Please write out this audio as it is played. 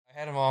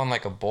had them all in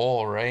like a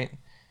bowl, right?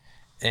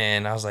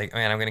 And I was like,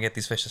 man, I'm gonna get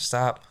these fish to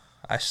stop.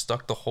 I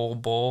stuck the whole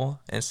bowl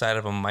inside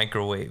of a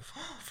microwave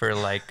for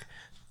like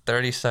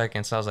 30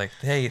 seconds. I was like,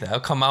 hey, they'll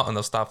come out and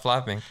they'll stop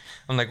flopping.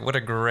 I'm like, what a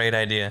great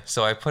idea.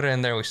 So I put it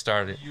in there. We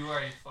started. You are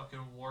a fucking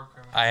war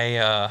criminal.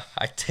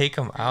 I take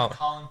them You're out.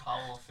 Colin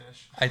Powell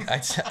fish.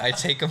 I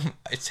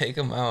take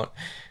them out,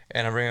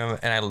 and I bring them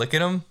and I look at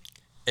them,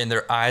 and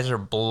their eyes are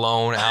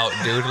blown out,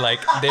 dude. Like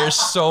they're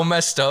so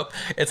messed up.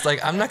 It's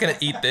like I'm not gonna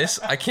eat this.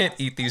 I can't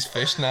eat these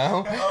fish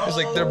now. It's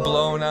like they're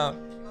blown out.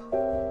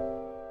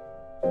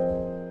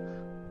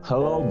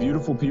 Hello,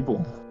 beautiful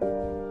people.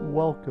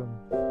 Welcome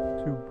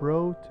to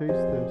Bro Taste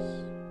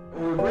This.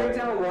 When we break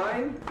down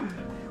wine,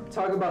 we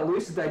talk about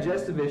Luis's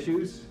digestive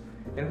issues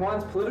and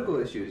Juan's political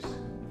issues.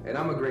 And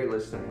I'm a great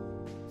listener.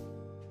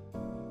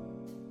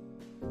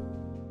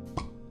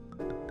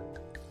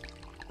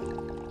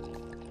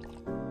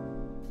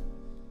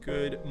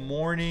 Good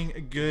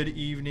morning, good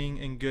evening,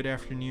 and good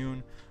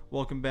afternoon.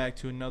 Welcome back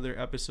to another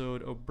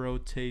episode of Bro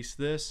Taste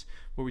This,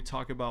 where we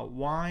talk about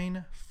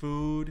wine,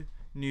 food,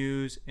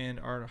 news, and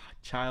our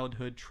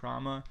childhood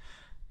trauma.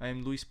 I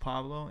am Luis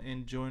Pablo,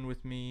 and joined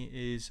with me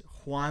is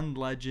Juan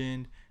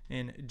Legend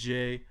and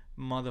Jay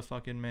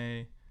Motherfucking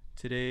May.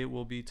 Today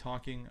we'll be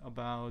talking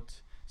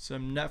about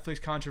some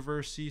Netflix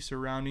controversy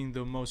surrounding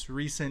the most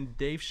recent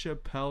Dave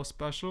Chappelle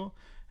special,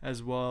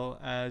 as well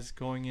as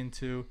going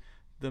into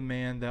the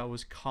man that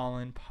was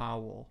Colin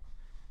Powell.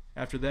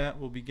 After that,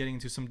 we'll be getting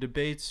into some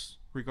debates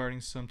regarding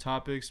some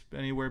topics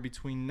anywhere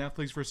between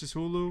Netflix versus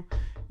Hulu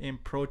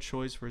and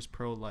pro-choice versus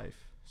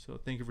pro-life. So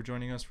thank you for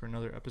joining us for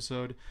another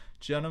episode.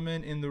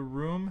 Gentlemen in the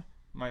room,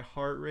 my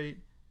heart rate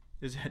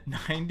is at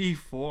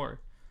 94.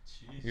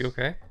 Jeez. You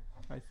okay?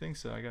 I think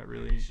so. I got You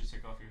really... should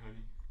take off your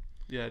hoodie.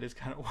 Yeah, it is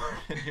kind of warm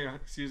in here.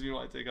 Excuse me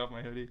while I take off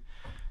my hoodie.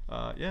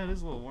 Yeah, it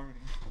is a little warm in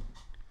here.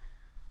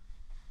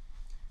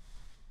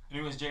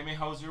 Anyways, Jamie,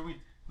 how was your week?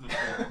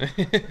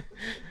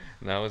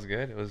 No, it was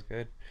good. It was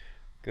good.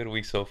 Good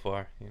week so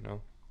far. You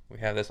know, we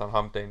have this on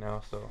Hump Day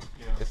now, so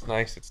Yeah. it's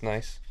nice. It's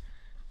nice.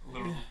 A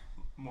little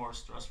more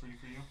stress-free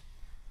for you.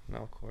 No,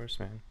 of course,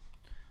 man.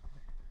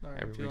 All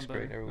right, Every feeling week's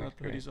great, better. every Now week's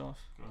the hoodie's off.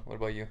 Good. What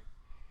about you?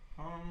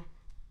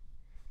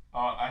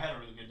 I had a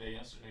really good day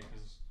yesterday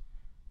because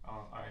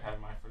I had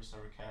my first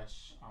ever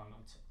catch on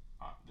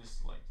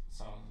this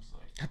sounds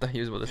like I thought he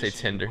was about to say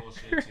fishing Tinder.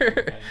 bullshit to you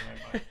guys,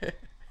 right? But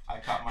I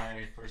caught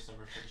my first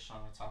ever fish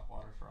on a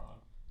topwater frog,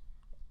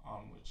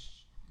 which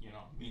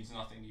means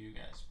nothing to you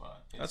guys,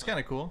 but That's kind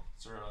of cool.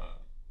 It's a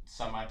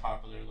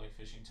semi-popular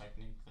fishing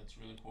technique that's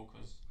really cool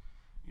because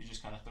you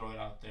just kind of throw it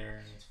out there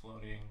and it's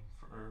floating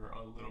for a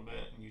little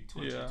bit and you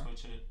twitch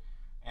it,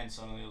 and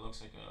suddenly it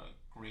looks like a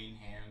green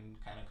hand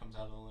kind of comes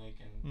out of the lake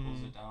and pulls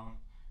it down,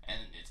 and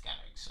it's kind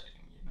of exciting.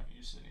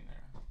 You're sitting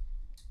there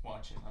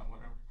watching that,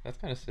 whatever. That's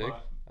kind of sick.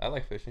 But, I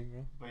like fishing,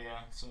 bro. but yeah,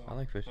 so I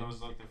like fishing. that was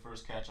the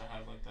first catch I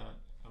had like that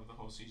of the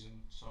whole season.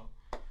 So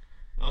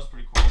that was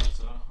pretty cool. It's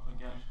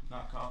again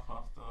knock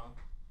off the.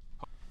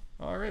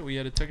 All right, we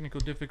had a technical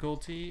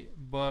difficulty,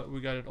 but we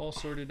got it all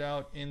sorted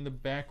out in the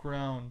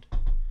background.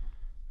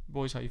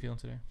 Boys, how you feeling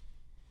today?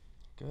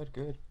 Good,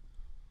 good.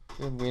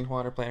 Good. Me and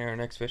Juan are planning our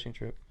next fishing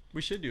trip.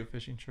 We should do a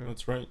fishing trip.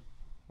 That's right.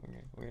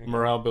 Okay, we're gonna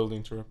Morale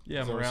building trip.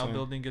 Yeah, Is that what morale you're saying?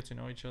 building, get to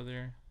know each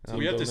other. Team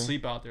We have to building.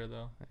 sleep out there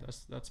though.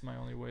 That's my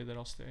only way that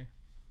I'll stay.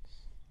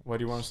 Why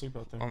do you want to sleep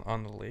out there?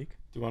 on the lake.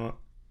 Do you want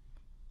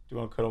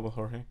to cuddle with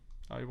Jorge?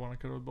 I want to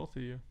cuddle with both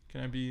of you.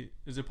 Can I be?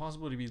 Is it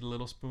possible to be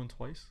Little Spoon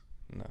twice?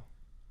 No.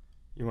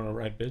 You want to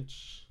ride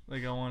bitch?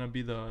 Like I want to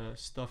be the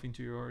stuffing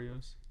to your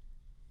Oreos.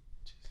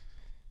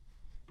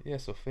 Yeah,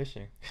 so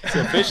fishing.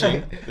 So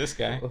fishing. This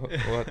guy.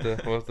 We'll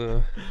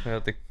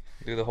have to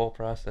do the whole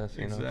process.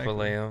 Exactly.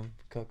 Fillet them,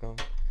 cook them.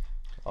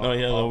 Oh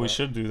yeah, well, we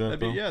should do that That'd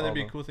be though. that'd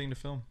be a All cool thing to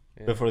film.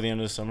 Before the end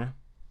of the summer.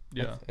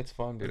 Yeah, It's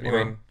fun, dude. I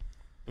Or- mean,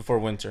 Before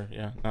winter,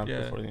 yeah, not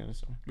Yeah. before the end of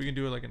summer. we can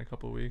do it like in a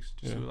couple of weeks.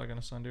 Just Yeah. do it like on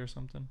a Sunday or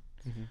something.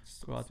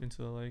 Go out into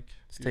the lake.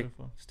 it's,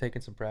 Beautiful. it's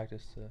taking some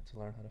practice to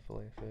learn how to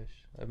fillet a fish.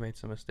 I've made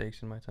some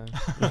mistakes in my time.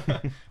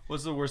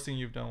 What's the worst thing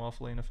you've done while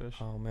filleting a fish?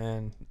 Oh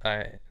man,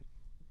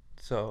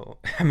 so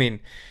Have when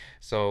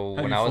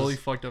you I was fully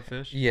fucked up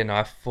fish? yeah, no,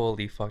 I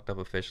fully fucked up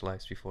a fish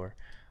lice before.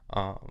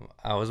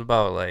 I was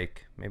about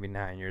like maybe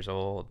 9 years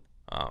old.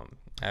 I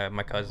had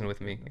my cousin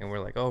with me, and we're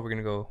like, oh, we're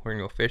gonna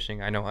go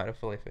fishing. I know how to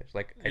fillet fish.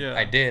 Like Yeah.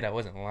 I did. I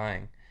wasn't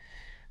lying.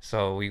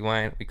 So we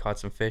caught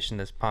some fish in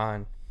this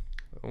pond.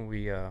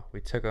 We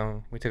took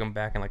them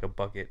back in like a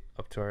bucket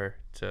up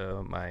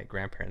to my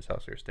grandparents'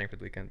 house. We were staying for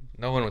the weekend.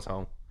 No one was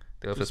home.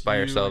 They left us Just by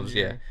you ourselves. and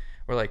Yeah, your-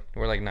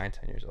 we're like 9,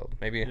 10 years old.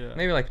 Maybe Yeah.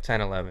 maybe like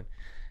 10, 11.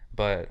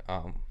 But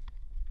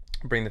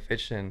bring the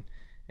fish in,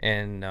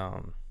 and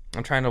I'm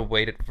trying to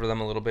wait it for them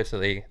a little bit so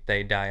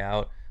they die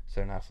out, so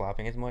they're not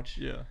flopping as much.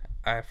 Yeah.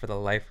 For the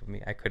life of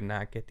me, I could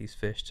not get these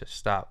fish to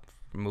stop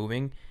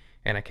moving,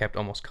 and I kept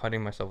almost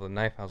cutting myself with a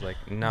knife. I was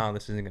like, no,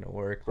 this isn't gonna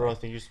work. Bro, I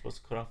think you're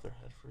supposed to cut off their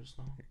head first,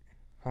 no?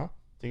 Huh? I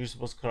think you're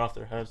supposed to cut off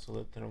their head so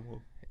that they don't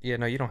move. Yeah,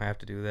 no, you don't have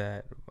to do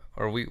that,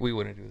 or we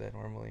wouldn't do that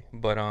normally.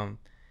 But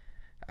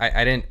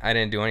I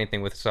didn't do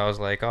anything with it, so I was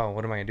like, oh,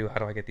 what am I gonna do? How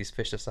do I get these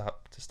fish to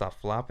stop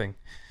flopping?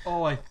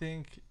 Oh, I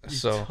think you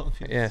So told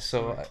me yeah, this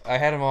so story. I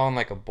had them all in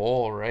like a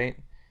bowl, right?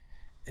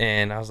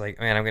 And I was like,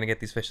 man, I'm gonna get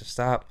these fish to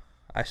stop.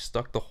 I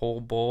stuck the whole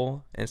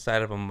bowl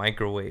inside of a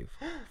microwave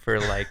for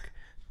like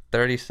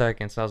 30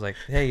 seconds. I was like,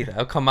 hey,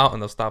 they'll come out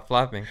and they'll stop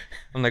flopping.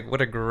 I'm like,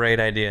 what a great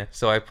idea.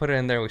 So I put it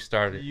in there. We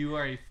started. You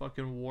are a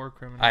fucking war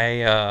criminal.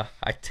 I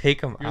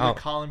take them You're out.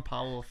 the Colin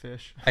Powell of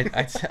fish. I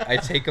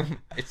take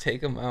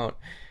them out,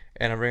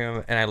 and I bring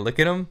them and I look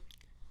at them,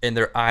 and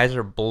their eyes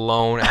are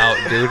blown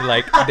out, dude.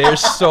 Like they're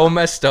so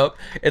messed up.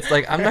 It's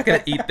like I'm not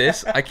gonna eat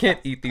this. I can't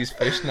eat these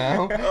fish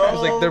now.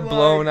 It's like they're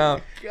blown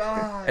out.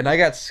 God. And I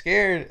got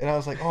scared, and I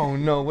was like, "Oh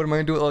no, what am I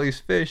gonna do with all these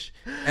fish?"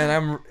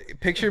 And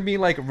picture me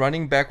like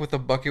running back with a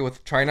bucket,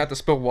 with trying not to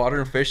spill water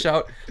and fish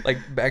out, like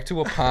back to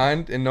a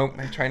pond, and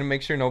trying to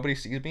make sure nobody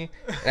sees me.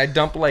 And I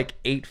dump like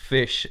 8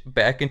 fish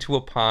back into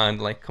a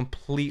pond, like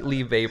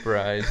completely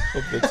vaporized.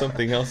 Hope that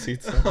something else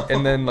eats them.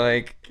 And then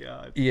like,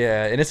 God.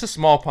 yeah, and it's a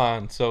small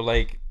pond, so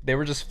like they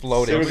were just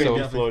floating. They were so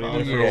gonna be floating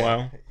there for yeah. a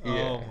while. Yeah.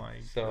 Oh my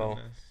So-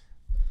 goodness.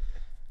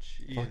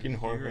 Fucking You're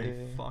horrible.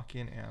 a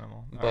fucking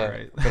animal. All But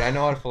right. but I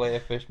know how to fillet a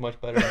fish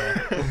much better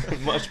now.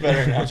 Much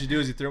better now. What you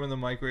do is you throw them in the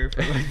microwave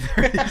for like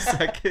 30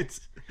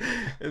 seconds.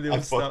 And they I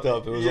will stop. fucked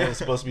up. It was Yeah. only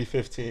supposed to be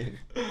 15.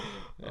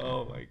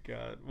 Oh my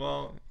god.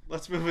 Well,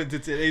 let's move into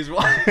today's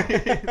one.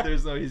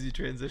 There's no easy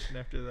transition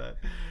after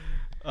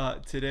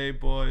that. Today,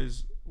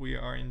 boys, we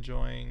are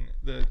enjoying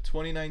the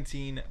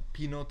 2019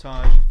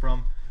 Pinotage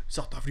from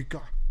South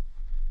Africa.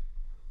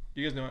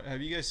 You guys know?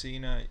 Have you guys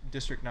seen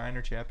District 9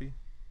 or Chappie?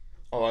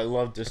 Oh, I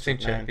love I think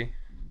District 9. Chappie.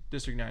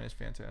 District 9 is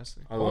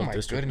fantastic. I Oh love my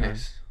District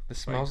goodness,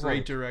 this Like, smells great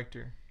like.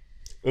 director.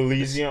 9.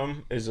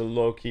 Elysium is a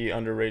low-key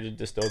underrated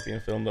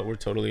dystopian film that we're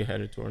totally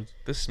headed towards.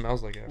 This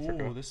smells like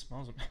Africa. Ooh, this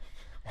smells.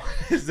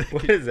 What is that?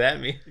 What does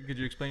that mean? Could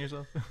you explain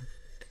yourself?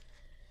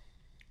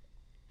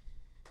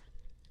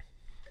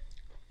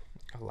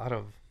 A lot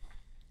of.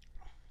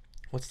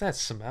 What's that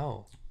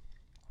smell?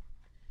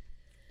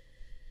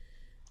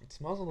 It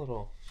smells a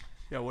little.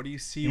 Yeah. What do you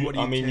see? You- What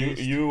do you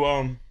taste? you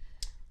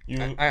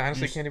I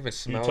honestly you, can't even You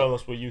smell. tell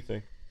us what you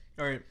think.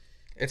 All right.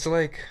 It's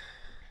like.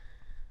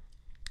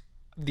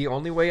 The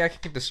only way I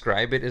can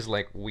describe it is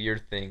like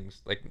weird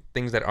things, like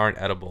things that aren't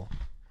edible.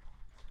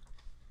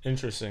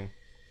 Interesting.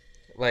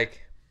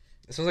 Like,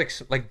 it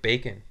smells like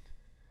bacon.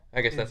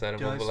 I guess that's It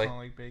edible, does but like smell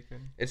like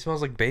bacon. it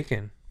smells like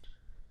bacon.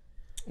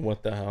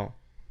 What the hell?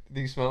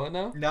 Do you smell it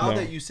now? Now No.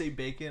 that you say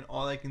bacon,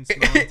 all I can smell.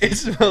 and It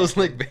taste is smells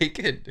bacon. like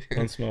bacon. I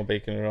don't smell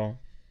bacon at all.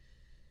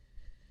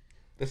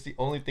 That's the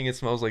only thing it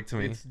smells like to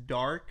me. It's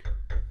dark.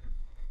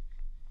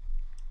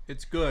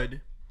 It's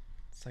good.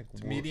 It's like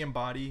It's medium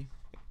body.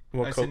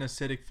 What, Nice col- and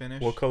acidic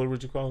finish. what color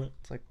would you call it?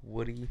 It's like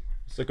woody.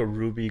 It's like a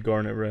ruby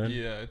garnet red.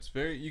 Yeah, it's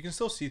very. You can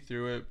still see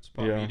through it. It's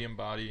about Yeah. medium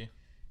body,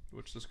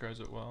 which describes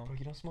it well. Bro,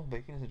 you don't smell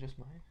bacon? Is it just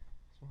mine?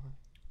 Smell it.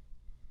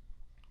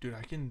 Dude,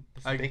 I can.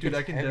 This Dude, bacon's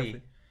I can heavy.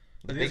 definitely.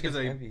 The I think it's bacon's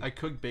because heavy. I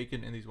cook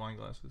bacon in these wine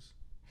glasses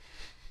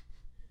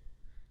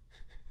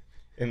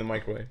In the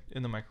microwave.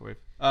 in the microwave.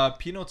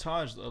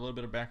 Pinotage, a little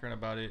bit of background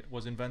about it,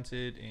 was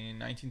invented in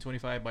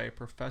 1925 by a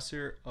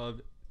professor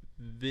of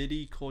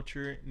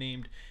viticulture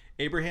named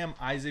Abraham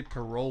Isaac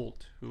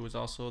Perrault, who was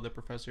also the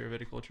professor of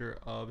viticulture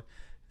of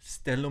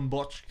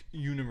Stellenbosch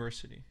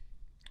University.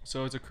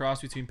 So it's a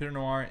cross between Pinot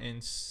Noir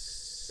and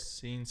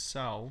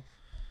Cinsault,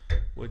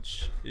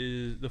 which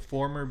is the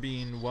former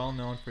being well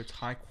known for its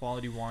high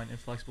quality wine and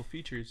flexible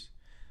features.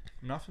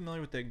 I'm not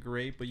familiar with that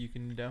grape, but you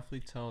can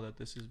definitely tell that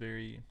this is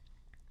very.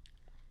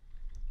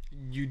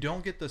 You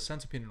don't get the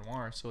sense of Pinot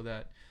Noir, so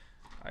that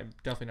I'm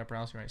definitely not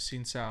pronouncing it right.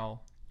 Cinsault.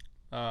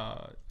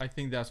 I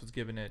think that's what's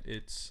given it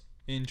its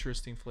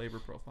interesting flavor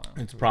profile.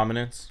 Its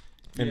prominence.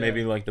 And Yeah.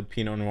 maybe like the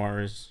Pinot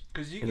Noir is.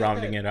 Because you get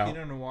rounding that it out.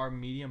 Pinot Noir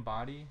medium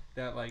body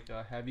that like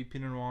a heavy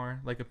Pinot Noir,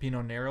 like a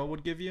Pinot Nero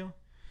would give you.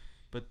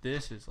 But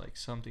this is like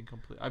something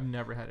complete. I've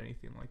never had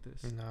anything like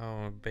this.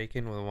 No,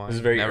 bacon with wine. It's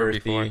very Never earthy,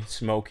 before.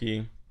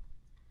 smoky,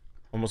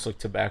 almost like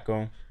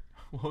tobacco.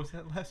 What was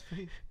that last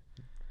week?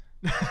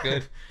 It's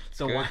good.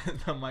 the good. wine,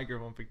 the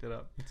microphone picked it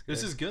up.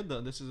 This good. is good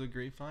though. This is a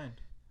great find.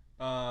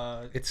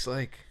 It's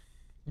like,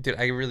 dude,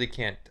 I really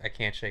can't. I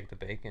can't shake the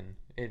bacon.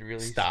 It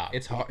really. Stop.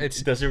 It's hard.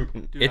 It's Does it?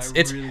 Dude, it's I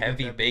it's really get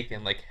heavy that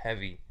bacon, like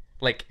heavy.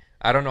 Like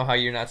I don't know how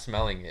you're not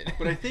smelling it.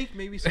 But I think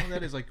maybe some of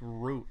that is like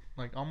root,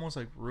 like almost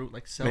like root,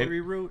 like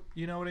celery root.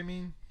 You know what I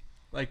mean?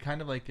 Like kind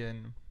of like a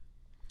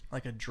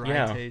dry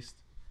Yeah. taste.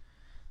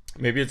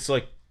 Maybe it's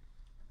like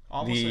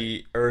Almost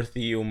the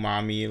earthy,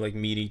 umami, like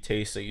meaty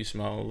taste that you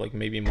smell, like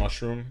maybe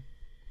mushroom.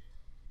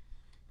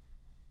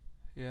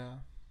 yeah.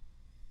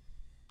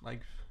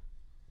 Like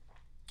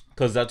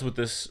Because that's what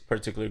this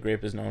particular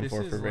grape is known this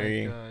for. is For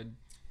very, like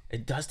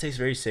it does taste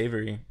very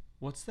savory.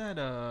 what's that?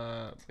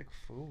 It's like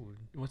food.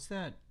 What's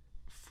that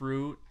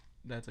fruit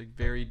that's like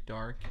very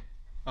dark?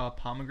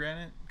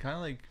 Pomegranate, kind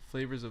of like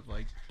flavors of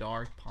like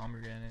dark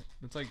pomegranate.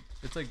 It's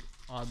like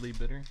oddly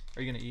bitter.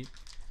 Are you gonna eat?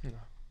 No,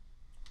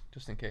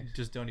 just in case.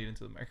 Just don't eat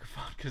into the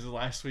microphone because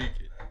last week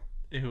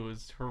it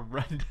was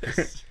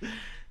horrendous.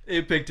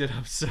 It picked it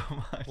up so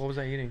much. What was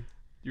I eating?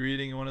 You're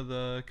eating one of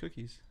the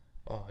cookies.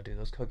 Oh, dude,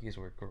 those cookies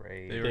were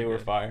great. They were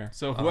good. fire.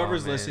 So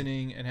whoever's man.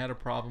 listening and had a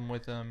problem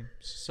with them,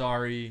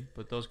 sorry,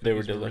 but those They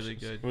were cookies were delicious. really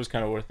good. It was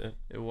kind of worth it.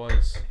 It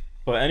was.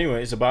 But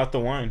anyways, about the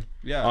wine.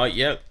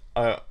 Yeah.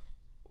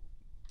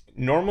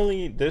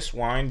 Normally this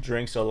wine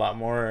drinks a lot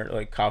more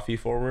like coffee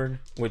forward,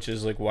 which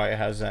is like why it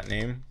has that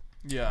name.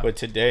 Yeah. But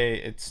today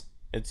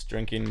it's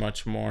drinking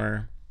much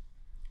more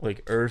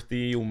like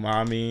earthy,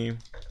 umami,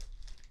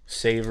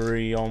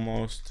 savory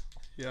almost.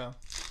 Yeah.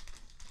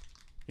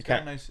 You It's got a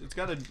can't. nice. It's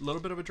got a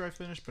little bit of a dry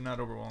finish, but not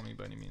overwhelming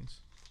by any means.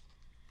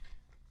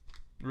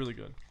 Really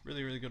good.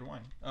 Really, really good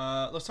wine.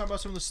 Let's talk about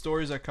some of the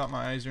stories that caught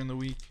my eyes during the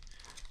week.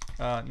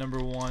 Number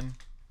one.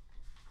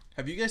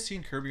 Have you guys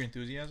seen Curb Your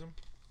Enthusiasm?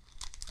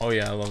 Oh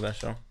yeah, I love that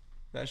show.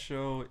 That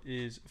show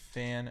is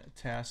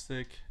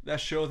fantastic. That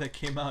show that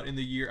came out in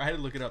the year, I had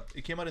to look it up.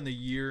 It came out in the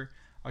year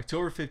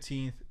October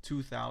 15th,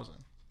 2000.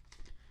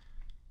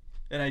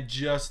 And I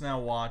just now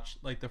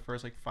watched like the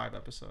first like 5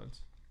 episodes.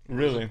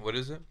 Really? What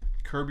is it?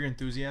 Curb Your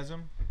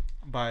Enthusiasm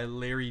by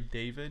Larry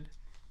David.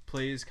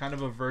 Plays kind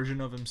of a version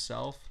of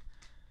himself.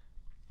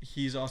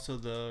 He's also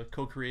the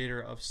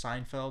co-creator of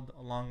Seinfeld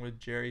along with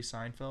Jerry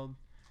Seinfeld.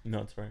 No,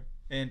 that's right.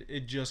 And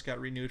it just got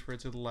renewed for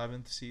its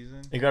 11th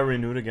season. It got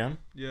renewed again.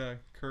 Yeah,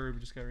 Curb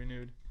just got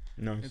renewed.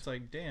 No. It's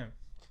like, damn.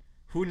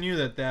 Who knew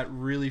that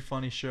really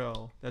funny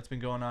show that's been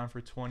going on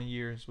for 20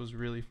 years was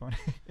really funny?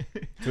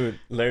 Dude,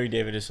 Larry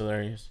David is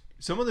hilarious.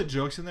 Some of the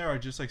jokes in there are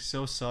just like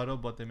so subtle,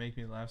 but they make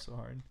me laugh so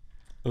hard.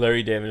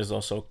 Larry David is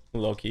also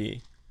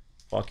low-key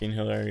fucking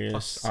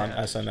hilarious on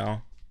savage.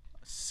 SNL.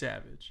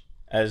 Savage.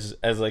 As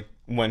like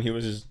when he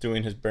was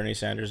doing his Bernie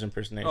Sanders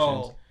impersonations.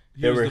 Oh,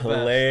 he They was were the best.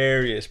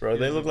 hilarious, bro. He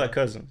They was look the like best.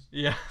 cousins.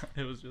 Yeah,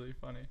 it was really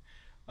funny.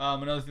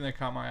 Another thing that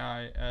caught my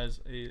eye as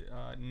a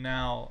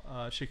now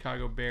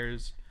Chicago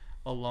Bears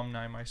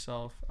alumni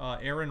myself,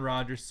 Aaron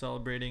Rodgers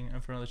celebrating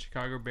in front of the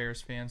Chicago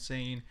Bears fans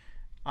saying,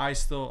 "I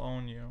still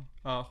own you."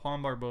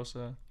 Juan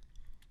Barbosa,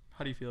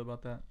 how do you feel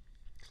about that?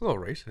 It's a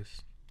little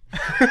racist.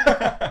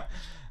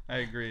 I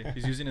agree.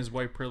 He's using his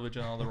white privilege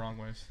in all the wrong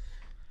ways.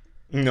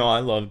 No, I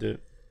loved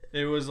it.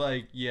 It was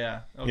like,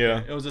 yeah, okay.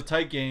 Yeah. It was a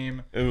tight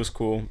game, It was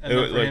cool. and It then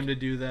was, for like, him to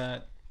do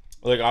that,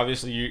 like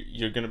obviously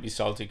you're gonna be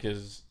salty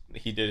because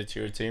he did it to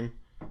your team,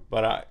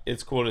 but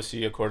it's cool to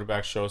see a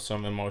quarterback show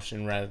some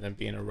emotion rather than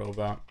being a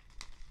robot,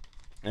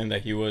 and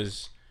that he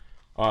was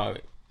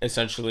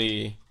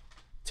essentially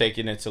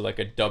taking it to like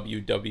a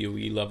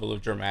WWE level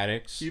of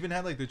dramatics. he even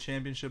had like the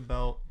championship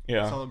belt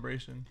Yeah.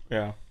 celebration.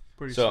 Yeah.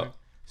 Pretty So sick.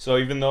 so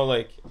even though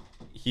like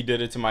he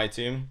did it to my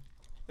team,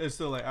 It's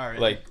still like, all right,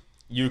 like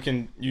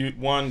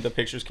the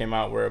pictures came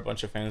out where a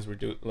bunch of fans were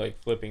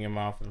flipping him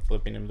off and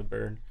flipping him the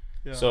bird.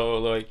 yeah. So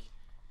like,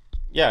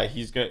 yeah,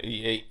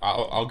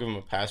 I'll give him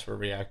a pass for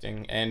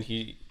reacting, and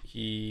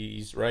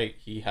he's right.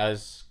 He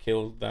has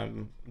killed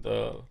them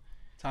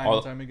time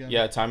and time again.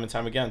 Yeah, time and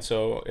time again.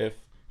 So if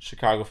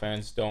Chicago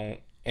fans don't,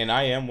 and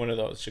I am one of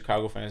those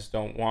Chicago fans,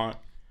 don't want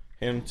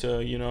him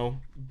to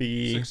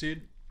be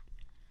Succeed.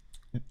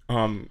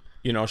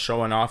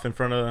 showing off in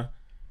front of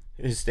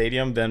his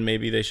stadium, then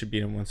maybe they should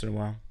beat him once in a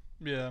while.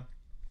 Yeah.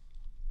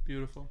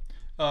 Beautiful.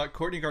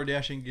 Kourtney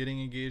Kardashian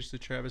getting engaged to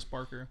Travis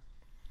Barker.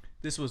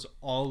 This was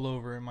all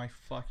over my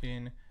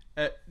fucking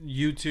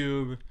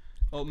YouTube,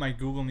 my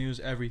Google News,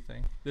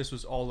 everything. This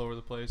was all over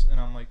the place, and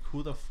I'm like,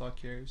 who the fuck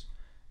cares?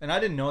 And I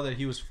didn't know that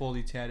he was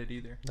fully tatted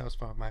either. That was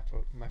probably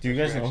my Do you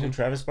guys know who reaction.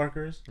 Travis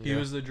Barker is? He Yeah.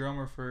 was the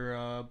drummer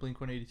for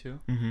Blink-182,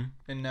 Mm-hmm.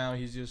 and now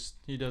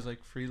he does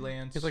like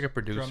freelance. He's like a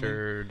drumming.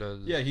 producer.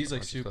 Does Yeah, he's a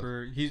like bunch of stuff.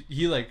 super.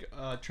 He like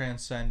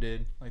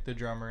transcended like the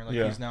drummer. Like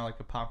Yeah. he's now like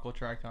a pop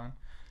culture icon.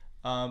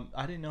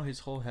 I didn't know his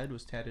whole head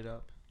was tatted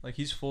up. Like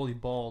he's fully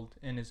bald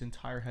and his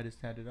entire head is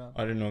tatted up.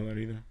 I didn't know that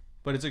either.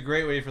 But it's a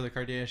great way for the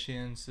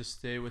Kardashians to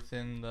stay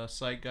within the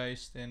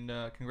zeitgeist. And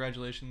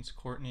congratulations,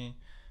 Kourtney.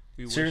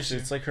 We wish Seriously,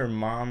 you- it's like her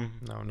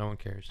mom No one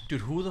cares.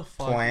 dude, who the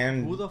fuck?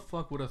 planned- Who the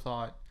fuck would have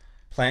thought?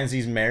 plans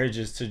these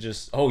marriages to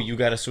just you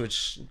gotta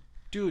switch.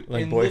 Dude,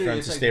 Like, and boyfriend literally,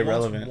 it's to like stay once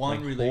relevant. one Like,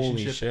 holy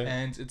relationship shit.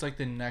 ends, it's like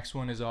the next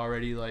one is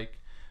already like,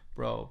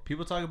 bro.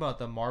 People talk about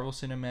the Marvel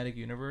Cinematic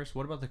Universe.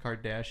 What about the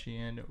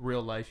Kardashian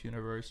real life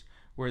universe,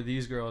 where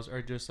these girls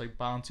are just like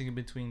bouncing in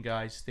between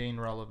guys, staying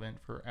relevant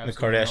for The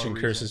absolutely no Kardashian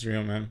curse reason. is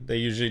real, man. They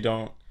usually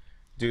don't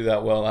do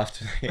that well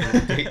after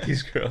they date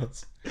these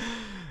girls.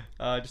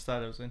 I just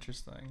thought it was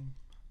interesting.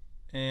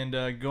 And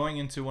going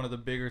into one of the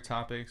bigger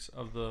topics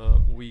of the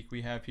week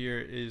we have here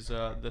is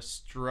the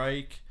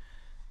strike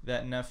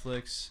that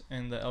Netflix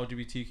and the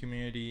LGBT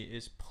community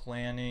is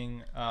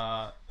planning.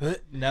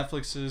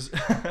 Netflix's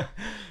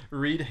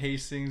Reed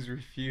Hastings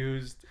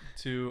refused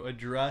to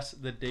address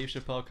the Dave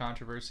Chappelle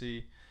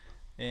controversy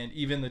and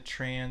even the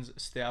trans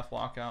staff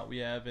walkout. We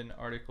have an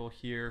article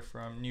here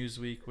from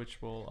Newsweek, which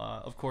will,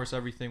 of course,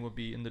 everything will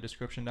be in the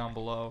description down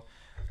below.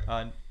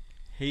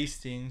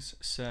 Hastings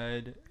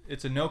said,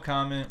 "It's a no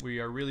comment. We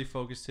are really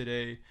focused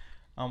today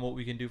on what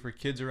we can do for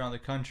kids around the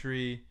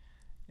country."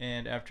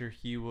 And after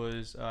he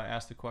was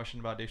asked the question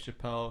about Dave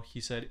Chappelle,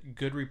 he said,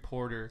 "Good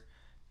reporter.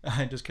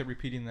 I just kept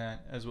repeating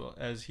that as well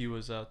as he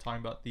was talking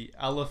about the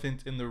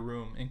elephant in the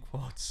room, in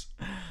quotes.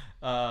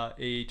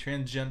 A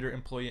transgender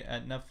employee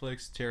at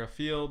Netflix, Tara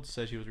Field,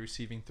 said she was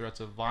receiving threats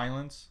of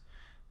violence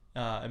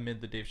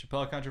amid the Dave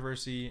Chappelle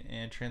controversy,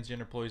 and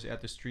transgender employees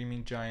at the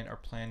streaming giant are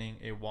planning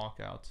a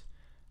walkout.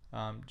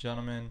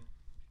 Gentlemen,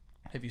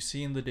 have you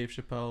seen the Dave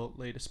Chappelle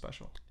latest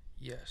special?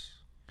 Yes.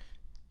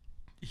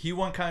 He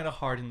went kind of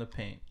hard in the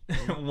paint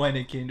when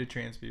it came to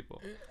trans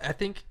people. I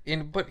think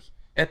but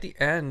at the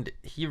end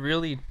he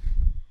really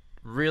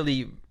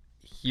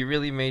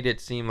made it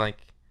seem like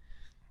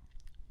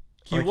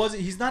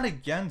he's not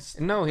against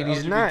he's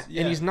LGBT, not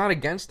yeah. and he's not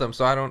against them,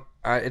 so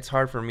it's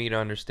hard for me to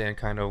understand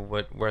kind of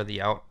where the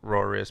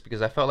outroar is,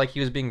 because I felt like he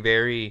was being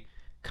very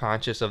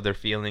conscious of their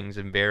feelings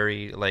and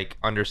very like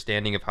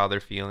understanding of how they're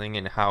feeling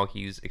and how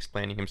he's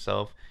explaining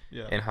himself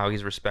and how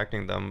he's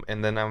respecting them.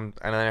 And then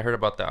I heard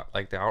about the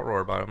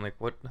outroar about him, like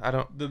what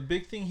the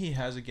big thing he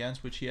has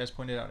against, which he has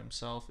pointed out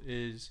himself,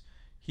 is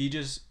he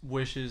just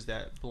wishes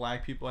that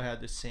black people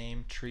had the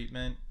same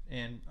treatment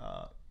and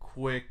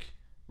quick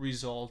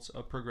results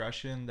of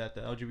progression that the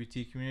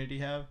LGBT community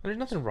have. There's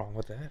nothing wrong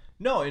with that.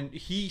 No, and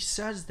he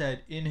says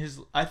that in his.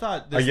 I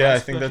thought. This I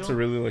last think that's a special-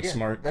 really Yeah,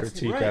 smart that's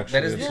critique. right. Actually,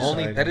 That is of the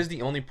society. that is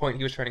the only point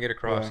he was trying to get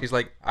across. Yeah. He's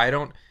like, I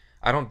don't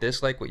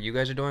dislike what you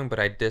guys are doing, but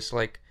I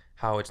dislike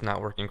how it's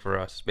not working for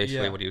us.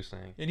 Basically, Yeah. what he was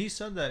saying. And he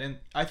said that, and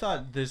I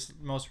thought this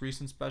most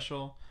recent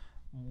special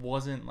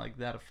wasn't like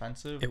that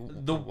offensive.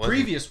 The wasn't.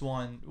 previous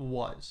one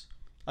was.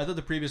 I thought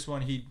the previous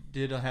one he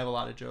did have a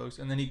lot of jokes,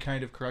 and then he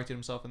kind of corrected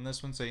himself in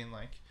this one, saying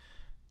like,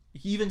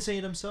 he even said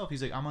it himself.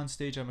 He's like, I'm on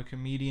stage, I'm a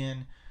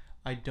comedian,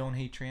 I don't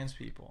hate trans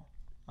people.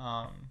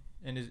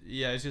 And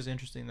it's just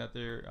interesting that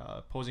they're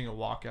posing a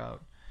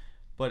walkout,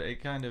 but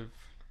it kind of,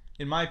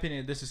 in my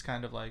opinion, this is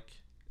kind of like,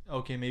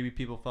 okay, maybe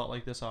people felt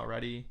like this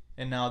already,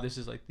 and now this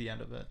is like the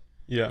end of it.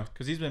 Yeah.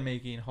 Because he's been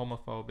making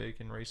homophobic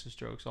and racist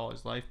jokes all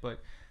his life,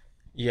 but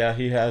Yeah,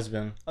 he has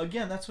been.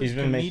 again, that's what He's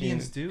been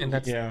comedians do. And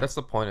that's Yeah. that's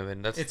the point of it.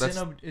 And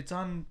It's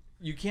on.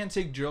 You can't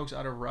take jokes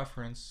out of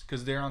reference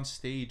because they're on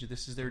stage.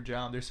 This is their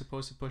job. They're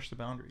supposed to push the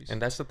boundaries. and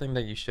that's the thing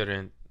that you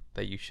shouldn't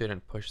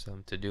push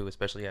them to do,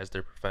 especially as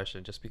their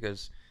profession, just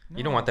because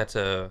you don't want that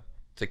to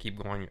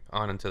keep going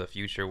on into the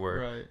future where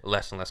Right.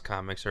 less and less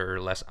comics are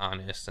less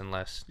honest and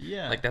less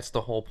Yeah. like that's the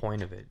whole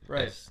point of it,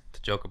 Right. is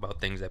to joke about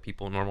things that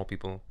normal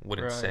people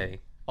wouldn't Right. say.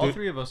 All Dude.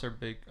 three of us are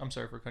big. I'm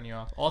sorry for cutting you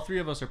off. All three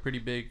of us are pretty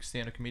big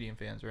stand-up comedian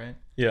fans, right?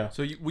 Yeah.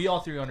 So we all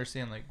three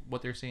understand like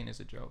what they're saying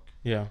is a joke.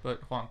 Yeah.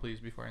 But Juan, please,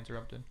 before I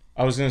interrupted.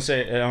 I was gonna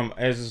say,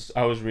 as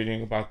I was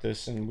reading about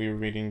this and we were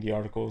reading the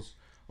articles,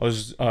 I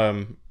was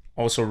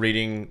also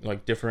reading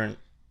like different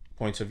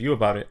points of view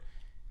about it,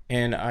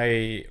 and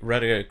I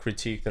read a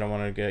critique that I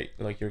wanted to get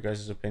like your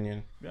guys'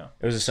 opinion. Yeah.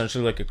 It was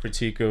essentially like a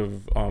critique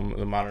of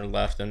the modern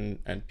left and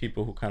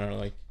people who kind of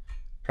like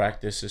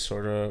practice this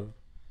sort of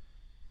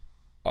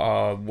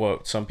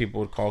what some people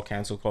would call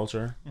cancel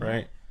culture,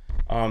 right?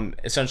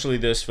 Essentially,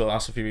 this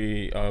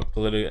philosophy,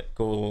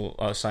 political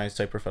science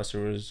type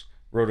professor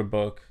wrote a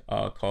book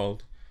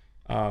called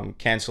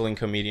 "Canceling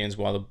Comedians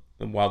While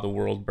the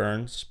World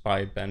Burns"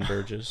 by Ben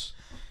Burgess,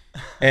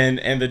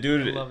 and the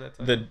dude, I love that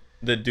title.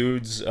 the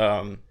dude's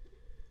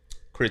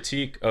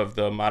critique of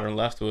the modern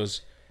left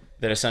was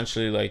that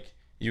essentially like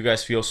you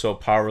guys feel so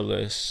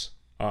powerless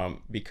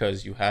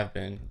because you've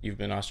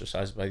been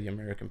ostracized by the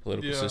American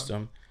political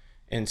system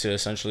into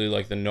essentially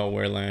like the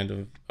nowhere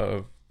land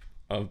of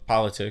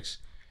politics,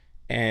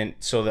 and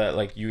so that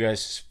like you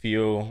guys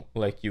feel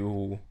like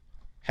you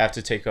have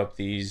to take up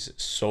these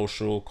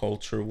social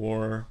culture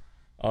war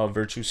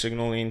virtue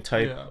signaling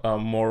type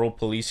moral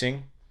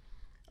policing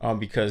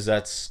because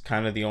that's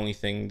kind of the only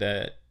thing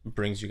that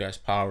brings you guys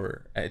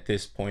power at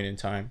this point in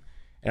time.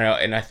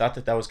 And I thought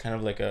that was kind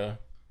of like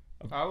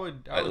I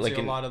would like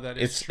say a lot of that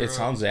is true. it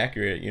sounds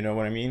accurate, you know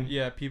what I mean?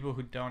 Yeah, people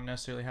who don't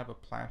necessarily have a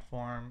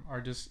platform are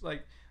just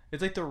like,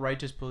 it's like the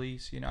righteous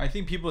police, you know. I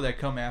think people that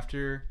come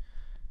after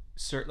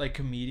like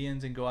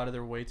comedians and go out of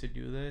their way to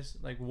do this,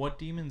 like what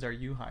demons are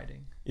you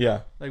hiding?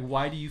 Yeah. Like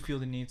why do you feel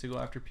the need to go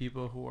after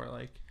people who are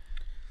like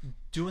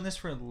doing this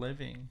for a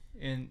living?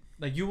 And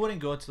like you wouldn't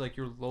go to like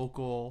your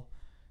local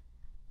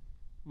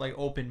like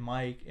open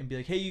mic and be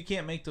like, hey, you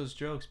can't make those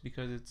jokes,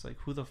 because it's like,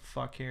 who the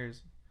fuck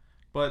cares?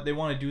 But they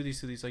want to do these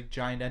to these like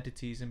giant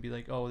entities and be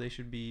like, oh, they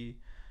should be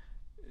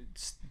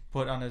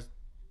put on a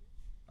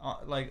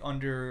like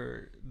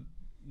under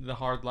the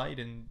hard light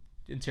and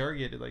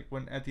interrogated. Like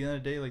when at the end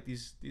of the day, like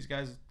these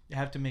guys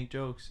have to make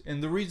jokes,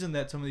 and the reason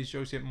that some of these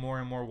jokes get more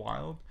and more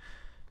wild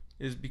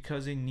is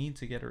because they need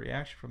to get a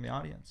reaction from the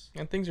audience.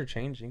 And things are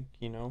changing,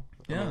 you know.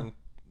 Yeah. I mean,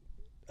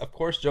 of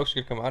course, jokes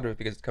could come out of it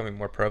because it's becoming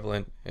more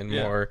prevalent and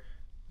more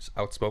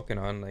outspoken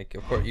on. Like,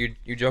 of course,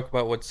 you joke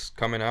about what's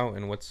coming out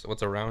and what's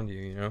around you,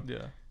 you know.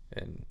 Yeah.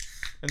 And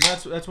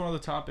that's one of the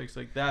topics.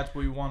 Like that's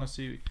what we want to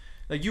see.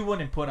 Like you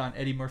wouldn't put on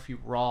Eddie Murphy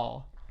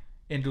Raw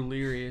and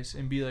Delirious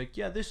and be like,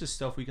 yeah, this is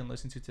stuff we can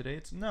listen to today.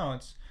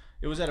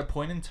 It was at a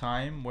point in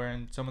time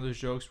when some of those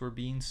jokes were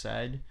being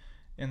said,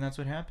 and that's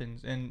what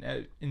happens. And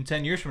in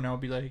 10 years from now, it'll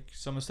be like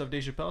some of the stuff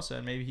Dave Chappelle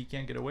said, maybe he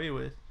can't get away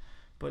with,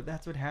 But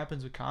that's what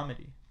happens with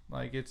comedy.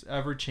 Like, it's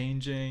ever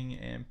changing,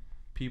 and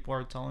people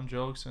are telling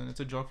jokes, and it's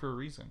a joke for a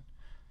reason.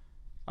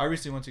 I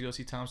recently went to go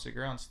see Tom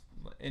Segura,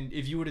 and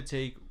if you were to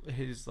take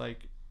his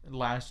like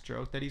last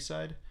joke that he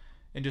said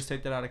and just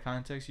take that out of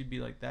context, you'd be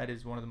like, that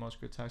is one of the most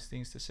grotesque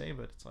things to say.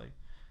 But it's like,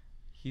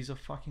 he's a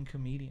fucking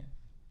comedian.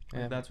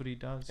 Like, that's what he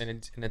does. And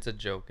it's a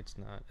joke. It's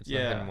not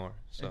anymore.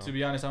 So. And to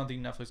be honest, I don't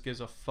think Netflix gives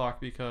a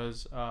fuck,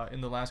 because in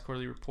the last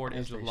quarterly report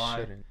in July.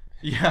 They shouldn't.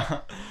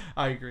 Yeah,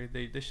 I agree.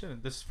 They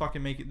shouldn't. This is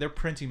fucking they're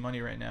printing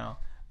money right now.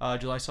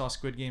 July saw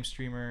Squid Game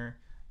streamer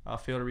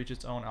fail to reach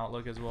its own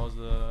outlook, as well as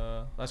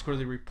the last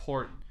quarterly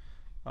report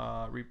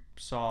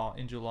saw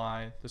in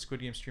July the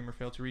Squid Game streamer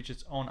failed to reach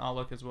its own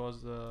outlook, as well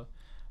as the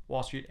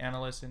Wall Street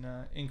analysts in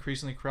an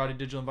increasingly crowded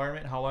digital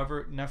environment.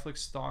 However, Netflix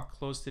stock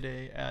closed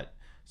today at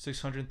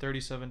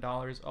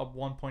 $637, up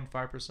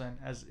 1.5%,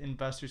 as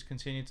investors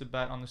continue to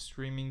bet on the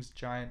streaming's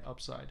giant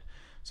upside.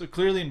 So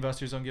clearly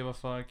investors don't give a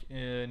fuck.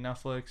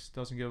 Netflix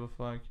doesn't give a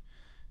fuck.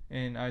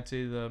 And I'd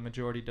say the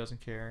majority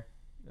doesn't care.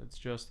 It's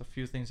just a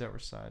few things that were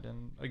said.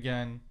 And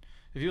again,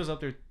 if he was up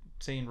there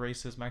saying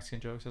racist Mexican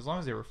jokes, as long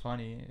as they were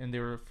funny and they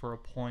were for a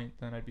point,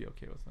 then I'd be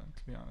okay with them,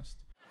 to be honest.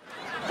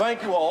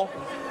 Thank you all.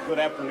 Good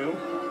afternoon.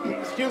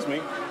 Excuse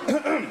me.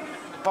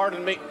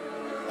 Pardon me.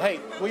 Hey,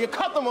 will you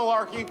cut the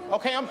malarkey?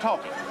 Okay, I'm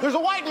talking. There's a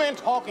white man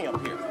talking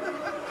up here.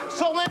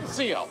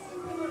 Silencio.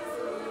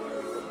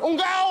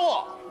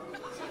 Ungawa.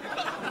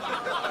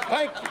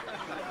 Thank you.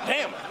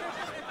 Damn it.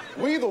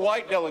 We, the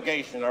white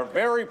delegation, are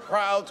very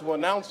proud to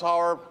announce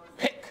our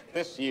pick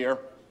this year,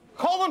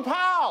 Colin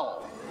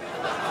Powell.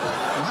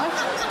 What?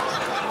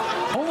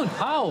 Colin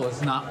Powell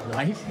is not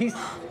white.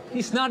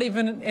 He's not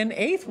even an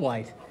eighth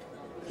white.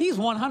 He's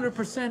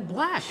 100%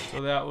 black.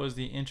 So that was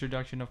the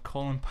introduction of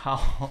Colin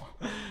Powell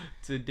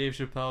to Dave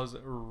Chappelle's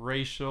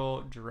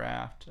Racial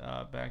Draft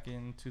back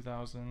in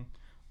 2000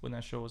 when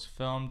that show was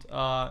filmed.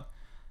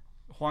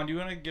 Juan, do you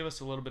want to give us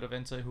a little bit of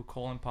insight who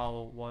Colin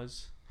Powell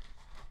was?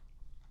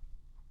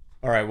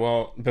 All right.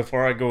 Well,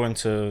 before I go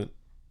into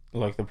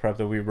like the prep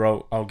that we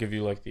wrote, I'll give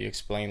you like the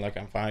explain like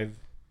I'm five,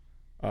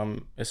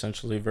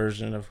 essentially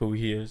version of who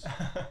he is.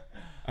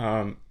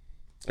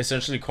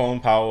 Essentially, Colin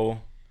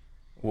Powell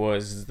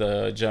was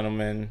the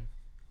gentleman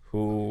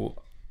who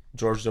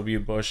George W.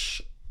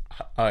 Bush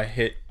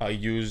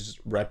used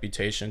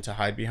reputation to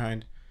hide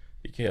behind,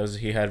 because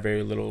he had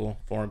very little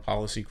foreign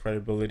policy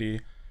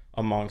credibility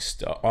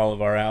amongst all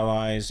of our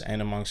allies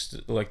and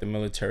amongst like the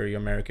military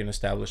American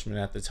establishment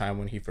at the time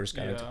when he first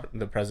got into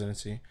the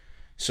presidency.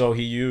 So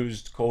he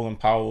used Colin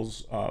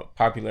Powell's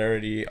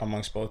popularity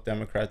amongst both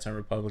Democrats and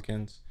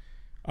Republicans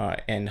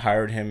and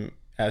hired him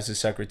as his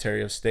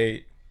Secretary of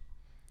State,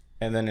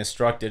 and then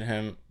instructed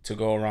him to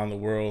go around the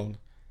world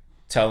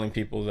telling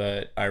people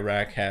that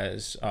Iraq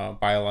has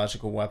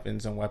biological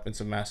weapons and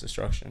weapons of mass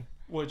destruction.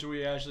 Which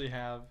we actually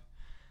have.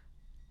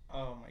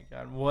 Oh my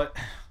God.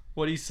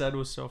 What he said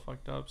was so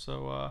fucked up.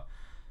 So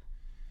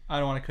I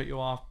don't want to cut you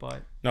off,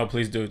 but... No,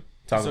 please do.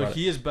 Talk about it. So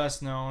he is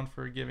best known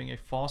for giving a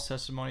false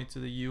testimony to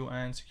the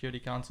UN Security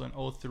Council in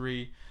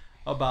 2003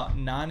 about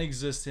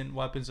non-existent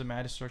weapons of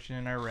mass destruction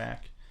in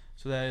Iraq.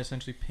 So that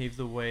essentially paved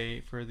the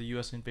way for the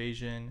U.S.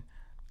 invasion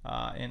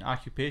and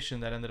occupation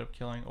that ended up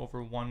killing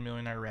over 1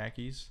 million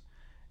Iraqis.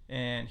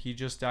 And he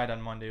just died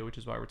on Monday, which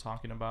is why we're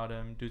talking about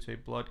him, due to a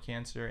blood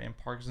cancer and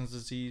Parkinson's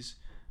disease,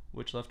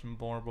 which left him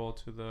vulnerable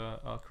to the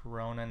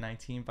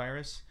Corona-19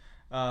 virus.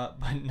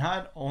 But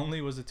not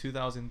only was the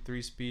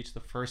 2003 speech the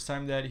first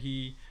time that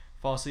he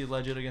falsely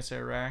alleged against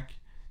Iraq,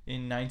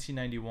 in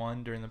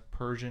 1991 during the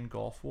Persian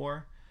Gulf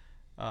War,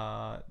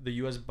 the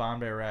U.S.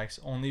 bombed Iraq's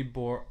only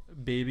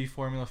baby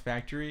formula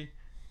factory.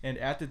 And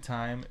at the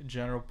time,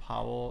 General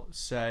Powell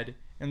said,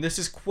 and this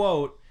is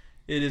quote,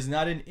 "It is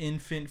not an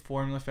infant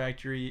formula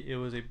factory. It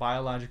was a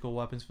biological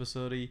weapons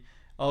facility.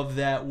 Of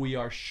that we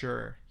are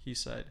sure," he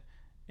said.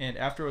 And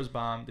after it was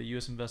bombed, the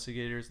U.S.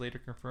 investigators later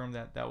confirmed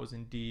that that was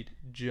indeed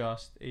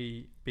just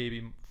a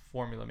baby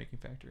formula making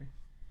factory.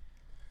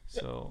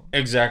 So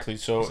exactly.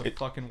 So he's a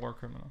fucking war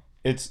criminal.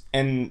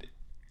 And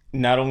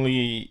not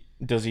only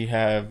does he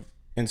have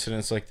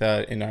incidents like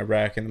that in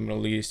Iraq and the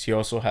Middle East, he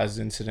also has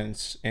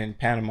incidents in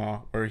Panama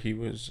where he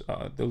was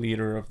the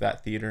leader of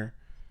that theater,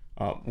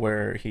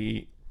 where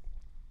he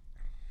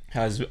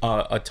has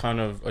a ton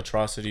of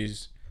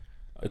atrocities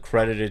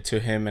accredited to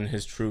him and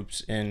his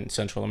troops in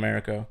Central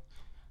America.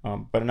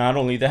 But not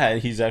only that,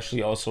 he's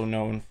actually also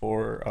known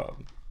for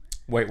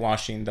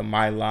whitewashing the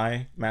My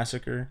Lai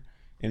massacre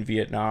in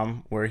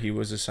Vietnam, where he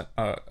was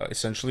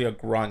essentially a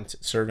grunt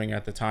serving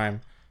at the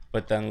time,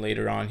 but then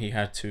later on he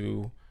had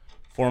to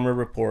form a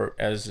report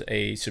as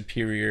a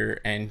superior,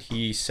 and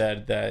he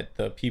said that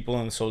the people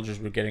and the soldiers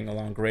were getting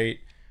along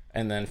great,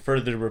 and then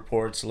further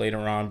reports later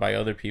on by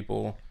other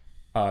people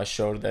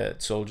showed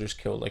that soldiers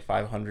killed like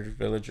 500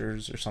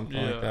 villagers or something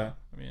like that.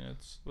 I mean,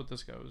 it's what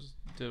this guy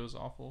did was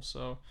awful.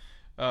 So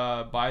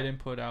Biden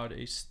put out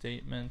a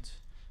statement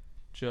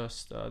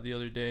just the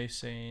other day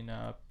saying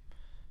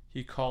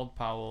he called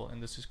Powell,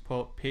 and this is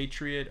quote,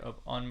 "patriot of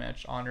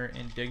unmatched honor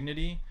and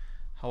dignity."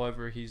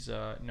 However, he's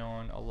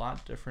known a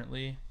lot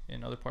differently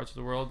in other parts of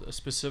the world,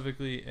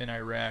 specifically in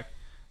Iraq.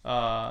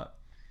 I'm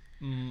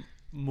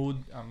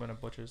gonna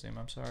butcher his name.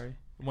 I'm sorry.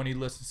 When he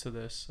listens to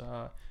this,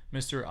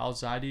 Mr.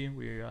 Al-Zadi,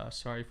 we're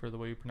sorry for the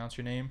way you pronounce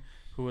your name.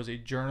 Who was a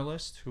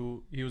journalist?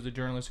 He was the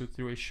journalist who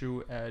threw a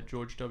shoe at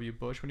George W.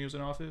 Bush when he was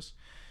in office.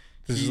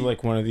 This is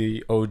like one of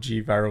the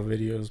OG viral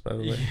videos, by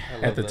the way,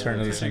 at the turn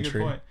of the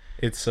century.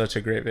 It's such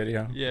a great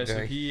video. Yeah,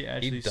 so he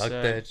actually said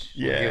that.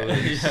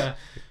 Yeah,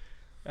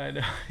 I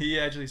know. He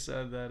actually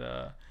said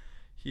that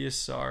he is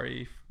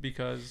sorry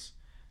because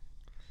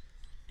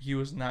he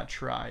was not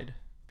tried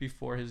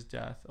before his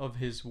death of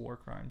his war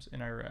crimes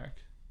in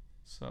Iraq.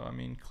 So, I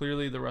mean,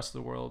 clearly the rest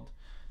of the world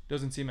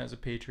doesn't see him as a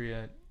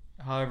patriot.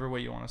 However way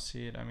you want to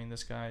see it. I mean,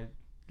 this guy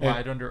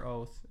lied under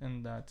oath,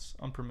 and that's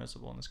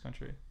unpermissible in this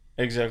country.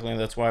 Exactly, and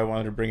that's why I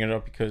wanted to bring it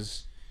up,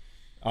 because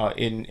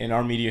in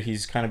our media,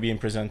 he's kind of being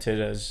presented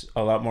as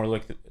a lot more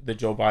like the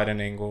Joe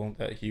Biden angle,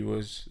 that he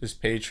was this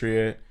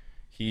patriot.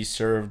 He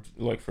served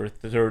like for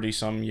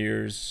 30-some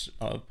years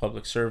of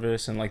public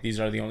service, and like these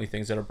are the only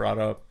things that are brought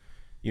up.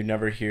 You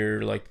never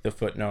hear like the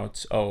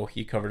footnotes, oh,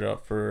 he covered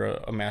up for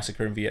a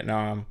massacre in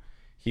Vietnam.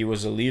 He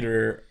was a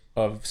leader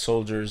of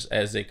soldiers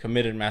as they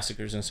committed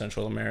massacres in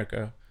Central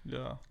America.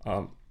 Yeah.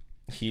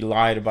 He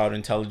lied about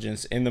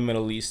intelligence in the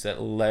Middle East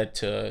that led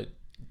to,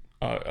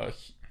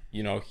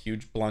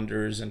 huge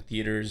blunders and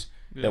theaters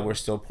that we were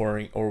still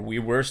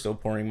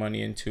pouring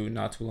money into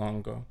not too long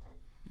ago.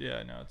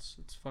 Yeah, no, it's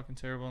fucking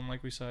terrible. And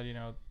like we said,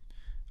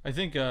 I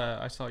think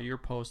I saw your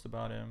post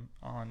about him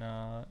on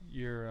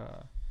your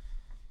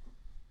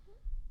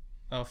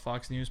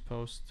Fox News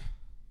post.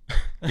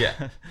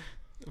 Yeah.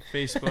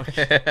 Facebook.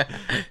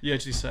 You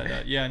actually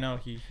said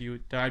he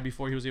died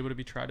before he was able to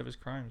be tried of his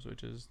crimes,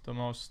 which is the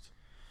most.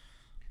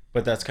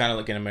 But that's kind of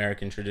like an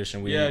American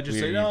tradition. We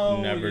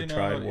never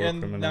tried war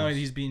criminals. Now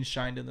he's being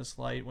shined in this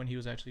light when he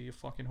was actually a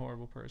fucking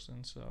horrible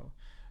person. So,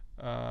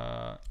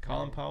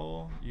 Colin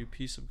Powell, you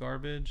piece of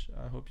garbage.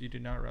 I hope you do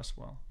not rest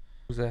well.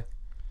 Who's that?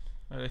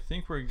 I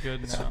think we're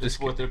good now. This is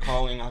what they're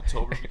calling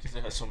October because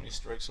it has so many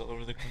strikes all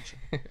over the country.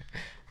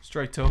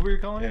 Striketober, you're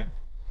calling it?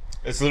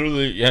 It's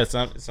literally it's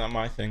not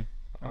my thing.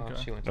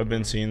 Okay. I've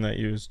been seeing that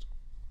used.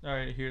 All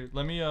right, here.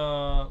 Let me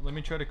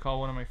try to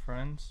call one of my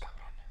friends,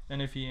 and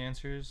if he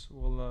answers,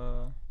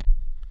 we'll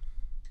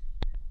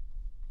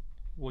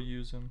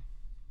use him.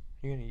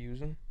 You're gonna use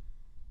him?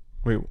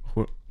 Wait,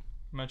 what?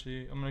 I'm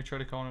gonna try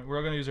to call him. We're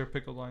all gonna use our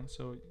pickup line,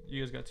 so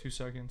you guys got 2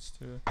 seconds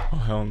to. Oh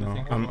hell no!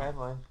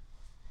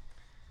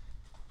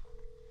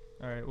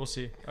 All right, we'll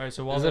see. All right,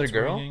 so while is it a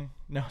girl? Ringing,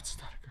 no, it's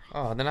not a girl.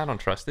 Oh, then I don't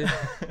trust it.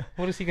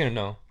 What is he gonna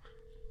know?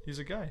 He's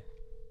a guy.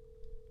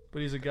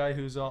 But he's a guy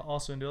who's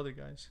also into other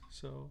guys,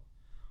 so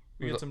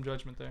we get some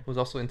judgment there. Who's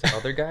also into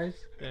other guys?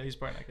 Yeah, he's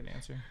probably not gonna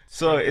answer.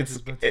 So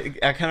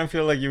I kind of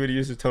feel like you would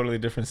use a totally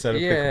different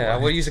setup. Yeah,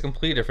 I would use a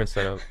completely different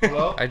setup.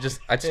 Well, I'd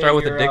start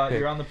with a dick pic.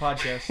 You're on the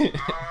podcast.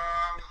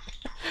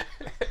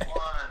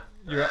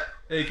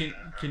 Hey,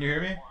 can you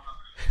hear me?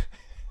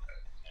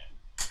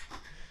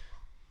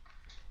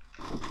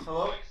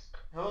 Hello.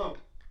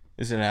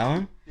 Is it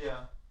Alan? Yeah.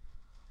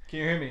 Can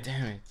you hear me?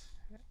 Damn it.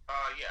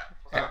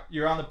 Yeah.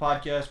 You're on the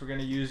podcast. We're going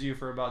to use you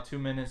for about 2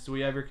 minutes. Do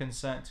we ever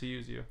consent to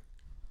use you?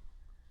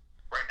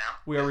 Right now?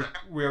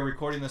 We are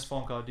recording this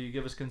phone call. Do you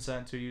give us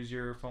consent to use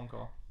your phone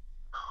call?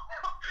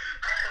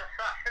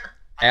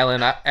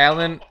 Alan, all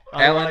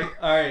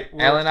right.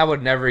 Alan, I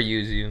would never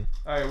use you.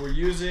 All right, we're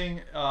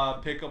using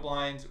pickup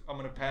lines. I'm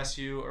going to pass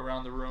you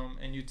around the room,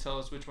 and you tell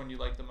us which one you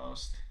like the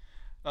most.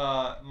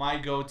 My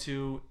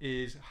go-to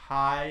is,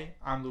 hi,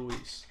 I'm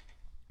Luis.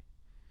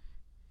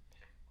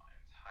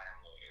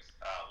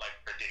 Like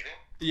for dating?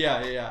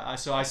 Yeah.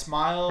 So I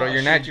smile. Bro,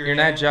 you're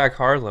not Jack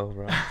Harlow,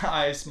 bro.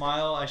 I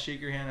smile. I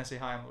shake your hand. I say,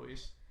 "Hi, I'm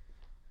Luis."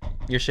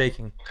 You're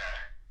shaking.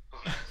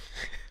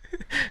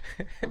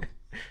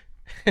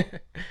 Okay.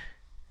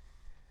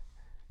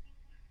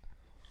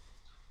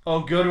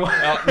 Oh, good one.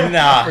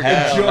 Nah,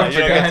 you don't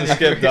get to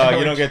skip, dog.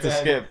 You don't get to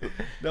skip.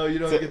 No, you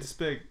don't get to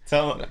skip.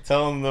 Tell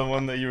him the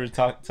one that you were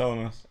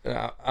telling us.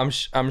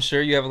 I'm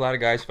sure you have a lot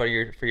of guys for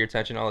your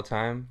attention all the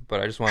time,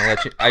 but I just want to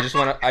let you. I just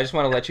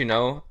want to let you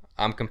know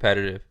I'm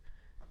competitive,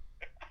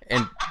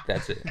 and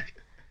that's it.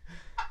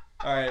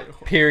 All right.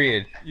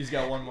 Period. He's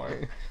got one more.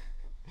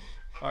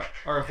 All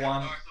right,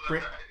 Juan,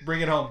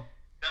 bring it home.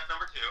 That's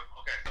number 2.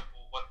 Okay. So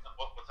what's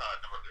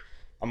number 3?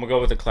 I'm gonna go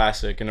with the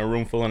classic. In a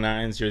room full of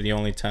 9s, you're the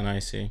only 10 I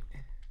see.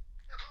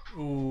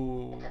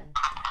 Ooh,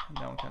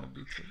 that one kind of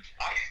beats it.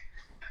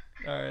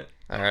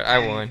 All right,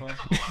 I won.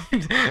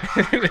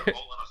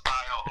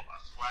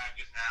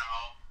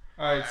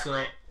 All right,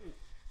 so,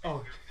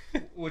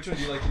 which one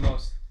do you like the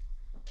most?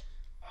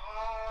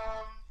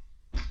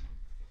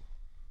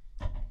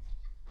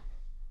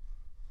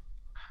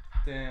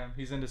 Damn,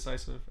 he's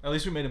indecisive. At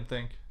least we made him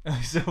think. At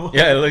least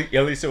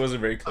it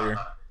wasn't very clear.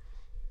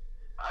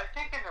 I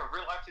think in a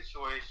real life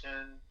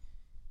situation,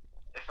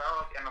 if I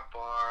were in a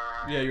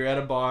bar. Yeah, you're at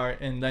a bar,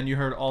 and then you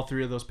heard all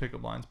 3 of those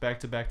pickup lines back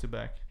to back to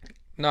back.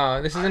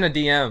 No, this isn't a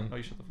DM. Oh,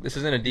 you shut the fuck This up.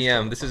 isn't a You shut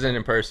DM. the This fuck isn't up.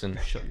 in person.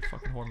 Shut your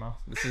fucking whore mouth.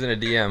 This isn't a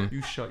DM.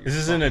 You shut your This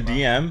isn't a fucking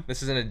mouth. DM.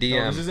 This isn't a No,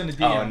 DM. this isn't a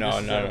DM. Oh, no,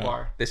 this is no, at a no.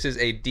 bar. This is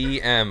a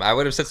DM. I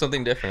would have said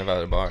something different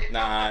about a bar.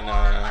 Nah.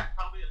 I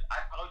probably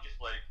just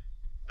like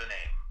the name.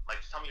 Like,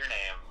 just tell me your name.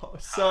 Oh,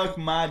 suck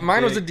my dick.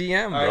 Mine was a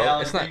DM, bro. All right,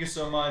 Alan, It's not. thank you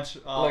so much.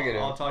 Look at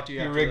him. I'll talk to you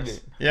He after rigged this.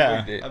 it. Yeah.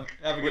 Rigged it.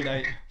 Have a good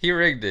night. He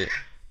rigged it.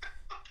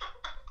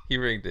 He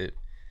rigged it.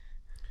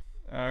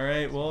 All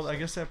right. Well, I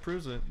guess that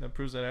proves it. That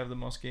proves that I have the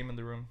most game in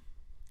the room.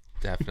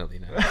 Definitely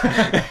not.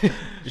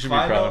 You should be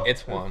proud.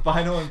 It's one.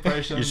 Final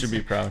impressions. You should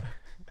be proud.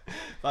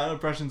 Final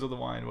impressions of the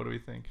wine. What do we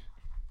think?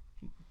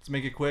 Let's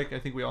make it quick. I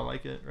think we all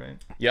like it, right?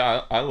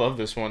 Yeah, I love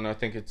this one. I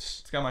think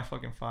it's It's got my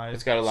fucking 5.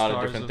 It's got a lot of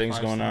stars different things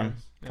 5 going on.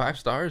 stars. Yeah. 5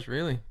 stars,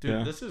 really? Dude,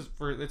 Yeah. this is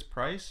for its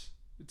price.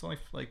 It's only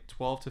like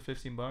 $12 to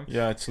 $15.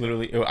 yeah, it's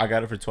literally. I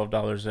got it for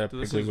 $12 at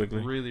Dude, this Piggly is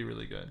Wiggly. really,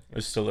 really good.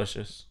 It's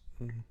delicious.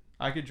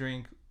 I could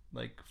drink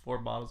like 4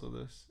 bottles of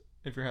this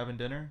if you're having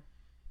dinner.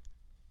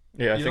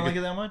 Yeah, I You don't think. like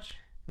it that much?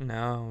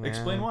 No, man.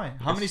 Explain why.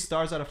 How many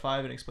stars out of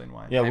 5 and explain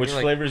why? Yeah, I which mean,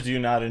 like, flavors do you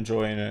not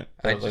enjoy in it?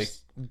 I That, like,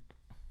 just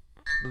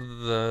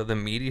the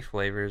meaty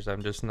flavors.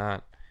 I'm just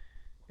not.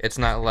 It's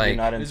not you're like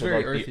not It's into very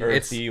like the earthy.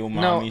 it's earthy umami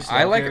no. stuff.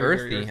 I like Very,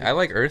 very earthy. earthy. I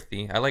like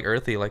earthy. I like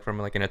earthy, like from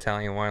like an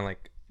Italian wine,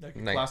 like Like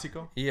like-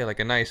 Classico? yeah, like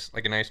a nice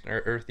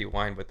earthy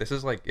wine. But this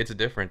is like it's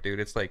different,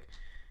 dude. It's like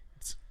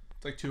It's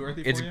like too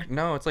earthy it's for you?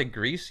 no, it's like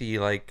greasy.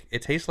 Like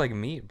it tastes like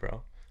meat,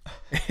 bro.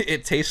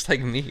 It tastes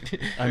like meat.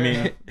 I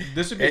mean,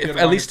 this would be a If- good at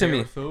wine least to pair me.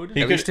 with food.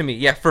 He At least could- to me,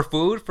 yeah. For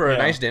food, for a Yeah.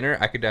 nice dinner,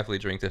 I could definitely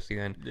drink this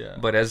again. Yeah.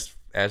 But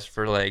as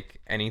for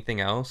like anything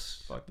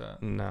else, Fuck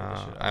that. nah. Get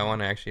the shit I out.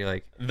 want to actually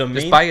like the just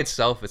main. by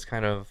itself, it's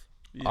kind of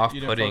You didn't fuck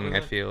off-putting. with I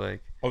it? feel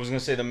like. I was gonna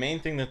say the main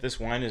thing that this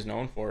wine is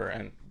known for,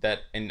 and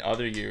that in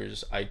other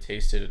years I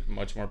tasted it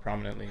much more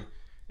prominently,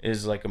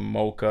 is like a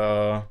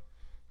mocha,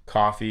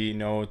 coffee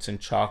notes and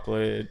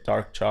chocolate,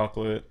 dark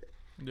chocolate.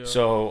 Yeah.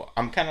 So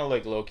I'm kind of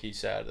like low key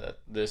sad that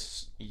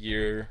this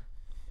year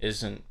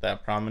isn't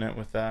that prominent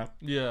with that,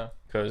 yeah,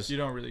 because you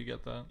don't really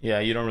get that. yeah,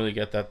 you don't really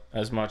get that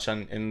as much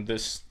in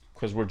this,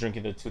 because we're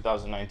drinking the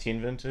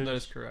 2019 vintage. That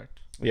is correct.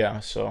 Yeah,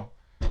 so,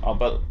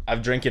 but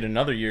I've drank it in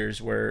other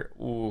years where,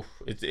 ooh,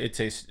 it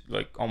tastes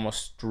like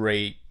almost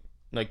straight,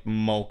 like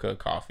mocha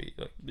coffee,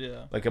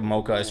 Yeah. like a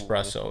mocha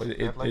espresso. It's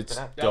That would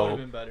have dope.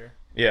 been better.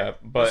 Yeah,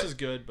 but this is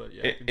good, but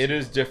yeah. I can it see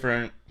is that.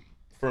 different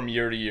from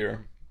year to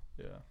year.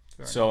 Yeah.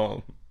 fair enough.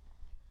 So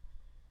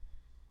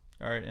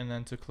All right, and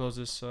then to close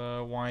this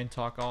wine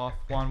talk off,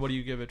 Juan, what do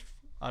you give it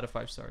out of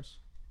 5 stars?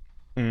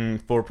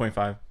 4.5.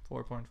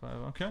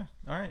 4.5. Okay.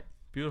 All right.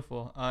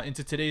 Beautiful.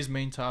 Into today's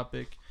main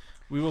topic,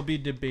 we will be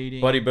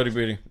debating.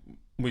 Buddy.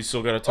 We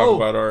still got to talk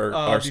about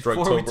our before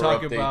Striketober we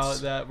talk updates. about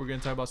that, we're going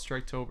to talk about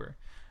Striketober.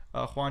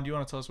 Juan, do you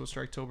want to tell us what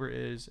Striketober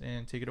is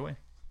and take it away?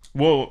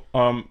 Well,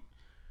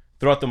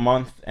 throughout the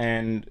month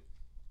and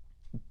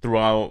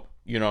throughout,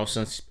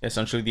 since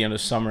essentially the end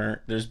of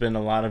summer, there's been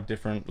a lot of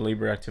different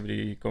labor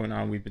activity going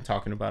on. We've been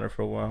talking about it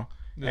for a while.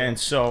 Yeah. And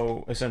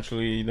so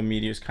essentially the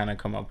media's kind of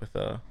come up with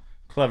a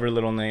clever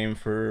little name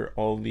for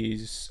all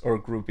these, or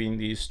grouping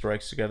these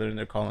strikes together, and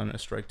they're calling it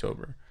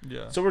Striketober.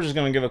 Yeah. So we're just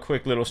going to give a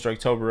quick little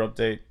Striketober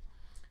update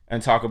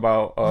and talk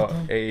about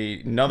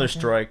another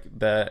strike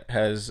that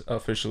has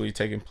officially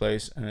taken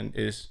place and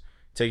is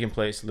taking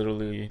place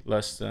literally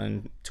less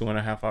than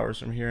 2.5 hours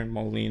from here in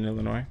Moline,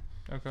 Illinois.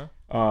 Okay.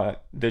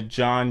 The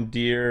John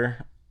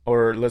Deere,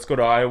 or let's go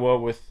to Iowa,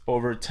 with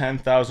over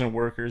 10,000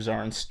 workers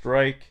are on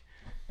strike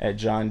at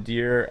John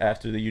Deere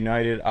after the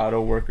United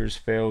Auto Workers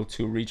failed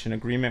to reach an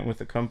agreement with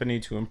the company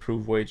to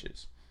improve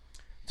wages.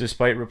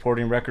 Despite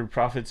reporting record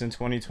profits in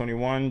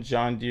 2021,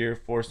 John Deere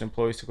forced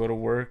employees to go to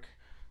work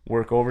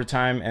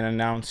overtime, and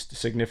announced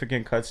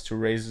significant cuts to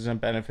raises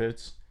and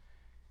benefits.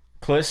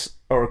 Chris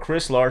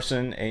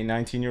Larson, a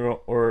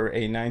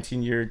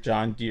 19-year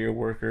John Deere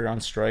worker on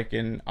strike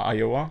in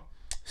Iowa,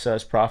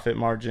 says profit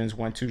margins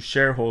went to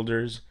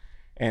shareholders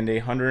and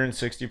a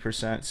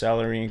 160%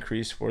 salary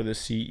increase for the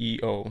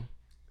CEO.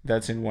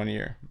 That's in 1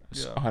 year.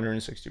 That's Yeah.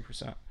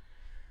 160%.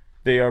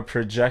 They are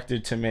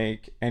projected to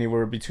make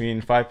anywhere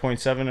between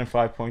 5.7 and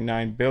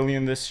 5.9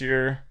 billion this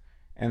year,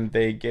 and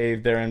they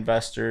gave their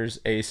investors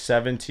a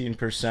 17%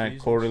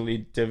 Jesus. quarterly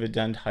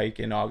dividend hike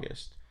in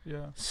August.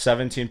 Yeah.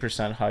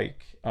 17%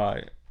 hike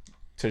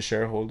to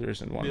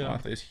shareholders in 1 Yeah.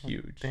 month is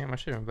huge. Damn, I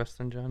should invest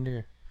in John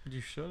Deere.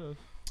 You should have.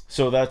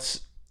 So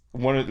that's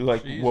one of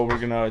what we're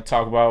gonna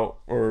talk about,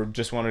 or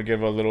just want to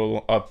give a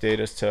little update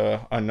as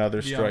to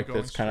another The strike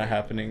ongoing that's kind of strike,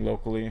 happening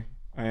locally,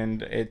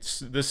 and it's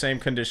the same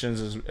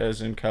conditions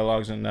as in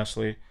Kellogg's and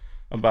Nestle,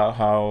 about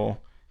how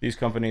these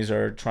companies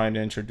are trying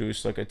to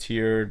introduce like a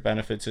tiered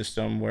benefit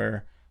system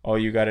where, oh,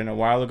 you got in a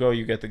while ago,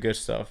 you get the good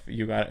stuff.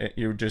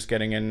 You're just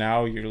getting in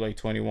now. You're like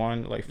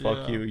 21. Like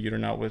fuck Yeah. you. You're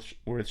not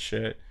worth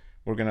shit.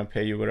 We're gonna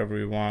pay you whatever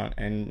we want,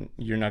 and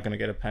you're not gonna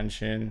get a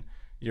pension.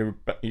 You're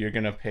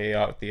gonna pay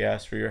out the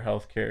ass for your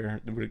health care.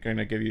 We're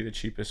gonna give you the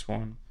cheapest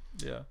one.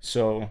 Yeah.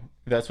 So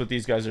that's what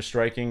these guys are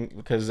striking,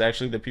 because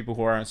actually the people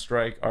who are on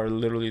strike are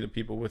literally the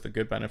people with the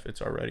good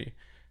benefits already.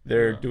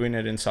 They're Yeah. doing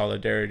it in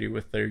solidarity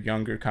with their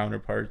younger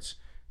counterparts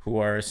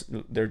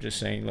they're just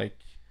saying like,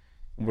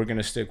 we're going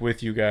to stick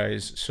with you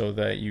guys so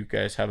that you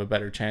guys have a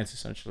better chance,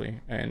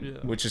 essentially. And Yeah.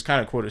 which is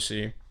kind of cool to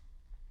see.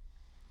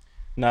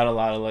 Not a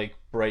lot of like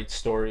bright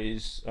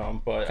stories,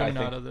 but Coming I think,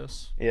 out of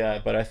this. yeah,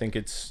 but I think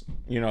it's,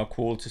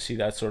 cool to see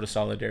that sort of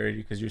solidarity,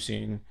 because you're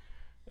seeing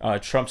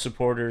Trump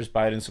supporters,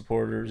 Biden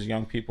supporters,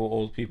 young people,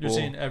 old people. You're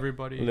seeing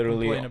everybody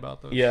literally complain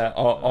about those. Yeah,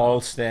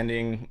 all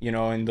standing,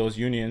 in those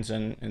unions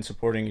and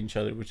supporting each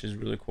other, which is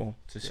really cool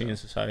to see in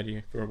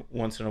society for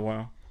once in a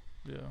while.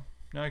 Yeah.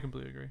 No, I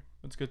completely agree.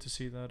 It's good to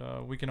see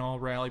that we can all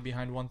rally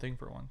behind one thing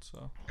for once.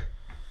 So,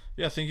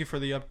 yeah, thank you for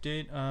the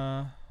update.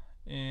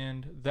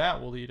 And that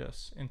will lead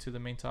us into the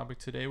main topic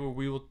today, where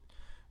we will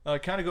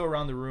kind of go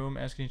around the room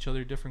asking each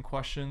other different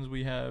questions.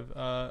 We have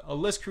a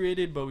list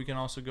created, but we can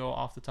also go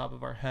off the top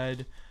of our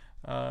head.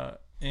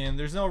 And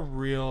there's no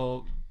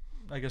real,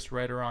 I guess,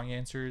 right or wrong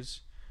answers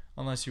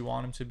unless you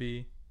want them to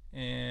be.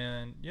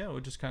 And yeah,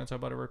 we'll just kind of talk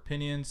about our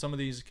opinions. Some of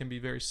these can be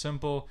very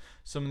simple.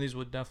 Some of these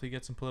would definitely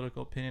get some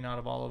political opinion out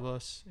of all of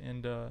us.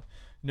 And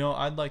no,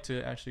 I'd like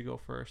to actually go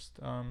first.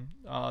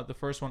 The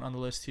first one on the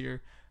list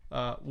here.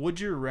 Would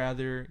you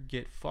rather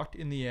get fucked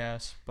in the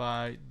ass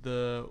by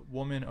the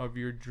woman of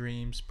your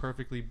dreams,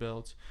 perfectly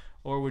built,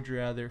 or would you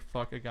rather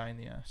fuck a guy in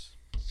the ass?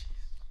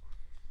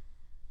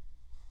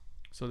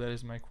 So that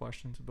is my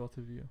question to both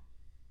of you.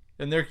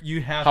 And there,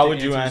 you have How to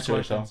would you answer answer it,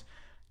 questions.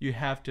 You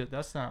have to.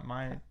 That's not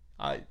my.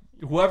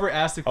 Whoever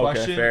asked the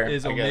question fair,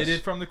 is I omitted guess.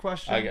 from the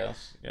question. I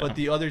guess. Yeah. But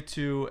the other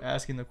two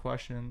asking the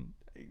question,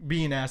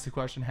 being asked the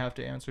question, have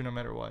to answer no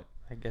matter what.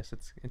 I guess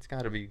it's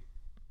gotta be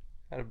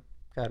the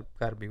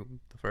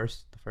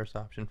first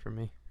option for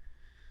me.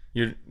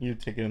 You're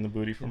taking in the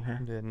booty from her?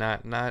 Yeah,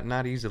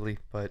 not easily,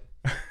 but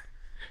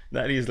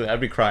Not easily.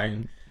 I'd be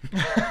crying.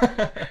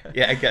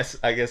 Yeah, I guess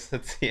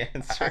that's the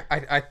answer.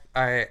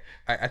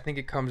 I think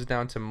it comes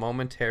down to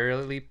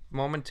monetary.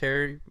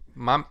 Monetary?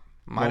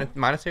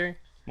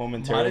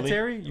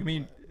 You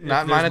mean if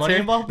Not there's money monetary.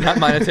 involved? Not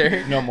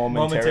monetary. No,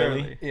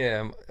 momentarily.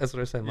 Yeah, that's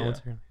what I said. Yeah.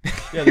 Momentarily.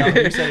 Yeah,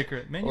 that, you said it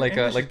correct. Man, your like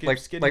English like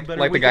keeps getting like better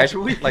like the week guys after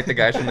week. like the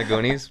guys from the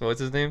Goonies. What's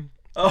his name?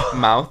 Oh.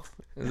 Mouth.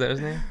 Is that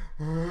his name?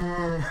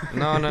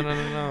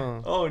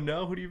 No. Oh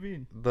no, who do you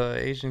mean? The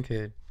Asian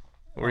kid,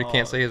 where he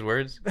can't say his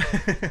words.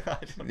 I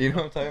don't You know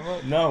what I'm talking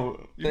about?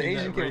 No. You The mean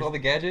Asian that kid with all the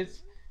gadgets.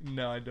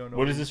 No, I don't know.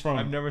 What is this from?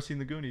 I've never seen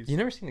the Goonies. You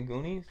never seen the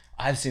Goonies?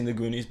 I've seen the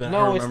Goonies, but I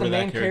No, don't it's the remember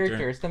main that character.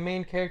 character. It's the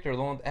main character,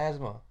 the one with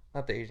asthma.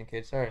 Not the Asian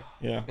kid. Sorry.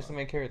 Yeah. It's the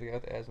main character, the guy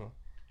with the asthma.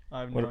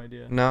 I have What- no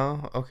idea.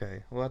 No.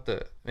 Okay. We'll have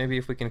to. Maybe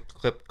if we can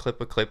clip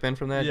a clip in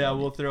from that. Yeah,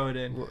 we'll throw it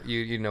in.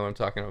 You know what I'm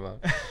talking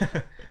about.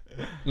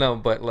 No,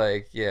 but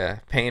like, yeah,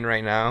 pain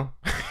right now,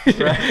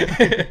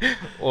 Right.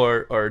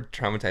 or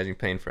traumatizing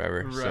pain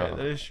forever. Right, So,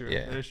 that is true.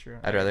 Yeah, That is true.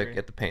 I'd I rather agree.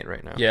 get the pain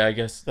right now. Yeah, I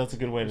guess that's a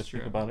good way to That's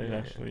think true. about it, Yeah.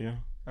 actually, yeah.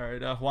 All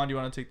right, Juan, do you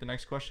want to take the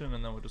next question,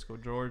 and then we'll just go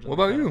George? What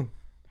about you?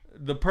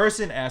 The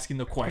person asking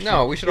the question.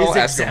 No, we should is all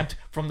ask them. exempt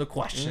from the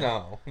question.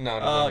 No.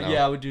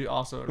 Yeah, I would do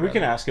also. We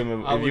can rather- ask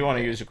him I if you would- want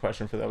to use your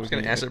question for that. I'm We just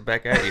gonna can answer it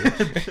back at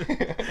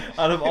you.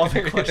 Out of all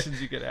the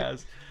questions you could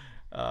ask,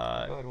 Go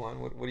ahead, Juan.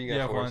 What do you got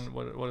yeah, for Juan,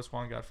 us? what has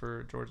Juan got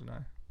for George and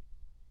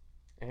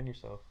I? And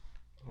yourself.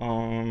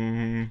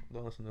 Um,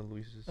 Don't listen to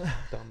Luis's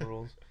dumb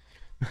rules.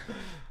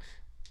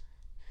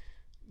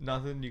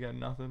 Nothing. You got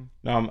nothing.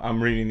 no,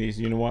 I'm reading these.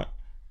 You know what?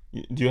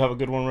 Do you have a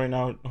good one right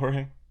now,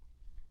 Jorge?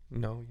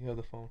 No, you have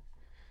the phone.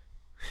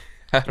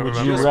 I don't Would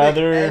remember. you Just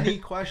rather- pick any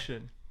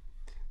question.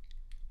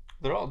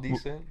 They're all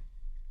decent.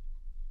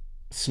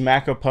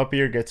 Smack a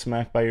puppy or get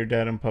smacked by your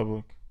dad in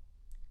public?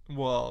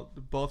 Well,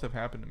 both have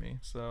happened to me,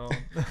 so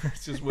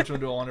it's just which one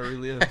do I want to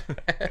relive?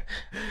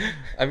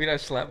 I mean,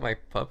 I've slapped my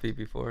puppy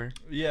before.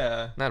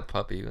 Yeah, Not a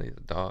puppy, like a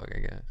dog, I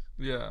guess.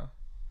 yeah.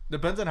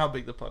 Depends on how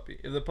big the puppy.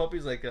 If the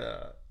puppy's like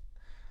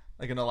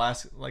an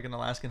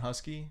Alaskan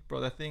Husky, bro,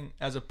 that thing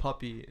as a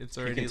puppy, it's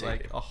already take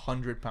like it.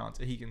 100 pounds.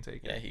 He can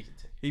take it. he can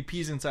take it. He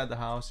pees inside the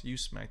house. You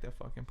smack that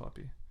fucking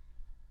puppy.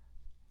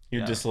 You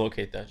Yeah.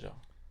 dislocate that, Joe.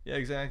 Yeah,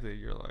 exactly.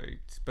 You're like,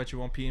 bet you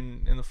won't pee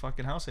in the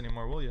fucking house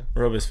anymore, will you?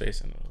 Rub his face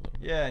in it a little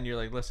bit. Yeah, and you're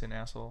like, listen,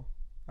 asshole.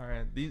 All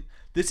right,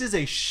 this is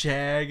a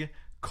shag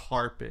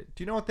carpet.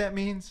 Do you know what that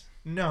means?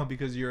 No,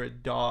 because you're a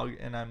dog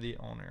and I'm the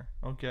owner.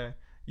 Okay,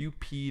 you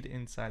peed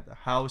inside the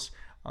house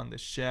on the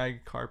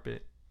shag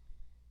carpet.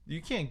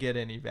 You can't get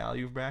any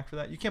value back for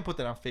that. You can't put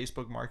that on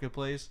Facebook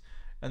Marketplace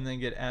and then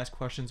get asked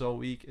questions all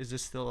week. Is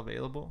this still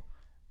available?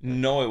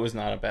 No, it was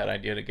not a bad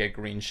idea to get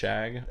green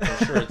shag.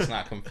 I'm sure it's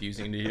not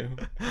confusing to you.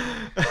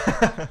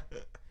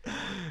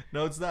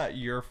 No, it's not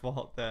your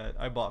fault that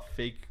I bought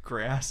fake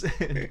grass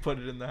and put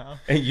it in the house.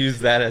 And use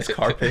that as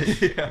carpet.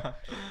 Yeah.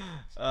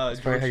 That's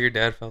probably how your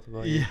dad felt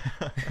about you.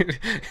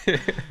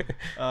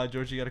 Yeah.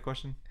 George, you got a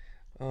question?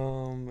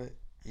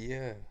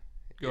 Yeah.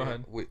 Go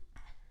ahead.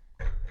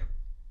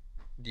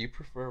 Do you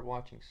prefer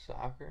watching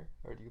soccer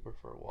or do you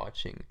prefer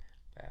watching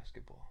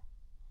basketball?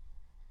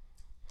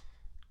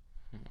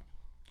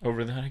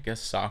 Over that, I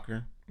guess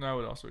soccer. I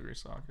would also agree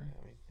soccer.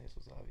 I mean, this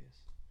was obvious.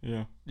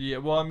 Yeah. Yeah,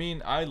 well, I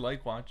mean, I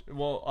like watch.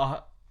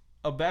 Well,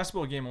 a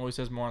basketball game always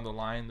has more on the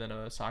line than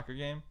a soccer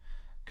game,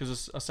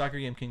 because a soccer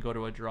game can go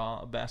to a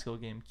draw. A basketball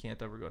game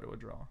can't ever go to a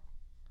draw.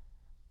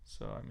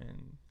 So I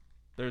mean,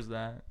 there's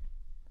that.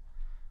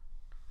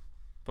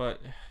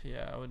 But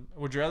yeah,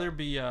 would you rather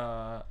be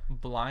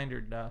blind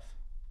or deaf?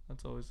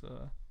 That's always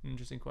an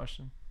interesting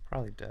question.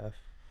 Probably deaf.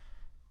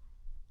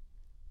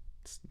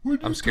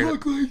 I'm scared.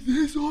 Talk like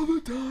this all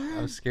the time.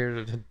 I'm scared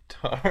of the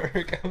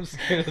dark. I'm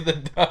scared of the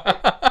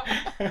dark.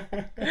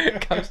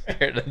 I'm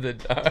scared of the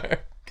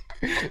dark.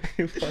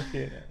 You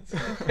fucking ass.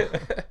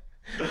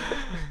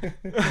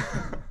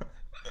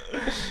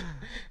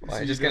 Why?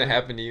 It's just gonna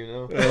happen to you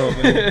now. Oh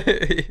man.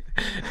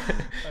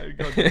 I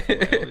go to my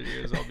other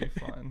ears. I'll be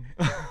fine.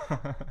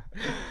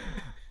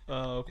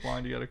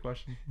 Juan, you got a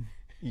question?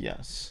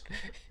 Yes.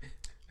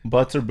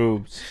 Butts or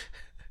boobs?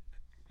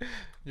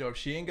 Yo, if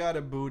she ain't got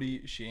a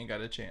booty, she ain't got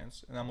a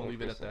chance, and I'm gonna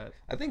leave it at that.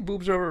 I think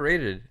boobs are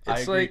overrated.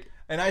 It's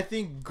and I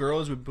think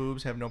girls with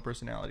boobs have no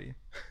personality.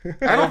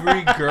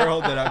 Every girl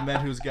that I've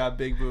met who's got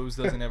big boobs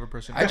doesn't have a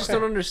personality. I just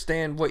don't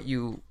understand what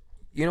you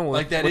know.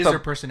 Like that is her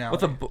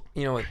personality.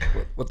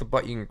 With the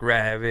butt, you can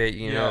grab it.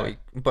 You know,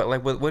 but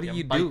like, what do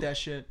you bite do? That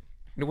shit.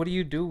 What do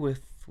you do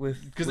with?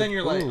 Because then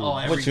you're like,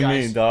 oh, what you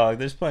mean, dog?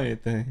 There's plenty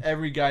of things.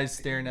 Every guy's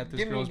staring at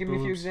this girl's boobs. Give me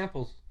a few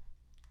examples.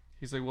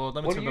 He's like, well,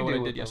 let me tell you about what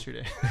I did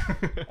yesterday.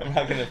 I'm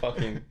not gonna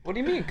fucking. What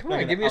do you mean? Come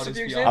on, give me a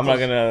few examples. I'm not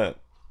gonna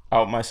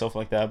out myself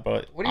like that,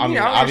 but what do you mean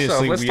out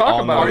yourself? Let's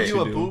talk about it. Are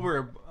you a boob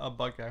or a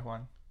butt guy,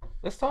 Juan?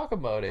 Let's talk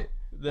about it.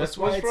 That's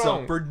why it's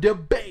up for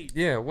debate.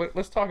 Yeah,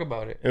 let's talk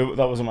about it. That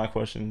wasn't my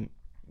question.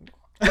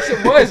 Yes,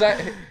 it was.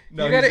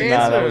 No, you gotta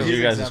answer. That was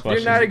you guys' question.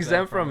 You're not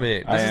exempt from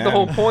it. This is the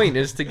whole point: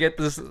 is to get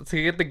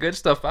the good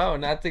stuff out,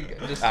 not to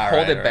just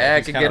hold it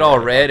back and get all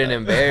red and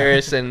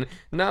embarrassed. And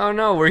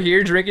no, we're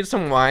here drinking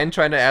some wine,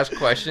 trying to ask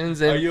questions.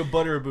 And are you a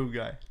butt or a boob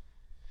guy?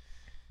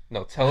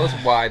 No, tell us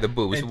why the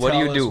boobs. What do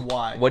you do?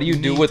 Why. What do you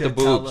do with the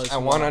boobs? I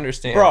want to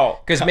understand, bro.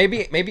 Because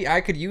maybe I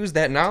could use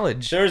that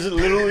knowledge. There's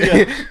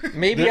literally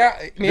maybe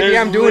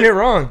I'm doing it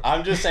wrong.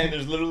 I'm just saying,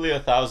 there's literally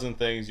 1,000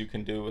 things you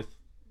can do with.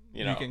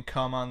 You can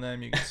cum on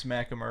them. You can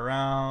smack them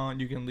around.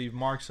 You can leave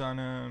marks on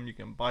them. You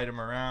can bite them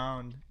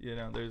around. You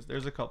know,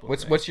 there's a couple.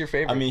 What's your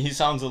favorite? I mean, he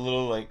sounds a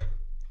little like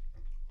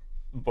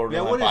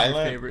borderline what is violent,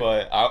 your favorite?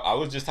 but I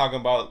was just talking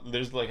about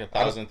there's like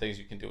 1,000 things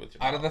you can do with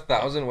your out of the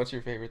 1,000. What's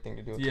your favorite thing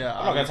to do? With yeah,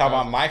 I'm not gonna talk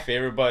about my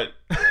favorite, but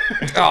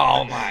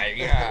oh my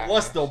god,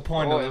 what's the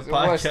point of the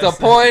podcast? What's the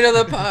point of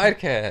the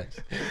podcast?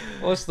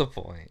 What's the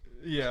point?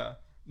 Yeah,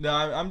 no,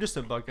 I'm just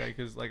a butt guy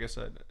because, like I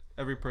said,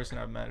 every person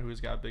I've met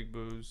who's got big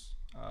boobs,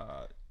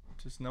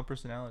 just no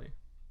personality.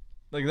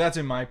 Like, that's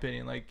in my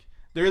opinion. Like,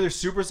 they're either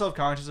super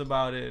self-conscious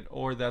about it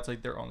or that's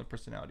like their only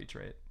personality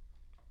trait.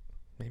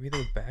 Maybe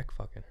their back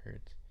fucking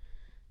hurts.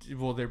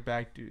 Well, their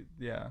back, dude.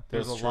 Yeah,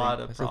 there's a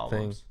lot of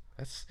problems.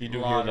 You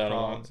do hear that a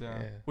lot.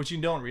 Yeah. Which you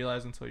don't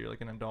realize until you're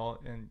like an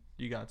adult and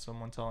you got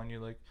someone telling you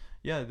like,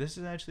 yeah, this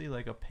is actually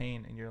like a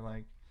pain, and you're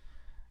like,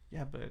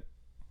 yeah, but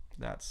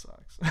that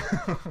sucks.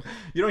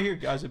 You don't hear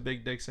guys with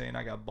big dicks saying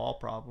I got ball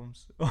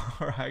problems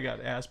or I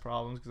got ass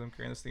problems because I'm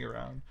carrying this thing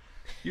around.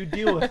 You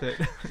deal with it.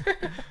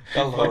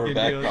 Got lower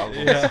back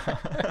problems.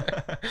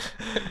 Yeah.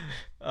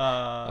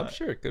 I'm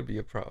sure it could be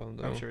a problem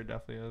though. I'm sure it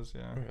definitely is.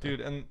 Yeah,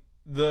 dude. And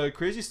the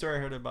crazy story I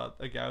heard about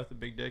a guy with a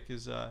big dick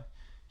is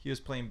he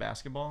was playing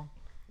basketball,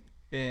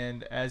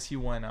 and as he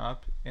went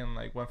up and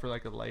like went for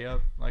like a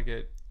layup, like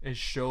it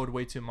showed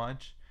way too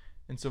much,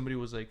 and somebody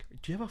was like,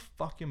 "Do you have a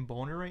fucking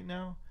boner right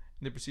now?"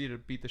 And they proceeded to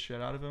beat the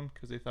shit out of him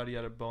because they thought he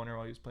had a boner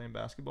while he was playing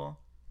basketball.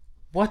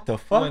 What the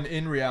fuck? When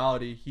in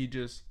reality, he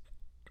just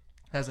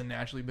has a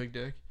naturally big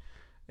dick,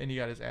 and he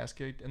got his ass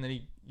kicked, and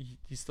then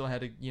he still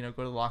had to go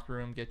to the locker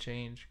room, get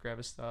changed, grab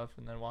his stuff,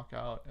 and then walk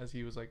out as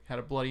he was like had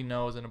a bloody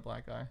nose and a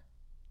black eye.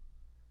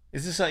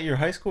 Is this at your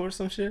high school or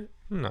some shit?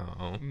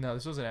 No,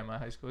 this wasn't at my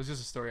high school. It's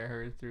just a story I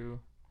heard through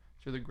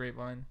the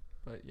grapevine.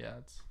 But yeah,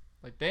 it's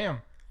like,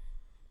 damn.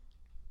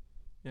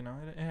 It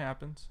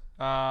happens.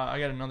 I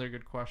got another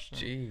good question.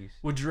 Jeez.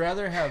 Would you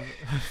rather have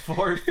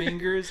 4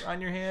 fingers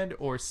on your hand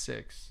or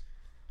 6?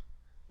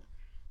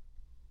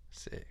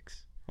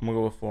 6. I'm gonna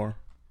go with 4.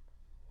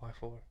 Why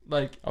 4?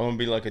 Like, I want to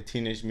be like a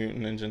Teenage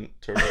Mutant Ninja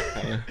Turtle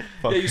kind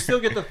of. Yeah, you still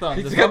get the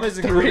thumb. The thumb is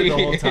included the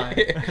whole time.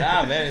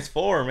 Nah, man, it's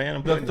 4,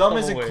 man. The thumb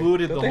is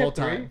included the whole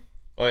time.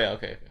 Oh yeah,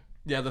 okay.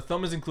 Yeah, the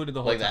thumb is included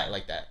the whole time.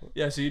 Like that.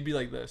 Yeah, so you'd be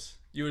like this.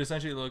 You would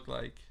essentially look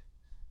like,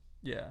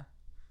 yeah,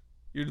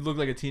 you'd look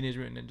like a Teenage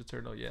Mutant Ninja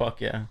Turtle. Yeah.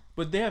 Fuck yeah.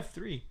 But they have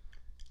 3.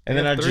 And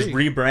then I'd just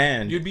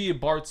rebrand. You'd be a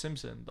Bart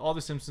Simpson. All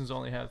the Simpsons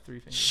only have 3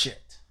 fingers.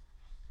 Shit.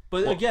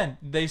 But again,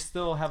 they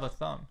still have a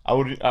thumb. I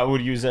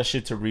would use that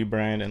shit to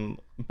rebrand and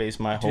base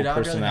my whole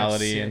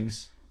personality and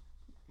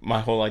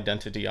my whole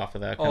identity off of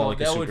that. Kind of like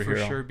that a superhero. would for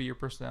sure be your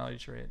personality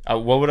trait.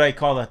 What would I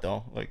call that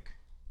though? Like,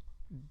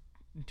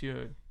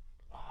 dude,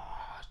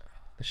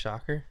 the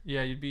shocker?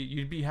 Yeah,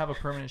 you'd have a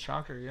permanent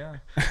shocker. Yeah,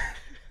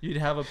 you'd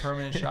have a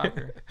permanent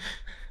shocker.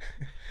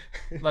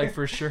 Like,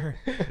 for sure.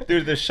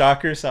 Dude, the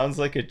shocker sounds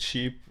like a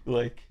cheap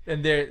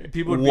and there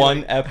people would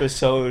one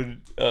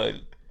episode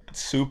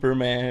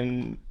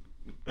Superman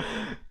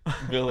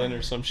villain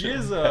or some He shit.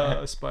 is like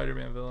a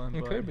Spider-Man villain,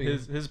 It but could be.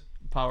 his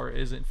power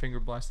isn't finger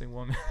blasting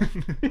women.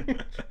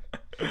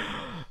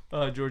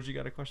 George, you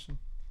got a question?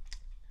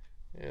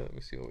 Yeah, let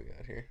me see what we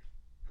got here.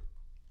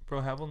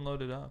 Bro, have one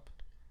loaded up.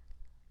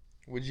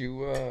 Would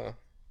you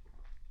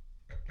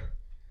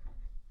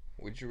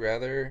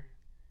rather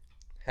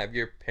have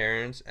your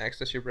parents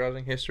access your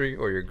browsing history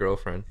or your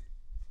girlfriend?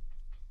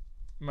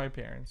 My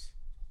parents.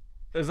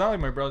 It's not like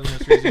my browsing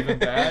history is even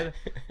bad,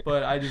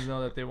 but I just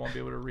know that they won't be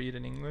able to read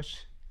in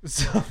English.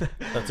 So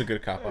That's a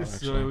good cop out, so it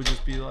actually. would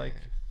just be like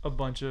a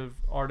bunch of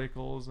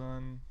articles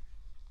on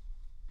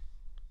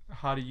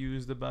how to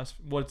use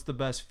what's the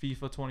best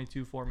FIFA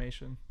 22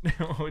 formation.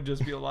 It would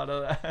just be a lot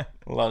of that.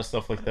 A lot of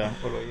stuff like that.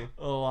 What about you?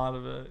 A lot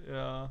of it,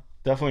 yeah.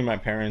 Definitely my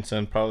parents,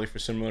 and probably for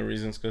similar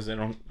reasons because they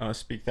don't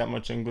speak that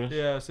much English.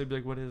 Yeah, so they'd be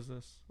like, what is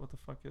this? What the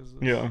fuck is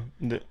this? Yeah,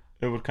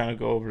 it would kind of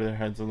go over their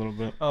heads a little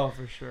bit. Oh,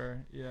 for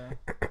sure. Yeah.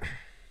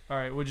 All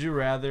right. Would you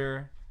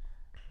rather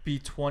be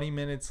 20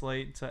 minutes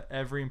late to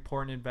every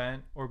important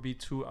event or be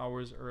 2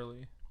 hours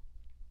early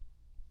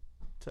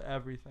to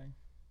everything?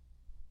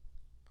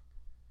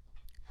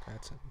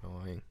 That's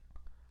annoying.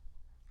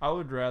 I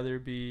would rather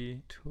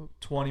be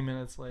 20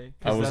 minutes late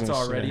I because was that's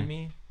gonna already say.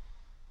 me.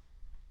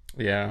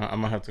 Yeah,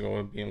 I'm gonna have to go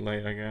with being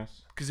late, I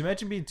guess. Because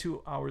imagine being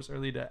 2 hours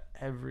early to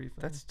everything.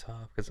 That's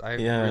tough because I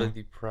Yeah.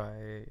 really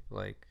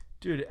like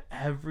Dude, being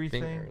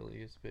everything.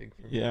 early is big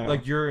for me. Yeah.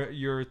 Like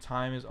your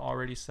time is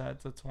already set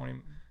to 20.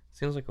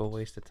 Seems like a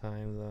waste of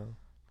time though.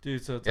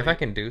 Dude, so it's If like I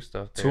can do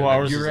stuff there, 2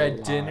 hours you're is a at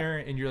lot. dinner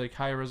and you're like,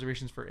 hi,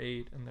 reservations for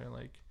 8, and they're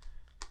like,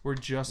 we're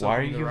just Why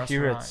opening are the you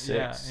here at restaurant.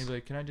 Yeah, 6? and you'd be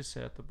like, can I just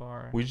sit at the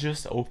bar? We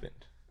just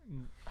opened.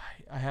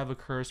 I have a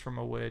curse from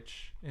a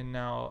witch, and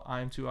now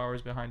I'm 2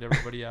 hours behind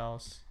everybody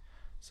else.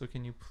 So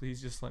can you please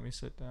just let me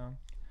sit down?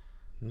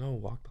 No,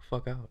 walk the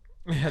fuck out.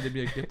 Yeah, they'd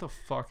be like, get the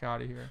fuck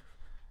out of here.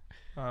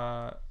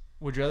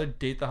 Would you rather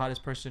date the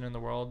hottest person in the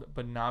world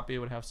but not be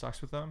able to have sex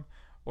with them,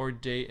 or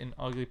date an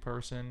ugly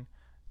person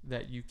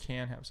that you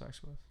can have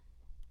sex with?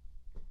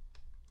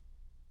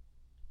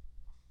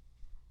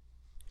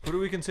 Who do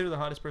we consider the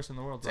hottest person in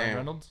the world? Ryan Damn.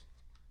 Reynolds?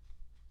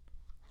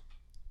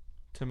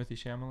 Timothy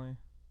Chalamet?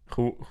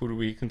 Who do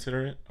we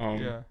consider it?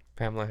 Yeah.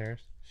 Pamela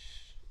Harris.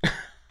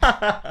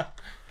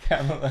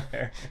 Kamala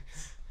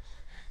Harris.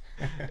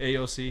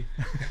 AOC.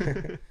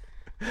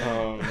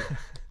 Um,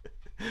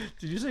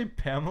 Did you say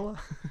Pamela?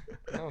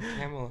 No,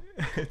 Kamala.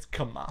 It's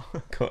Kamala.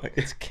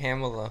 It's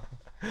Kamala.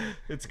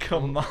 It's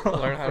Kamala.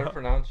 Learn how to bro.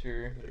 pronounce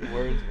your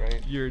words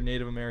right. Your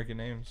Native American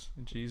names.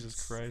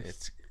 Jesus Christ.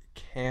 It's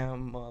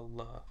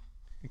Kamala.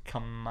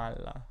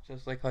 Kamala.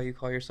 Just like how you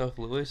call yourself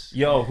Lewis.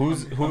 Yo,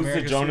 who's the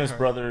America's Jonas sweetheart.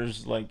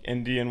 Brothers like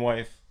Indian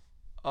wife?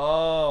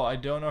 Oh, I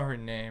don't know her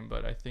name,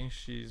 but I think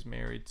she's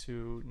married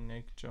to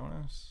Nick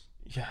Jonas.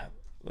 Yeah,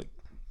 like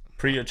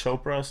Priya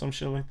Chopra or some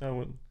shit like that.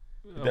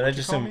 Did I what'd you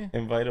just call me?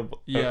 invite a?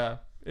 Yeah,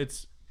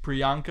 it's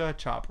Priyanka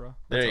Chopra.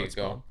 There how you it's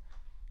go. called.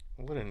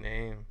 What a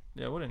name.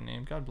 Yeah, what a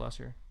name. God bless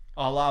her.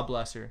 Allah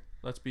bless her.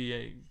 Let's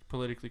be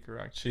politically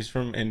correct. She's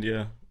from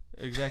India.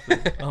 Exactly.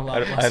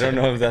 Allah bless I don't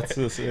her. know if that's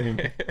the same.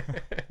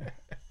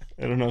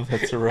 I don't know if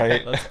that's the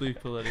right. Let's be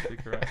politically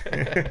correct.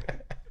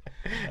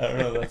 I don't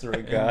know if that's the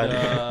right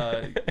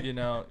And, God. you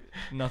know,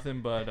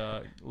 nothing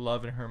but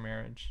love in her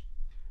marriage.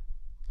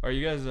 Are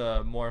you guys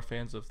more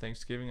fans of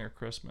Thanksgiving or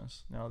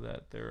Christmas now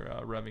that they're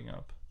revving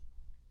up?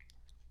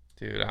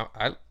 Dude,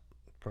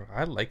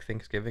 I like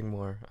Thanksgiving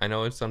more. I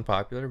know it's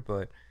unpopular,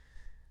 but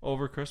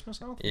Over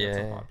Christmas? I don't think that's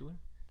Yeah. unpopular.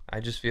 I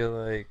just feel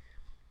like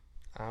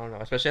I don't know,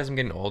 especially as I'm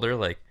getting older,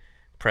 like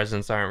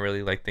presents aren't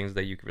really like things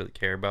that you really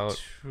care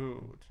about.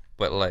 Dude,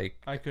 But like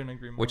I couldn't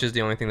agree more. which is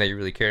the only thing that you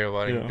really care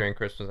about Yeah. during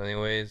Christmas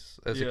anyways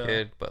as Yeah. a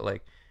kid. But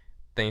like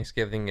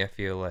Thanksgiving I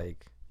feel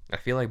like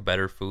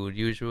better food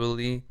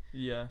usually,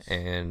 Yes.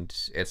 and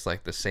it's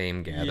like the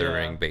same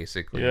gathering Yeah.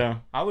 basically. Yeah.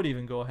 I would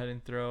even go ahead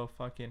and throw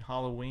fucking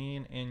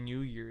Halloween and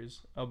New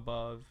Year's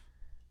above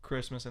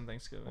Christmas and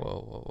Thanksgiving.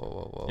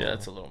 Whoa. Yeah,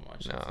 that's a little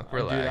much. No, Dude,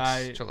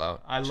 relax. Chill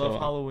out. I Chill love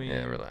out. Halloween.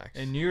 Yeah, relax.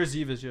 And New Year's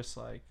Eve is just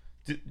like,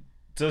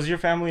 Does your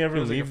family ever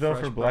Feels like a leave though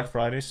fresh for Black breath.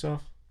 Friday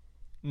stuff?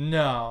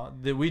 no,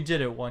 we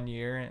did it one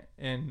year,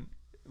 and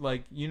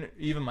like, you know,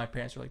 even my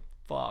parents were like,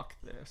 fuck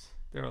this.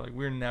 They were like,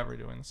 we're never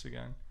doing this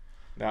again.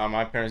 Nah,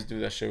 my parents do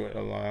that shit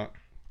a lot.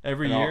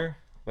 Every And I'll- year,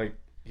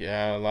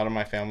 Yeah, a lot of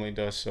my family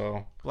does.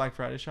 So Black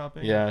Friday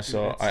shopping. yeah, Dude,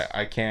 so it's-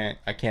 I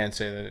can't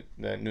say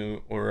that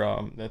new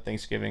or that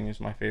Thanksgiving is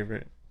my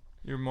favorite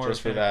you're more just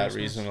of a for fan of that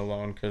Christmas? reason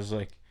alone. Cause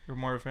like You're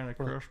more of a fan of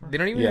Christmas. They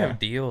don't even Yeah. have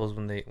deals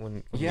when they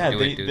do yeah, it,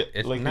 dude.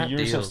 It's like the not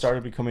years have deals.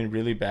 started becoming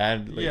really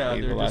bad lately. Yeah,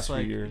 the they're last just few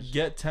like, years.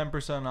 get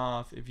 10%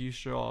 off if you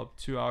show up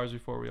 2 hours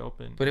before we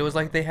open. But it was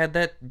like they had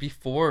that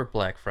before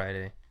Black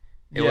Friday.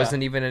 It Yeah.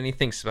 wasn't even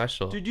anything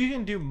special. Dude, you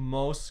can do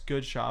most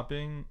good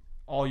shopping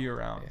all year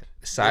round.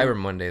 Cyber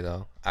Monday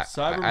though. I like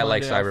Monday I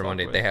Cyber fuck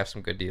Monday. with. They have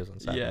some good deals on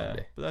Cyber Yeah,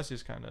 Monday. but that's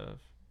just kind of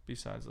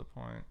besides the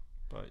point.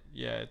 But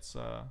yeah, it's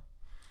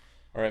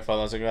All right,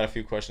 fellas, I got a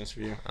few questions for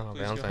you. Oh, Please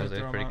go Valentine's ahead, Day is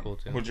throw 'em pretty out. cool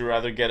too. Would you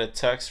rather get a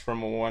text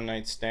from a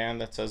one-night stand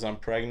that says I'm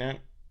pregnant,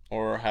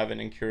 or have an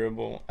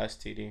incurable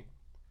STD?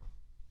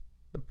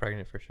 They're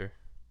pregnant for sure.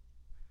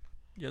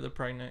 Yeah, they're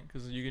pregnant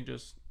because you can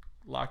just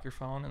lock your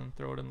phone and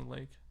throw it in the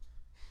lake.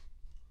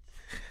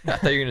 I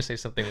thought you were gonna say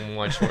something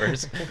much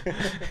worse.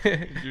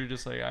 You're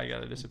just like, I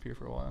gotta disappear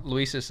for a while.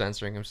 Luis is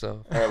censoring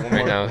himself All right,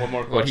 right now. one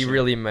more What he question.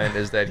 really meant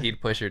is that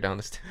he'd push her down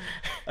the stairs.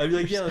 I'd be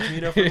like, yeah, let's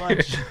meet up for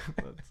lunch.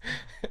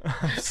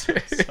 I'm so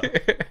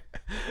sorry.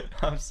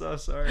 I'm so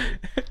sorry.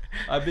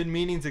 I've been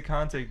meaning to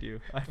contact you.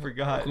 I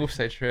forgot. Oops,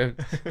 I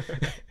tripped.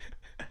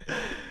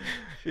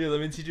 Here,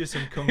 let me teach you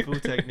some kung fu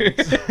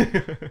techniques.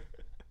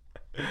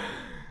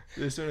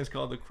 This one is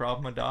called the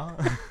Krav Maga.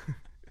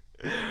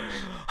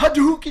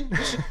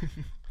 Hadouken!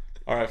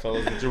 All right,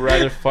 fellas. Would you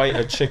rather fight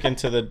a chicken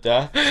to the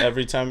death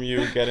every time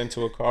you get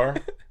into a car,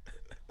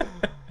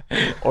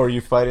 or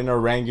you fight an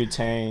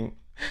orangutan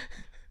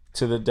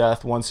to the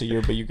death once a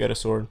year, but you get a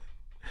sword?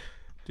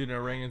 Dude, an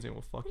orangutan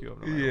will fuck you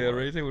up. No matter Yeah, what.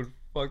 Orangutan would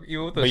fuck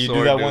you with a But you sword,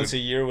 do that dude. once a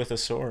year with a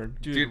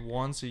sword. Dude,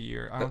 once a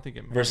year. I don't think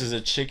it matters. Versus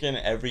a chicken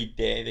every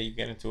day that you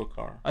get into a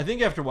car. I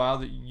think after a while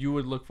that you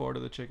would look forward to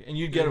the chicken, and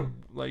you'd get it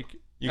like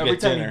You every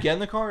get time dinner. you get in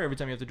the car, every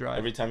time you have to drive.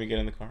 Every time you get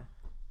in the car.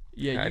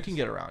 Yeah, I you can just-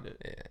 get around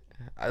it.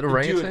 The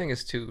orangutan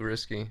is too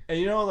risky. And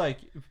you know, like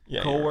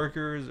Yeah,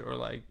 coworkers or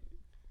like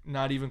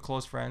not even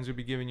close friends would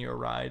be giving you a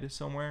ride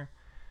somewhere.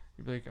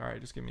 You'd be like, all right,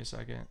 just give me a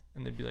second,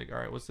 and they'd be like, all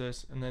right, what's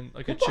this? And then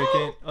like a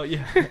chicken. Oh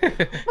yeah.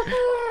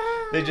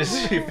 They just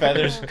see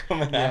feathers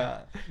coming Yeah.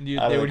 out They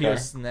of would the hear a car.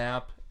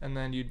 snap, and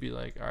then you'd be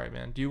like, all right,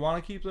 man, do you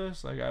want to keep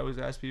this? Like I always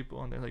ask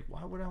people, and they're like,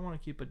 why would I want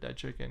to keep a dead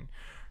chicken?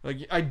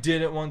 Like I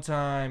did it one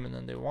time, and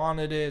then they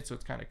wanted it, so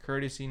it's kind of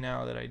courtesy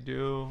now that I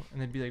do.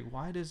 And they'd be like,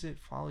 why does it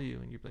follow you?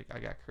 And you'd be like, I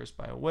got cursed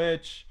by a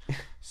witch,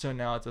 so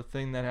now it's a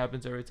thing that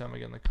happens every time I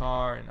get in the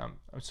car, and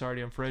I'm sorry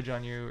to infringe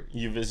on you.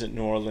 You visit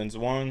New Orleans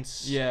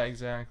once. Yeah,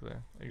 exactly.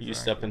 You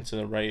step into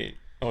the right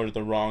or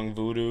the wrong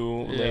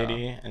voodoo Yeah.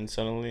 lady, and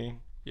suddenly.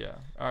 Yeah.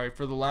 All right.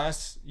 For the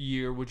last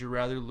year, would you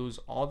rather lose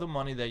all the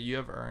money that you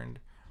have earned,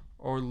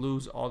 or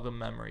lose all the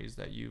memories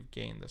that you've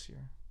gained this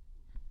year?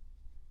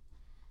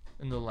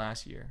 In the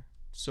last year,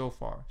 so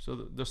far. So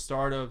the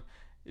start of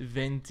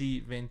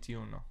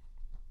 2021.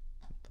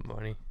 The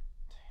money.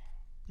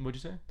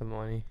 What'd you say? The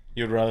money.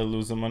 You'd rather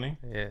lose the money?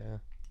 Yeah.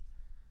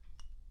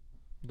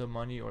 The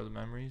money or the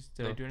memories?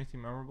 Did I No. do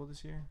anything memorable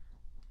this year?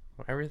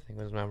 Well, everything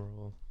was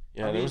memorable.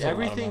 Yeah, I there mean, was a lot of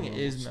everything memorable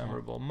is stuff.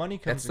 memorable. Money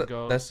comes That's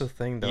and goes. the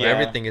thing though. Yeah.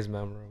 Everything is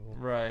memorable.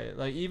 Right.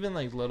 Like even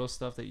like little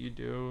stuff that you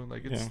do,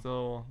 like it's Yeah.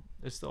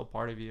 still a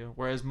part of you.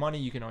 Whereas money,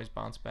 you can always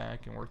bounce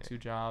back and work 2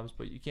 jobs,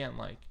 but you can't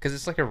like. Because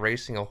it's like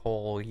erasing a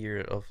whole year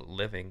of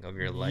living of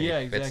your life. Yeah,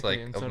 It's exactly,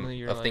 like and of, suddenly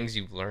you're of like- things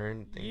you've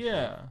learned. Things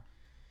Yeah.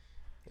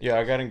 Yeah,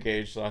 I got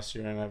engaged last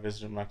year and I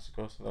visited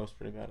Mexico, so that was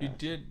pretty bad. You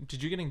did?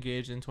 Did you get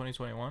engaged in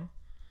 2021?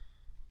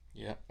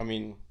 Yeah, I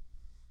mean,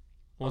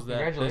 Was Oh, that this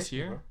congratulations,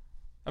 year? bro.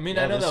 I mean,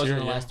 Yeah, I know this that was year,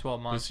 in the yeah. last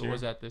 12 months, This but year.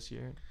 was that this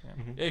year? Yeah.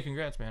 Mhm. Hey,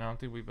 congrats, man. I don't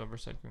think we've ever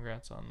said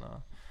congrats on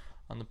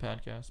the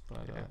podcast,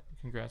 but Yeah.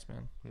 congrats,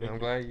 man. I'm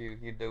glad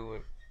you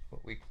do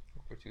what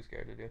we're too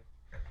scared to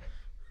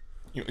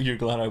do. you're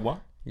glad I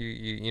won?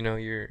 You know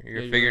you're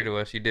Yeah, figure you're- to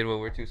us. You did what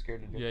we're too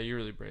scared to do. Yeah, you're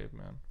really brave,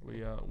 man.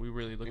 We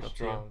really look You're up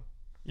strong.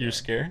 You're Yeah.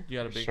 scared? to you. You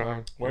got a You're big strong.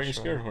 heart. Why are You're you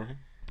scared, strong.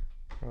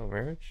 Jorge? Oh,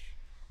 marriage?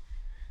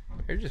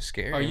 You're just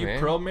scared. Are you man.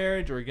 pro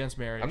marriage or against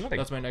marriage? I'm not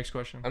That's my next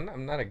question.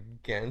 I'm not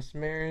against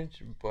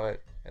marriage,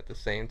 but at the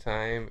same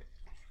time,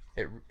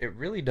 it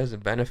really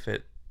doesn't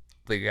benefit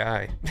the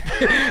guy.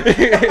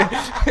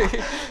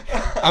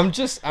 I'm I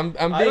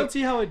being don't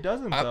see how it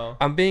doesn't though.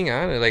 I'm being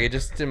honest. Like, it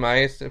just, in my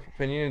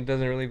opinion, it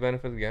doesn't really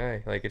benefit the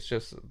guy. Like, it's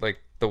just like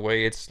the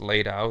way it's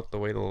laid out, the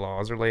way the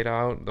laws are laid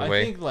out, the I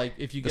way think like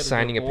if you the get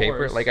signing a a paper.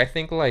 divorce, Like, I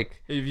think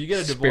like if you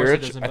get a divorce,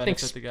 it doesn't I think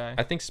benefit the guy.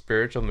 I think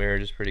spiritual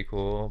marriage is pretty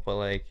cool, but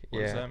like What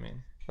yeah, does that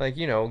mean? like,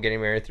 you know,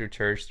 getting married through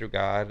church, through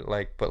God,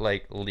 like, but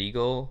like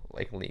legal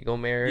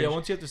marriage. Yeah,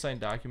 once you have to sign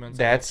documents.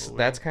 that's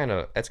weird. kind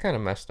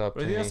of messed up.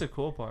 But I to think me. that's the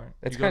cool part.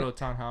 It's You go to kinda- a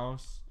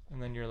townhouse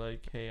and then you're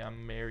like, "Hey,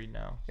 I'm married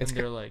now," It's and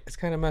they're like, It's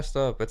kind of messed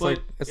up. It's but like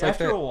it's like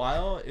after that. a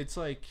while, it's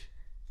like,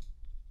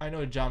 I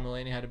know John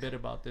Mulaney had a bit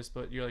about this,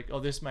 but you're like, "Oh,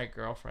 this is my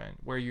girlfriend,"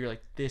 where you're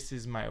like, "This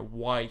is my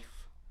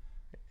wife.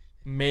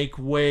 Make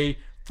way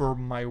for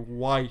my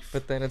wife."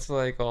 But then it's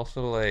like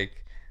also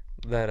like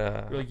that.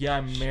 You're like, "Yeah,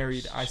 I'm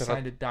married. I shut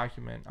signed a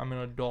document. I'm an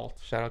adult."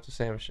 Shout out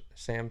to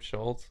Sam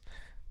Schultz,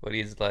 but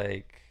he's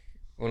like,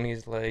 when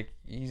he's like,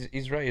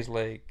 he's right. He's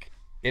like,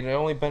 it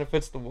only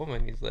benefits the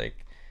woman. He's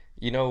like,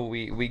 you know,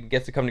 we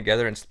get to come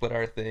together and split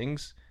our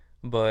things,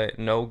 but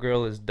no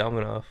girl is dumb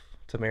enough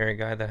to marry a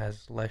guy that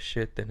has less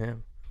shit than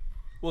him.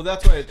 Well,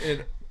 that's why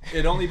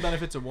it only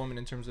benefits a woman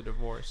in terms of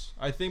divorce,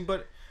 I think.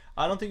 But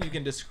I don't think you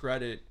can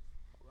discredit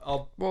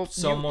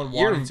someone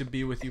you're- wanting to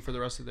be with you for the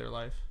rest of their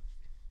life.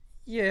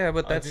 Yeah,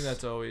 but I that's think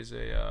that's always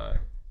a.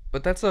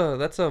 but that's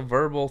a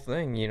verbal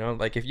thing, you know.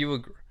 Like, if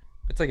you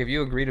it's like if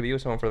you agree to be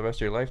with someone for the rest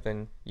of your life,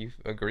 then you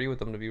agree with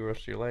them to be the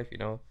rest of your life, you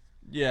know.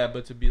 Yeah,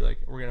 but to be like,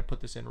 we're gonna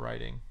put this in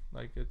writing,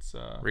 like it's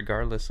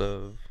Regardless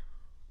of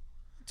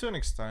to an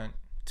extent.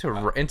 to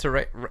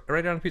write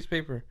it on a piece of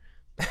paper.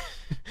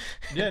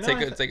 Yeah, no,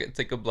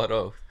 take I a blood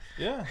oath.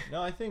 Yeah,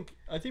 no, I think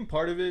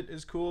part of it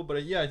is cool,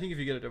 but yeah, I think if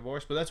you get a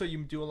divorce, but that's why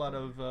you do a lot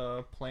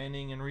of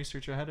planning and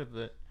research ahead of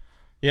it.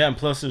 Yeah, and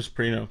plus there's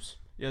prenups.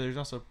 Yeah, there's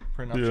also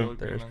prenuptial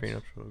There's agreements.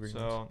 prenuptial agreements.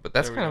 So, but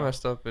that's there we kind of go.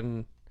 messed up.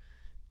 And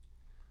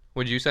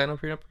would you sign a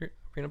prenup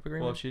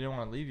agreement? Well, if she didn't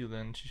want to leave you,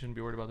 then she shouldn't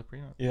be worried about the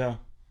prenup. Yeah.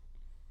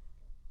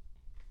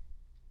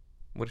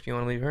 What if you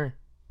want to leave her?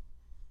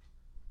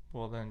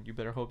 Well, then you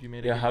better hope you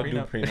made a Yeah, good how do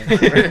prenup.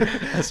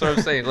 prenup? That's what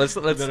I'm saying. Let's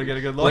better get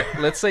a good lawyer.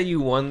 let's say you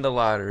won the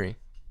lottery.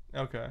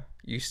 Okay.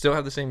 You still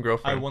have the same I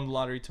girlfriend. won the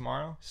lottery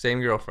tomorrow.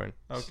 Same girlfriend.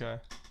 Okay.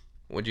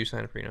 Would you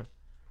sign a prenup?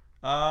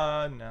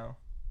 No.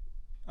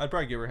 I'd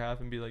probably give her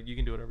half and be like, you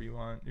can do whatever you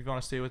want. If you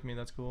want to stay with me,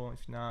 that's cool.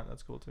 If not,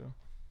 that's cool too.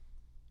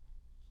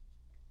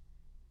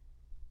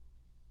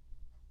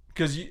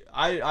 Because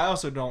I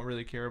also don't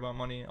really care about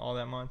money all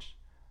that much.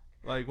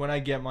 Like, when I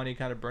get money, it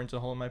kind of burns a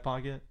hole in my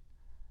pocket.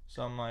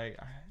 So I'm like,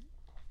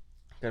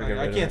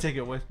 I can't take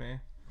it with me.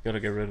 Gotta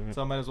get rid of it.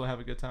 So I might as well have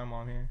a good time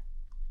while I'm here.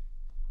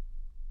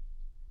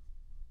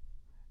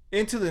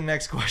 Into the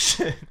next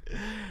question.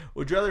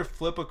 Would you rather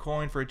flip a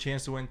coin for a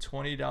chance to win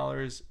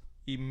 $20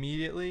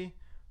 immediately,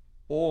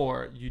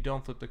 or you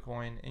don't flip the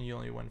coin and you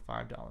only win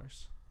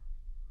 $5?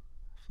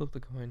 Flip the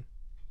coin.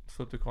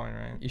 Flip the coin,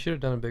 right? You should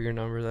have done a bigger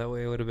number. That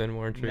way it would have been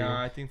more intriguing. No,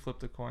 I think flip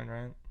the coin,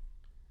 right?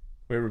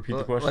 Wait, repeat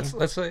the question.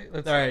 Let's All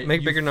right,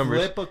 make bigger numbers.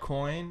 Flip a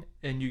coin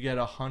and you get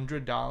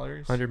 $100.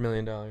 $100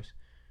 million.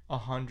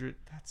 100.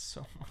 That's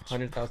so much.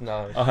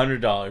 $100,000.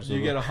 $100.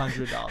 You get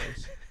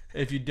 $100.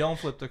 If you don't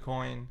flip the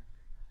coin,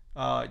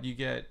 you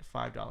get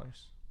 $5.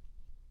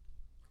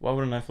 Why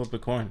wouldn't I flip the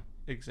coin?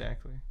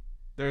 Exactly.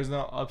 There's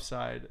no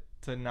upside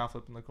to not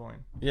flipping the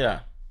coin.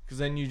 Yeah. Because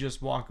then you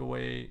just walk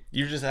away.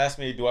 You just asked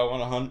me, do I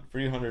want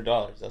free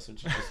 $100? That's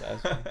what you just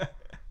asked me.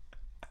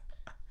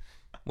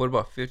 What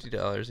about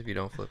 $50 if you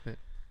don't flip it?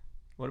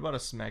 What about a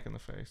smack in the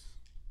face?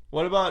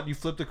 What about you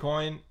flip the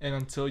coin and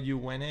until you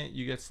win it,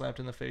 you get slapped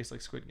in the face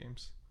like Squid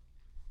Games?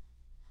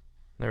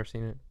 Never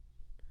seen it.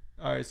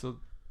 All right, so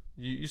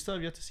you still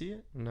have yet to see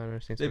it? No, never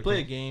seen. They Squid play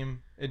a Games.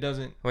 game. It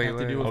doesn't Wait, have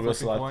to do with I'll go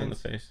flipping slapped coins. in the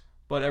face.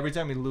 But every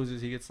time he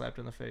loses, he gets slapped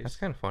in the face. That's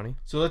kind of funny.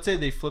 So let's say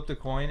they flip the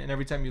coin, and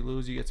every time you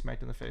lose, you get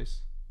smacked in the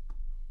face.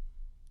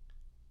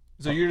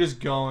 So you're just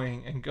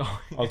going and going.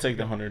 I'll take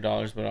the $100,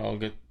 but I'll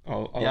do you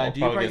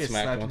probably get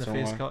smacked slapped in once the in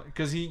a face? while.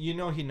 Because he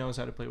knows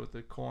how to play with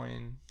the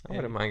coin. I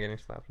wouldn't mind getting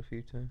slapped a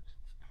few times.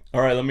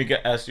 All right, let me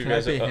ask you Can I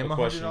guys pay a him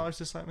question. $100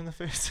 to slap him in the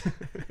face?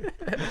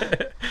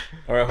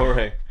 All right,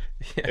 Jorge.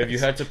 Yes. If you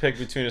had to pick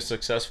between a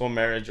successful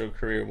marriage or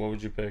career, what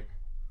would you pick?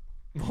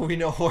 Well, we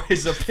know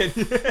Jorge's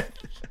opinion.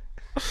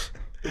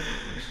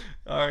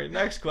 All right,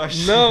 next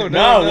question. No,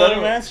 let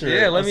him answer.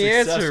 Yeah, let me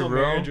answer, Successful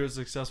bro. marriage or a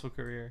successful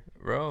career?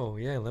 Bro,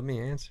 yeah, let me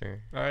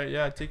answer. All right,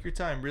 yeah, take your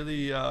time.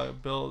 Really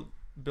build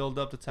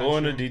up the tension. Go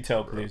into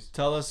detail, please.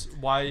 Tell us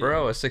why.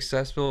 Bro, a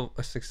successful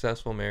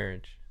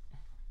marriage.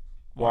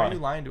 Why are you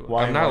lying to us?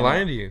 Why? I'm not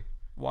lying to you.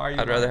 Why are you?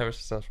 I'd rather lying? have a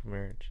successful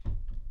marriage.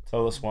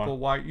 Tell us why. But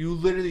why?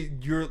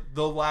 You're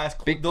the last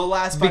 5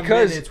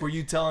 because- minutes were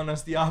you telling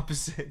us the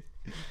opposite.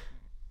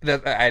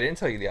 That I didn't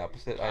tell you the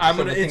opposite. I'm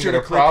gonna insert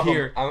a clip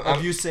here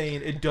of you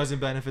saying it doesn't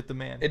benefit the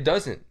man. It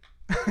doesn't.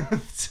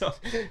 So,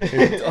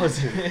 It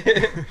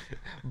doesn't.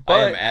 But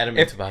I am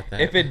adamant about that.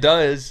 If it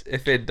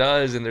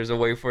does, and there's a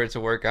way for it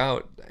to work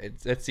out,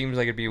 it seems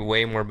like it'd be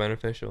way more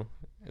beneficial.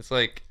 It's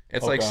like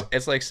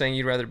saying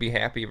you'd rather be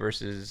happy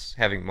versus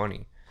having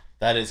money.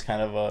 That is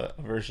kind of a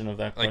version of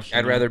that Like question.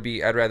 I'd rather be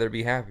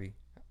happy.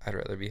 I'd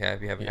rather be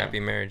happy, have a Yeah. happy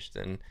marriage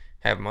than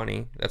have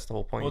money. That's the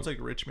whole point. well, it's like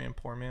Rich Man,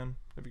 Poor Man.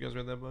 Have you guys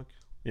read that book?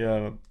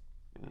 Yeah,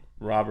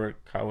 Robert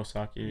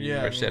Kawasaki.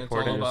 Yeah, Rich Dad, it's Poor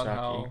all Dad. about Kiyosaki.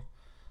 how,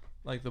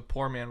 like, the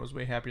poor man was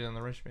way happier than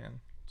the rich man.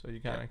 So you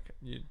kind of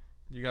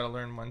you got to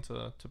learn when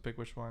to pick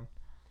which one.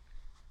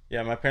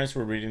 Yeah, my parents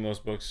were reading those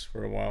books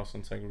for a while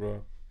since I grew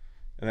up,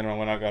 and then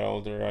when I got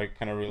older, I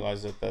kind of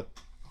realized that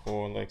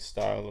whole like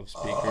style of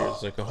speaker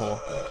is like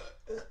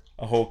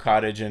a whole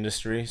cottage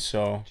industry.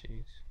 So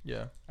Jeez.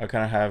 Yeah. I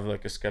kind of have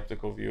like a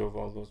skeptical view of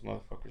all those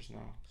motherfuckers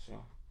now. So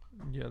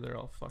Yeah, they're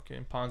all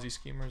fucking Ponzi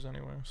schemers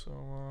anyway.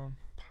 So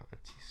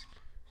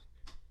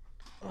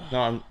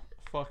no,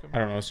 fuck 'em. I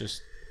don't know. It's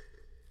just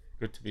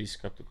good to be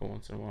skeptical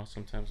once in a while.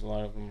 Sometimes a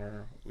lot of them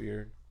are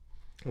weird.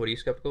 What are you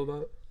skeptical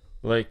about?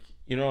 Like,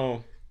 you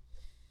know,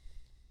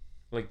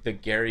 like the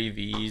Gary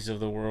V's of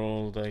the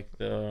world, like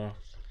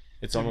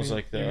it's almost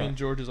like You mean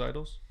George's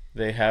idols?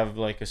 they have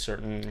like a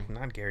certain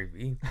Not Gary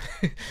Vee.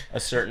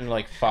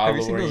 like Have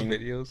you seen those following.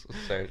 videos?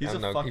 Sorry, He's a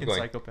no, keep fucking going.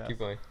 psychopath. Keep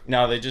going.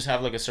 No, they just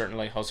have like a certain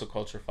like hustle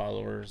culture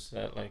followers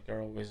that like are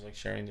always like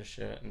sharing their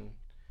shit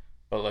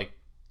but like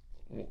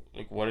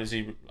what is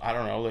he? I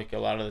don't know. Like a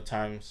lot of the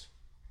times,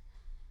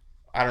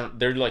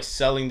 they're like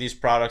selling these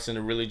products and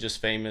they're really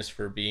just famous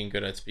for being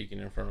good at speaking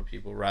in front of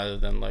people rather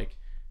than like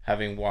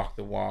having walked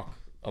the walk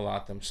a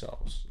lot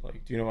themselves.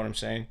 Like, do you know what I'm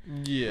saying?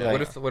 Yeah.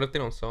 Like- What if they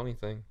don't sell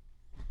anything?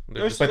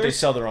 They're There's- just- But they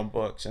sell their own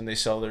books and they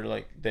sell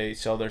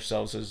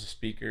themselves as a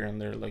speaker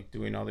and they're like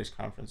doing all these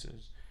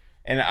conferences.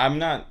 And I'm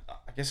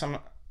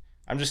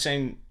just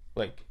saying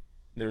like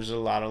there's a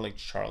lot of like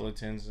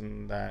charlatans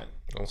in that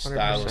 100%.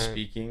 style of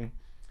speaking.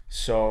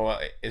 So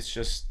it's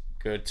just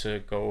good to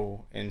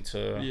go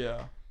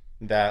into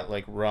that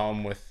like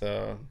realm with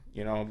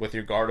with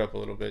your guard up a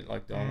little bit.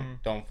 Like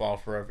don't fall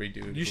for every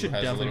dude. You who should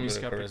has a definitely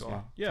little be bit of skeptical.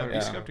 charisma. Yeah,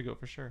 be skeptical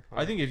for sure.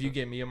 I think if you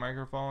get me a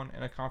microphone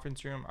in a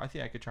conference room, I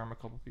think I could charm a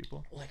couple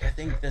people. Like I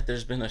think that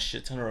there's been a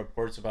shit ton of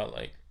reports about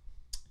like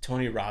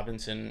Tony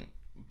Robinson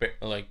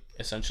like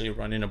essentially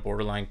running a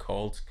borderline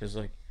cult because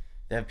like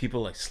they have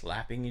people like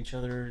slapping each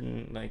other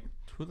and like.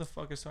 Who the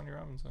fuck is Tony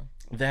Robinson?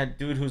 That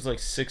dude who's like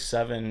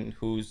 6'7",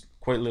 who's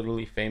quite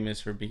literally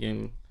famous for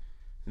being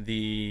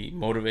the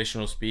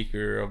motivational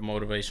speaker of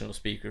motivational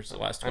speakers the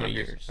last 20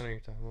 years. I know you're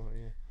talking about,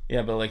 yeah.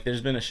 Yeah, but like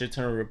there's been a shit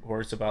ton of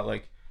reports about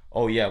like,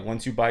 oh yeah,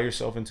 once you buy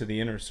yourself into the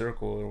inner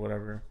circle or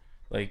whatever,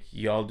 like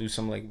y'all do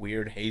some like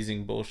weird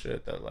hazing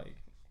bullshit that like,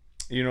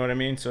 you know what I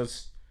mean? So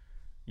it's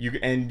you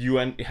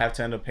have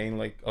to end up paying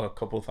like a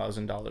couple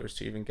 $1,000s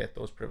to even get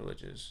those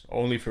privileges,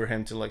 only for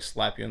him to like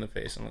slap you in the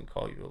face and like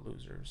call you a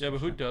loser. Yeah, but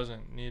who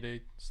doesn't need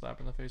a slap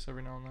in the face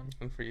every now and then?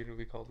 And for you to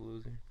be called a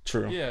loser.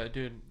 True. Yeah,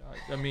 dude.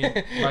 I mean,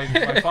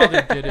 my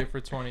father did it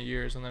for 20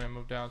 years, and then I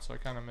moved out, so I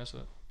kind of miss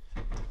it.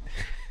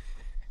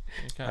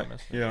 You kind of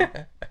miss it.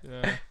 Yeah.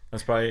 Yeah.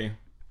 That's probably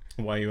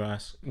why you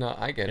ask. No,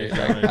 I get it.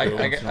 Exactly.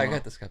 I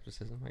get the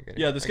skepticism. I get it.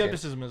 Yeah, the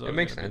skepticism is it always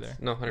makes gonna be sense.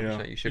 there. No, 100%.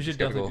 Yeah. You should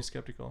definitely be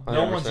skeptical. 100%.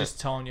 No one's just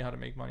telling you how to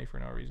make money for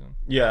no reason.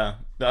 Yeah,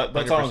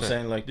 that's all I'm 100%.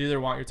 saying. Like They either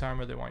want your time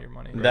or they want your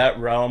money. that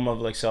realm of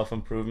like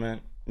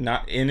self-improvement,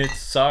 not in it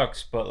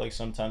sucks, but like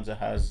sometimes it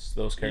has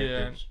those Yeah,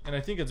 characters. and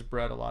I think it's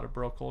bred a lot of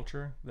bro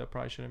culture that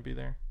probably shouldn't be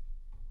there.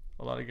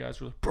 A lot of guys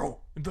were like, bro,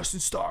 invest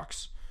in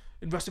stocks,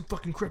 invest in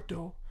fucking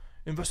crypto,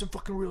 invest in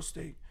fucking real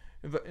estate.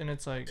 And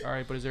it's like, all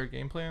right, but is there a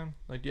game plan?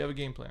 Like, do you have a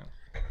game plan?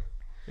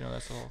 You know,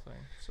 that's the whole thing.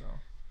 So,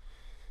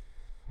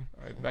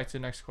 all right, back to the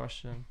next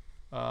question.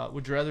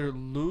 Would you rather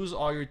lose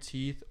all your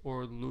teeth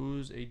or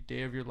lose a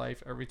day of your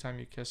life every time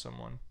you kiss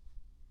someone?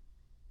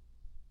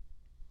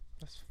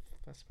 That's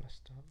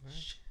messed up, man.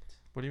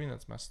 What do you mean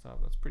that's messed up?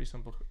 That's pretty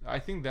simple. I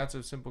think that's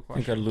a simple I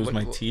think question. I'd lose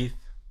my What- teeth.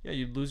 Yeah,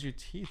 you'd lose your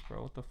teeth,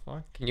 bro. What the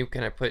fuck?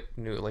 Can I put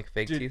new like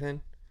fake Dude. teeth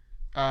in?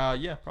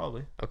 Yeah,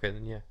 probably. Okay,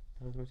 then yeah.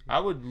 I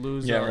would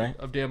lose Yeah, right.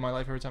 a day of my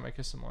life every time I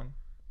kiss someone.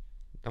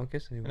 Don't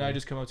kiss anyone. And I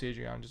just come up to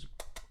Adrian and just...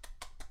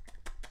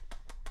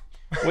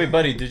 Wait,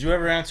 buddy, did you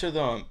ever answer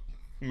the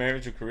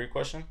marriage or career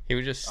question? He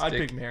would just I'd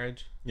stick. pick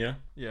marriage. Yeah.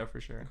 Yeah, for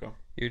sure. Okay.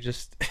 You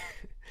just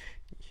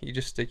you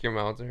just stick your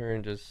mouth to her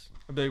and just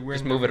I'd be like, we're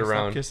just never move it gonna stop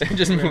around. kissing.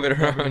 Just We're move it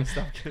never gonna around.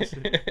 stop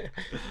kissing.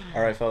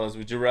 All right, fellas,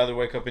 would you rather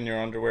wake up in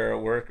your underwear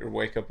at work or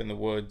wake up in the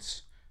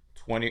woods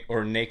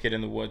naked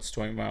in the woods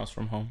 20 miles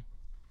from home?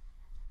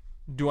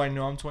 Do I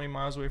know I'm 20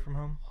 miles away from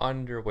home?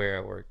 Underwear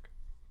at work.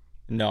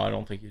 No, I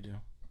don't think you do.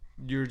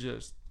 You're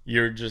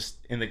You're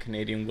just in the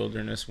Canadian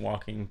wilderness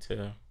walking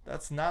to.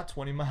 That's not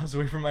 20 miles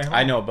away from my home.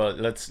 I know, but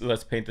let's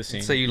paint the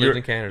scene. Say you lived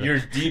in Canada.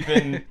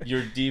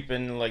 You're deep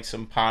in like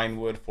some pine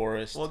wood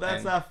forest. Well, that's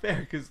and- not fair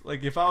because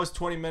like if I was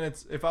 20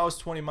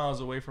 miles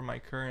away from my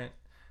current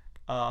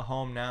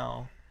home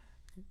now,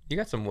 You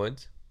got some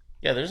woods.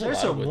 Yeah, there's some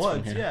some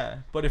woods, yeah.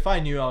 But if I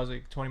knew I was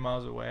like 20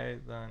 miles away,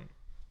 then,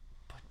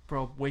 but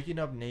bro, waking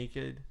up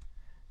naked,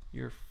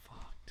 you're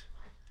fucked.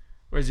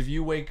 Whereas if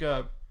you wake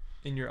up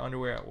in your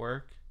underwear at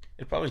work,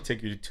 It'd probably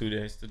take you 2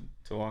 days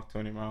to walk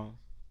 20 miles.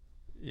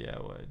 yeah,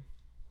 it would.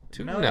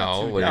 No,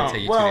 not 2 would days. it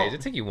take you Well- 2 days?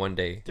 It'd take you 1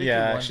 day. Take you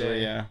Yeah, one actually,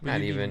 day, yeah. but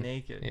Not you'd even. be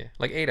naked. Yeah,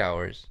 like 8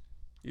 hours.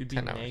 You'd be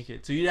 10 hours.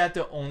 naked. So you'd have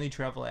to only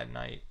travel at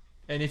night.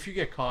 And if you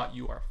get caught,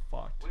 you are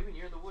fucked. What do you mean?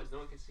 You're in the woods. No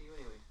one can see you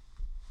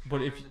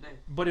anyway.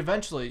 But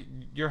eventually,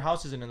 your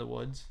house isn't in the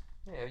woods.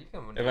 Yeah, you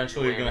can.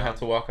 Eventually, you're gonna have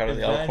to walk out of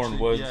the Elkhorn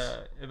woods.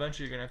 Yeah,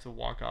 eventually you're gonna have to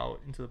walk out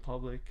into the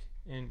public,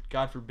 and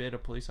God forbid a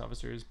police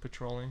officer is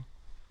patrolling.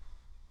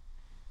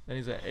 Then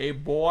he's like, "Hey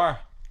boy,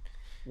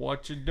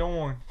 what you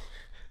doing?"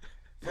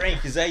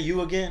 Frank, is that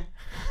you again?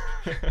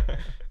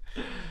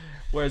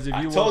 Whereas if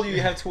I you told you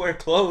you have to wear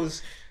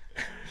clothes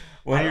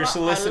when you're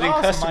soliciting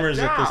lost my customers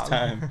at this job.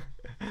 time.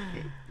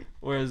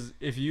 Whereas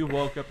if you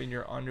woke up in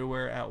your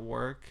underwear at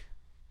work,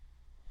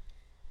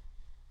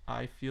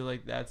 I feel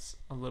like that's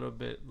a little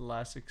bit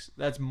less.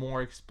 That's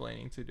more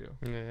explaining to do,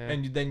 Yeah.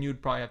 and then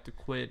you'd probably have to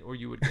quit or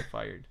you would get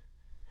fired.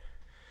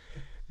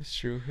 It's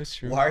true. It's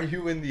true. Why are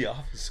you in the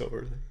office so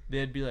early?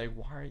 They'd be like,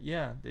 "Why?"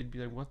 Yeah, they'd be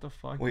like, "What the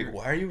fuck?" Wait, You're-"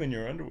 why are you in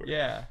your underwear?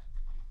 Yeah,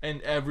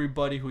 and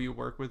everybody who you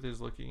work with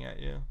is looking at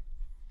you,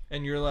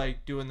 and you're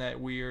like doing that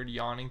weird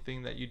yawning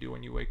thing that you do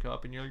when you wake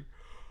up, and you're like,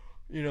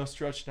 you know,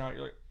 stretched out.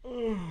 You're like,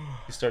 "Ugh."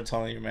 You start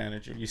telling your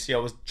manager, you see, I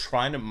was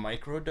trying to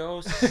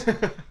microdose,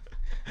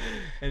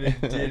 And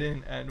it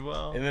didn't end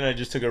well. and then I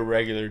just took a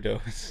regular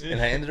dose, and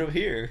I ended up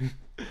here.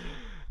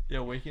 Yeah,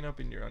 waking up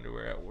in your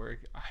underwear at work,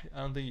 I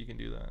don't think you can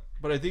do that.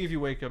 But I think if you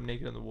wake up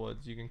naked in the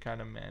woods, you can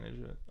kind of manage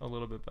it a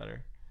little bit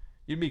better.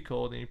 You'd be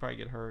cold and you'd probably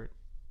get hurt.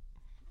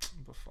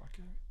 But fuck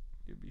it.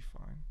 You'd be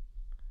fine.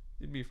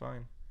 You'd be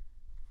fine.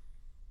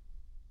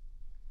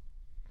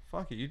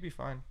 Fuck it, you'd be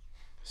fine.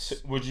 So,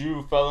 would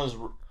you fellas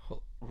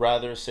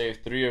rather save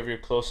 3 of your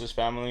closest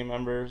family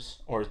members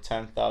or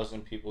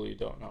 10,000 people you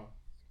don't know?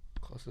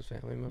 closest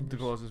family members. The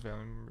closest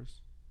family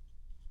members.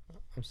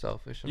 I'm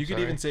selfish. You could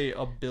even say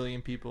a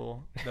billion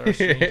people that are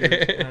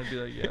strangers, and I'd be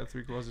like, yeah,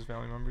 3 closest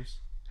family members.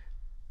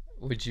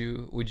 Would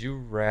you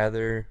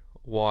rather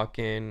walk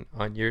in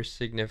on your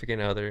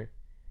significant other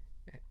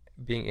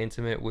being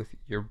intimate with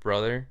your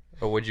brother,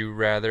 or would you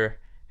rather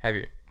have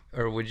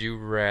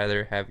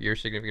your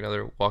significant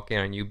other walk in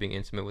on you being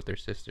intimate with their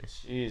sister?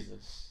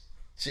 Jesus.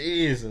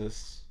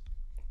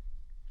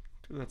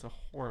 Dude, that's a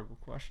horrible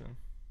question.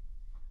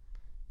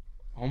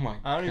 Oh my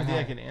god. I don't even think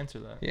I can answer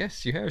that.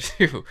 Yes, you have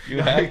to. You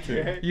have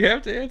to. You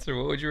have to answer.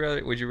 What would you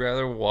rather? Would you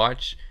rather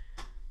watch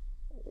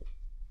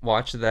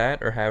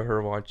that or have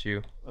her watch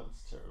you?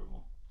 That's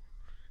terrible.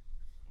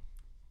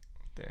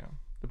 Damn.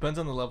 Depends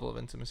on the level of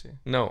intimacy.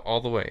 No, all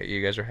the way.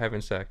 You guys are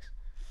having sex.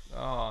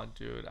 Oh,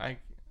 dude,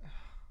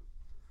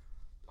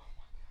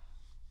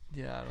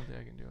 yeah, I don't think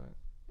I can do it.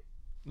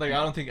 Like,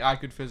 I don't think I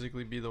could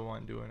physically be the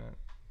one doing it.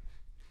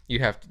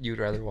 You'd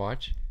rather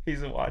watch?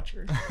 He's a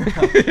watcher.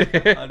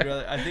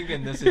 I think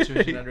in this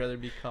situation, I'd rather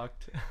be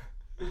cucked.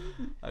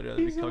 I'd rather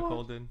be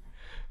cuckolded.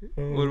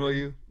 What about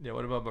you? Yeah,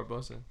 what about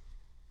Barbosa?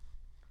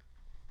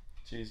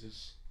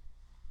 Jesus.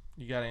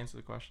 You gotta answer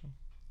the question.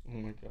 Oh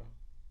my god.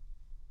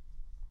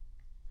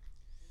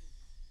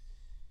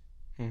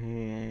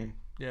 Mm-hmm.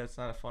 Yeah, it's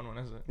not a fun one,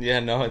 is it? Yeah,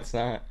 no, it's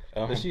not.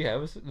 Does she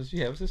have a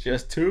sister?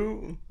 Just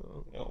 2?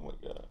 Oh my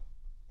god.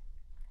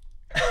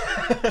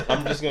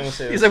 I'm just gonna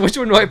say. He's like, which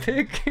one do I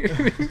pick?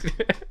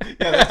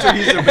 Yeah, that's what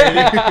he's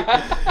debating.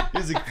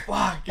 He's like,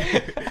 fuck.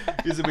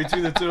 He's like,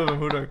 between the 2 of them,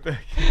 who do I pick?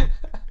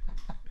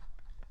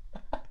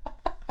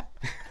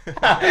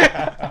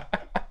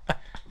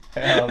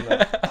 Hell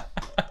no.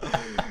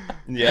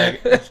 Yeah.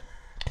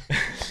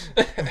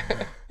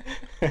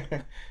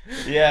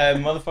 Yeah,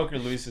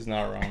 motherfucker Luis is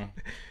not wrong.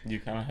 You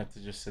kind of have to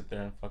just sit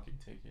there and fucking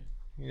take it.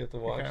 You have to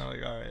You're watch. kind of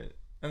like, all right.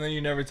 And then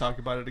you never talk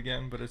about it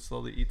again, but it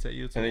slowly eats at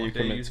you. And then you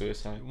commit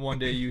suicide. One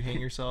day you hang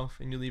yourself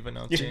and you leave a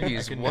note saying, I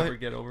Jeez, could what? never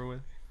get over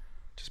with.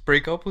 Just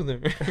break up with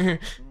her.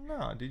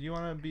 No, did you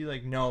want to be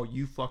like, no,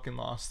 you fucking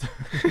lost.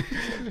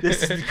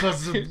 This is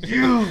because of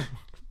you.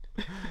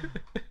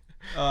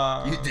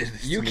 You did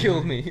this. You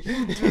killed me.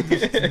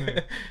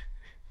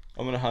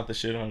 I'm gonna haunt the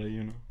shit out of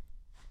you now.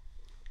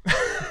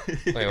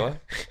 Wait, what?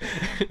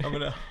 I'm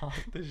gonna haunt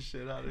the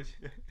shit out of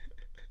you.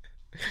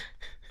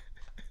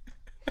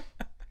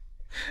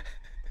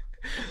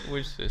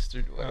 Which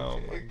sister do I Oh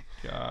pick?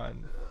 my god,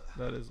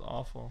 that is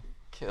awful.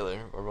 Killer.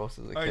 Barbosa's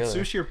a All right, killer.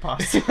 sushi or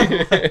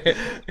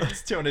pasta?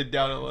 Let's tone it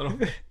down a little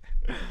bit.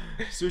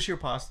 Sushi or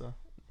pasta?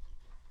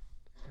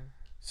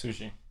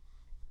 Sushi.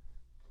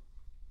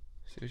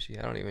 Sushi.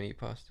 I don't even eat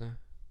pasta.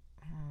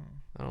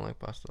 I don't like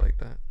pasta like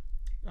that.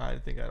 I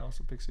think I'd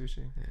also pick sushi.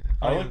 Yeah.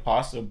 I like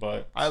pasta,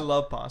 but I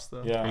love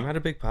pasta. yeah, I'm not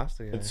a big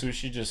pasta guy. but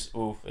sushi just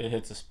it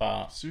hits a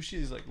spot. Sushi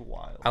is like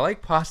wild. I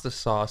like pasta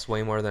sauce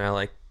way more than I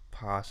like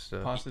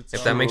pasta. Pasta If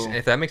itself.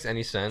 that makes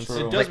any sense. True.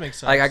 It does Like- make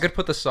sense. Like I could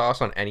put the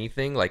sauce on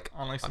anything, like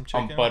on like some On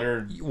chicken.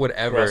 buttered,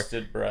 whatever.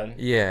 crusted bread.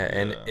 Yeah,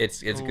 and Yeah.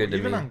 it's Ooh, good to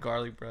even me. on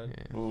garlic bread.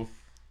 Yeah. Oof.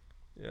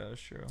 Yeah,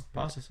 that's true.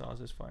 Pasta sauce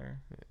is fire.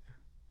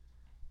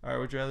 All right,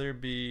 would you rather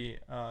be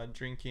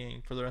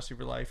drinking for the rest of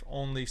your life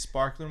only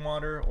sparkling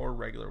water or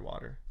regular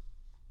water?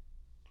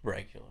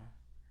 Regular.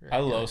 I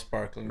love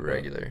sparkling. but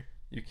Regular.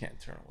 You can't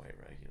turn away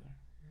regular.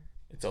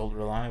 It's old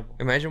reliable.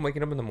 Imagine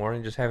waking up in the morning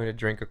and just having to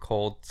drink a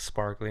cold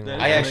sparkling That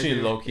water. I is what actually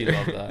do. low-key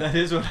love that. That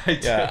is what I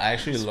do. Yeah, I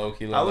actually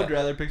low-key I love would that.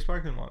 rather pick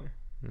sparkling water.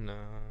 No,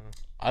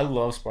 I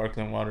love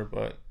sparkling water,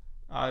 but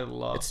I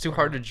love it's too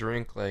hard to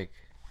drink. Like,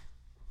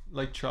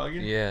 like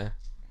chugging. yeah,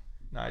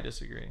 No, I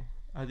disagree.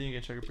 I think you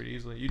can chug it pretty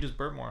easily. You just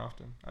burp more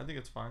often. I think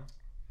it's fine.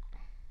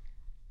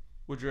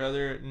 Would you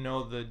rather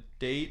know the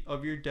date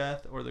of your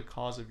death or the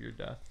cause of your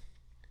death?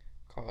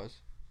 cause.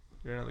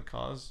 You know the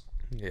cause?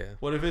 Yeah,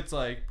 What if it's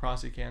like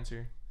prostate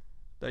cancer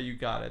that you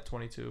got at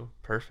 22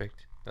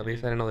 perfect. At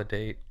least I didn't know the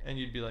date. and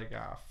you'd be like,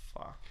 ah,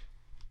 fuck.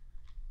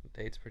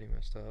 The date's pretty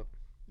messed up.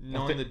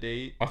 Knowing the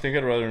date, I think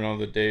I'd rather know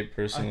the date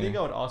personally. I think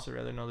I would also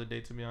rather know the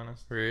date, to be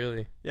honest.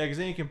 Really? Yeah, because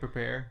then you can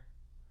prepare.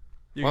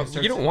 Well, can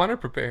start you don't want to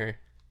prepare.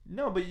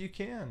 No, but you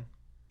can.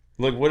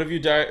 Like, what if you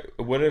die?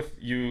 What if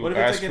you What if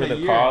it's ask like for in a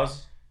the year?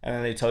 cause and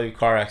then they tell you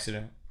car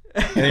accident?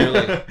 And you're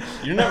like,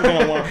 you're never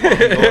gonna want to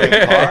fucking go in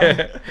a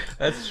car.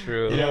 That's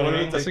true. You know what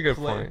I mean? That's a good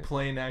plane, point.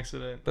 Plane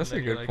accident. That's and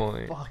a then good you're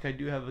point. like, fuck, I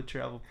do have a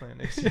travel plan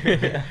next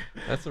year.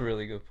 That's a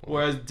really good point.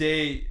 Whereas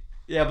date,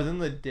 yeah, but then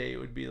the date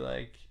would be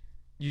like,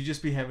 you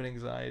just be having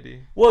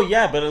anxiety. Well,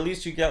 yeah, but at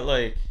least you get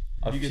like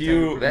a You get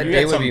few. time- That you day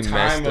get would some be time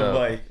messed of up.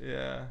 like,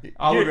 Yeah,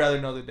 I would You're- rather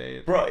know the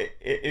date. bro.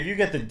 If you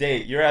get the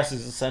date, your ass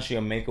is essentially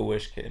a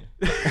Make-A-Wish kid.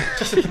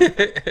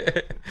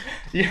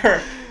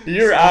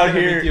 You're out The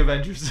here.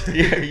 Avengers.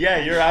 Yeah,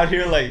 you're out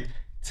here like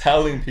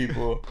telling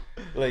people,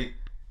 like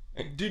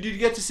Dude, you'd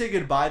get to say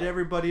goodbye to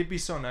everybody. It'd be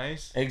so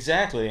nice.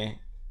 exactly.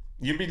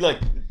 You'd be like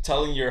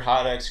telling your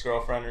hot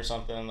ex-girlfriend or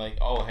something like,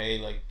 oh hey,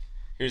 like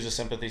here's a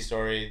sympathy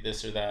story,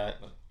 this or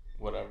that, like,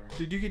 whatever.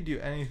 Dude, you could do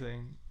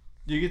anything.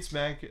 You could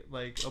smack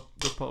like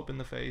the Pope in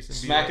the face and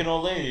Smack be an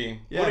old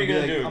lady. yeah, What are you be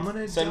gonna like, do? I'm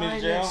gonna Send me die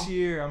to jail? next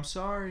year. I'm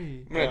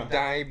sorry. I'm gonna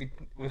die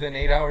within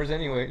 8 hours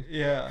anyway.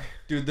 Yeah,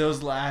 dude.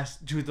 Those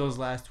last 12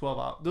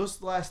 hours,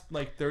 those last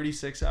like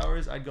 36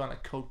 hours, I'd go on a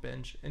coke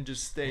bench and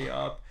just stay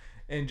up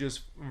and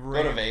just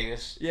Go to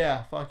Vegas.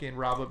 Yeah, fucking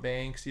rob a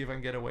bank, see if I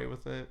can get away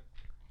with it.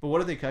 But what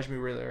if they catch me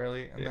really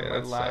early and then my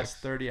that last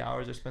sucks. 30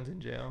 hours are spent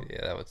in jail?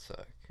 Yeah, that would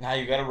suck. Nah,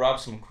 you gotta rob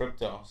some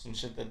crypto, some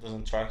shit that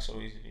doesn't track so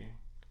easy to you.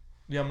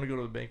 Yeah, I'm gonna go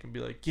to the bank and be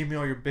like, give me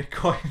all your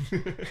Bitcoin.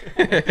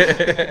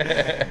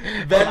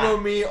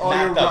 Venmo me all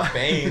your Not the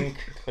bank,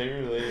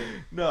 clearly.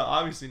 No,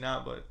 obviously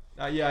not, but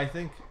yeah, I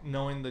think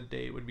knowing the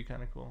date would be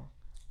kind of cool.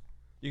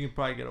 You can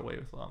probably get away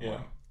with a lot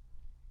more.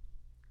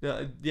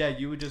 Yeah,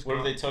 you would just What go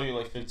if they tell you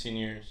like 15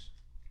 years?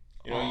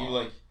 You know, Oh. you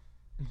like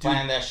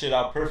plan that shit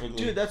out perfectly.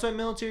 Dude, that's why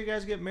military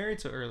guys get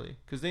married so early,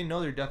 because they know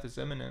their death is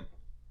imminent.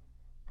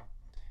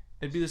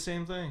 It'd be the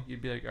same thing. You'd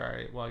be like, all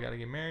right, well, I got to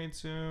get married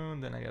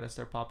soon. Then I got to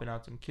start popping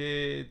out some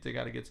kids. They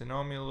got to get to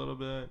know me a little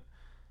bit.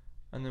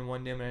 And then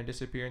one day I'm going to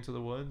disappear into the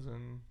woods,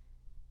 and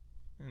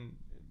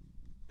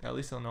at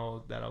least they'll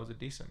know that I was a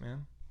decent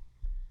man.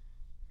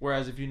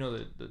 Whereas if you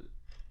know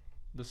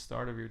the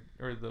start of your,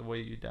 or the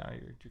way you die,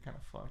 you're kind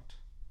of fucked.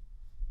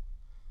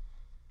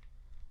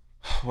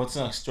 What's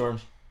next,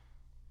 George?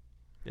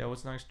 Yeah,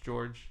 what's next,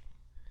 George?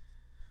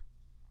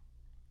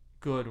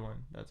 Good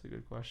one. That's a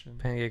good question.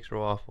 Pancakes or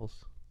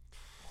waffles?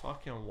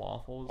 Fucking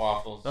waffles.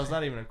 Waffles. That's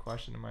not even a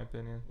question in my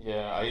opinion.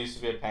 Yeah, I used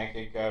to be a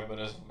pancake guy, but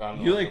as I've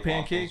gotten You older, like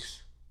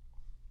pancakes?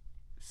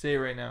 Say it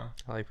right now.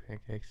 I like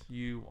pancakes.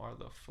 You are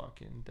the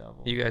fucking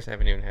devil. You guys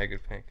haven't even had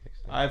good pancakes.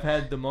 I've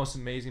had the most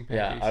amazing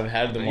pancakes. Yeah, I've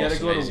had the You most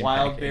gotta go to amazing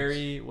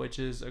Wildberry, which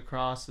is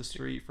across the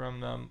street from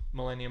the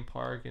Millennium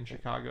Park in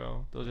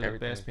Chicago. Those are the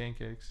best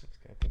pancakes.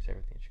 I think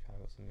everything in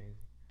Chicago is amazing.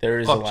 There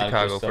is Fuck a lot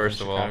Chicago, of good stuff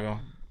first in of all. Chicago.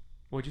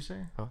 What'd you say?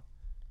 Huh?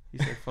 He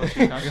said fuck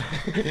Chicago.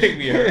 I think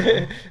we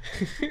heard.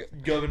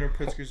 Governor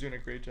Pritzker's doing a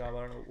great job.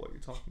 I don't know what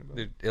you're talking about.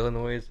 Dude,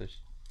 Illinois is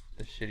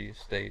the shittiest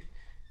state.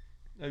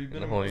 Have you been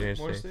the in whole more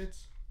United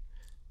states?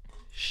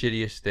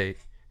 Shittiest state.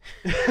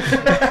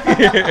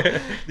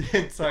 The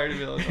entirety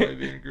of Illinois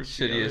being grouped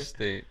together. Shittiest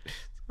state.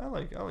 I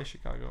like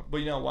Chicago, but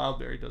you know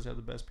Wildberry does have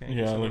the best pancakes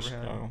Yeah, I I've like ever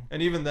had. Chicago.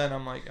 And even then,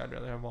 I'm like, I'd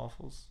rather have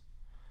waffles.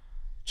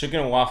 Chicken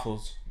and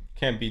waffles.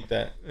 Can't beat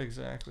that.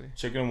 Exactly.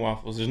 Chicken and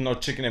waffles. There's no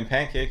chicken and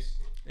pancakes.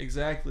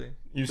 Exactly.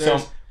 You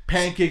There's sell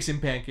pancakes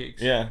and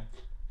pancakes. Yeah.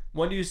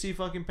 When do you see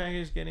fucking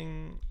pancakes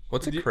getting?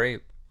 What's a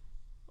crepe?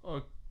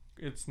 Oh,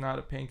 it's not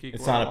a pancake.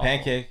 It's or not a waffle.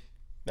 pancake.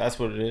 That's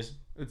what it is.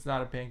 It's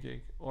not a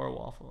pancake or a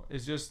waffle.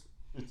 It's just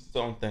It's its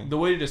own thing. the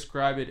way to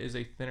describe it is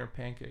a thinner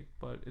pancake,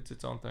 but it's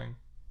its own thing.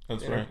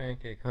 That's Thinner right.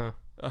 pancake, huh?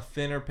 A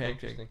thinner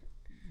pancake. Interesting.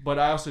 But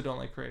I also don't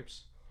like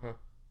crepes. Huh.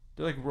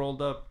 They're like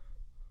rolled up.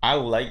 I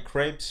like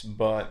crepes,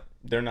 but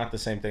they're not the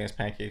same thing as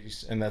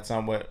pancakes, and that's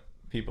not what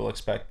people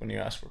expect when you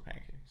ask for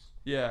pancakes.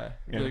 Yeah.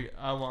 Yeah. Like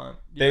I want.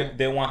 Yeah.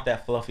 They want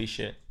that fluffy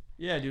shit.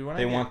 Yeah, dude. When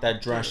They I get, want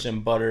that drenched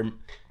in butter,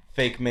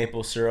 fake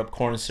maple syrup,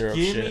 corn syrup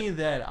Give shit. me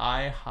that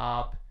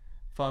IHOP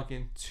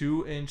fucking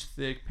 2-inch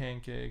thick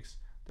pancakes.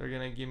 They're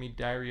gonna give me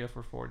diarrhea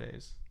for 4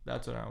 days.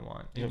 That's what I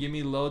want. And Yep. give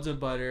me loads of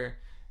butter.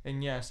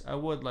 And yes, I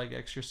would like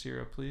extra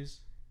syrup,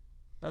 please.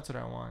 That's what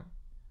I want.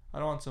 I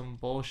don't want some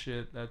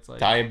bullshit that's like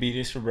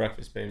Diabetes for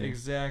breakfast, baby.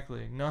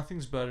 Exactly.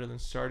 Nothing's better than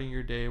starting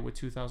your day with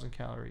 2,000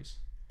 calories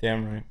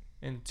Damn right.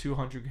 and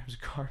 200 grams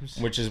of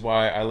carbs. Which is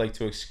why I like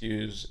to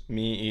excuse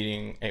me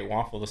eating a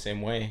waffle the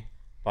same way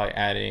by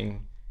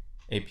adding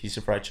a piece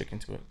of fried chicken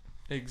to it.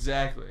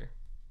 Exactly.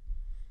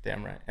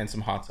 Damn right. And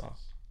some hot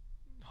sauce.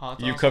 Hot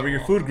You sauce cover on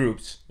your waffle. food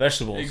groups.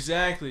 Vegetables.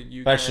 Exactly.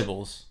 You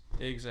Vegetables.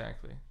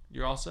 Exactly.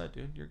 You're all set,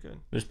 dude. You're good.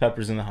 There's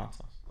peppers in the hot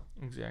sauce.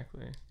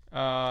 Exactly.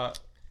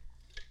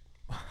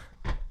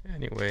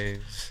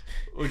 Anyways.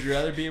 Would you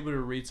rather be able to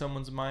read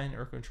someone's mind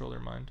or control their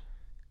mind?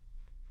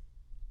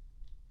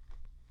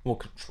 Well,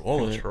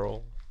 control it.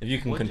 Control. If you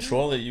can Would you?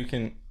 control it, you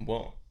can.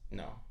 Well,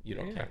 no, you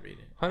don't Yeah. can't read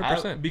it.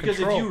 100%. Because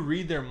control. if you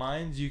read their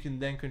minds, you can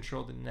then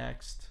control the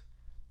next.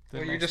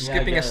 Well, you're next just Yeah, I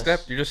skipping a guess.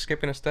 step. You're just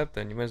skipping a step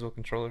then. You might as well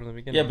control it from the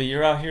beginning. Yeah, but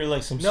you're out here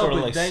like some No, sort of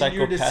but like then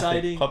you're psychopathic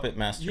deciding- puppet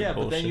master. Yeah,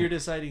 bullshit. but then you're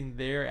deciding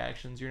their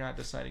actions. You're not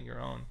deciding your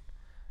own.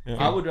 Yeah.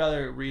 I would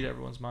rather read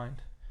everyone's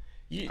mind.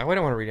 I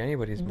wouldn't want to read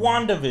anybody's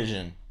mind.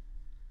 WandaVision.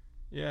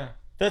 Yeah.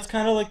 That's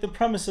kind of like the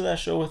premise of that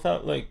show.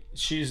 Without like,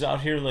 she's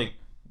out here like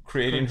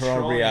creating her own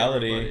Controlling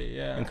reality everybody,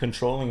 yeah. and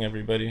controlling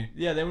everybody.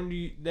 Yeah.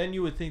 Then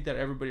you would think that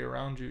everybody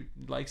around you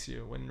likes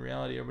you, when in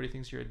reality everybody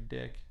thinks you're a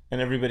dick. And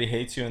everybody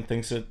hates you and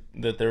thinks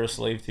that they're a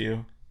slave to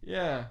you.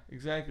 Yeah,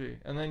 exactly.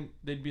 And then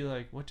they'd be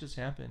like, "What just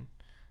happened?"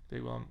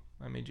 Well,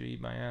 I made you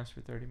eat my ass for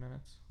 30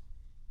 minutes.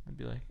 I'd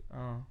be like,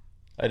 "Oh."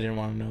 I didn't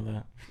want to know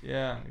that.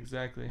 Yeah,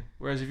 exactly.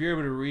 Whereas if you're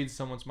able to read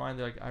someone's mind,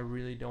 they're like, "I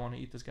really don't want to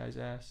eat this guy's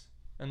ass,"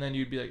 and then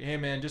you'd be like, "Hey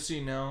man, just so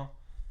you know,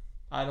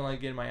 I don't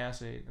like getting my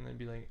ass ate," and they'd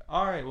be like,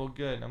 "All right, well,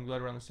 good. I'm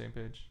glad we're on the same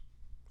page."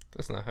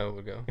 That's not how it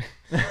would go.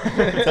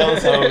 Tell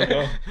us how it would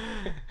go.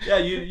 Yeah,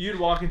 you'd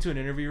walk into an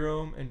interview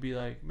room and be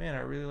like, "Man, I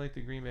really like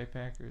the Green Bay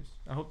Packers.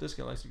 I hope this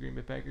guy likes the Green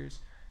Bay Packers."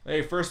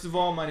 Hey, first of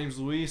all, my name's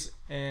Luis,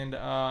 and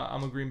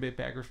I'm a Green Bay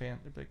Packer fan.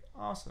 They'd be like,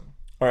 awesome.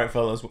 All right,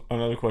 fellas,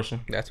 another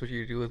question. That's what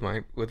you do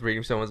with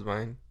reading someone's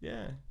mind.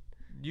 Yeah.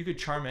 You could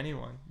charm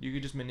anyone. You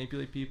could just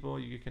manipulate people.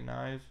 You could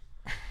connive.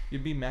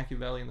 You'd be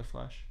Machiavelli in the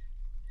flesh.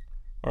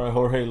 All right,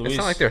 Jorge Luis. It's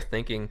not like they're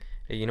thinking,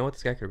 hey, you know what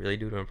this guy could really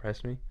do to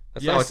impress me?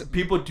 That's Yes, not what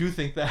people do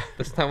think that.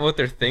 That's not what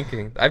they're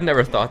thinking. I've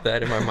never thought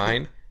that in my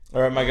mind.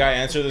 All right, my guy,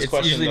 answer this It's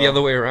question. usually the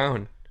other way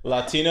around.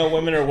 Latino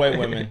women or white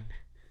women?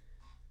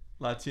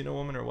 Latino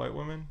women or white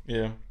women?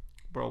 Yeah.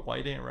 Bro,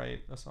 white ain't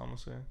right. That's all I'm gonna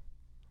say.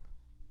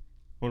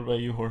 What about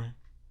you, Jorge?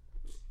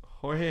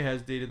 Jorge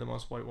has dated the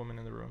most white women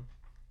in the room.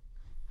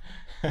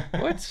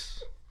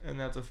 What? And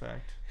that's a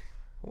fact.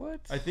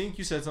 What? I think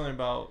you said something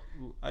about,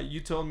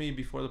 you told me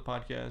before the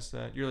podcast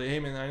that you're like, hey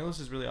man, I know this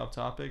is really off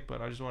topic,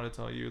 but I just want to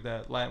tell you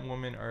that Latin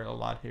women are a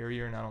lot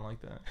hairier and I don't like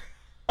that.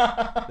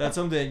 That's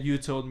something that you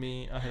told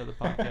me ahead of the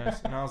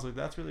podcast. And I was like,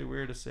 that's really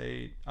weird to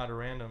say out of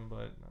random,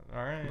 but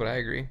all right. But I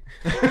agree.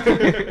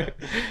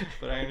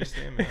 But I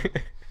understand, man.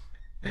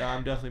 No,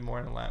 I'm definitely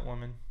more in a Latin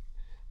woman.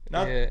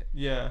 Not,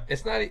 yeah.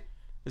 It's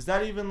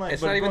not even like,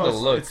 it's but not even bro, the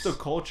looks. It's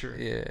the culture.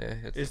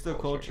 Yeah. It's the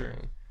culture.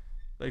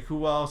 Like,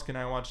 who else can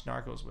I watch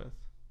Narcos with?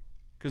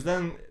 Because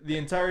then the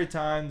entire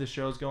time the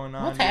show's going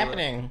on, what's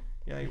happening?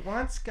 You're like,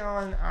 what's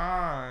going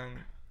on?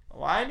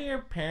 Why do your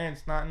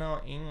parents not know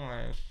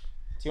English?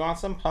 Do you want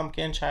some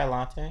pumpkin chai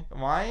latte?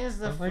 Why is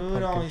the like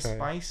food always chai.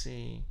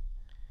 spicy?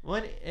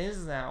 What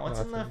is that? What's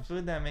in the Lattes.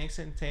 food that makes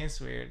it taste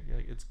weird? You're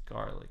like, it's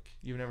garlic.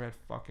 You've never had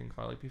fucking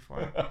garlic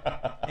before.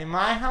 In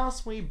my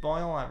house, we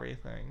boil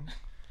everything.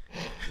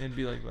 It'd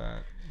be like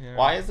that. You know?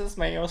 Why is this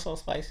mayo so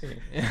spicy?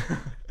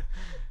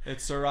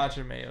 It's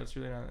sriracha mayo. It's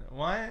really not.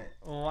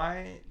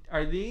 Why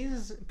are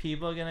these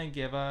people gonna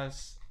give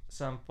us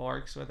some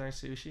forks with our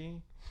sushi?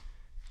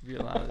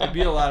 It'd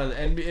be a lot of,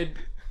 and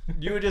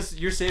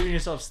you're saving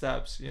yourself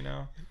steps, you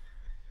know.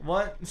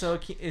 What? So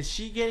is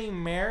she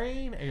getting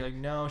married? And you're like,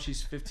 no,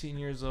 she's 15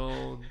 years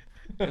old.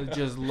 It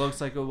just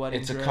looks like a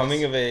wedding It's dress. a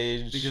coming of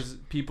age. Because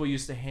people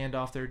used to hand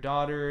off their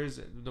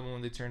daughters the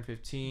moment they turned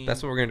 15.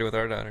 That's what we're gonna do with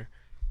our daughter.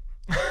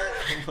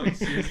 Like,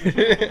 seriously?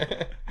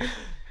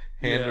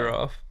 Hand her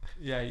off.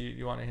 Yeah,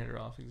 you want to hand her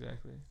off,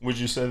 exactly. Would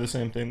you say the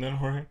same thing then,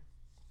 Jorge?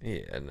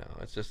 Yeah, no,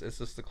 it's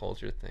just the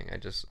culture thing.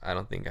 I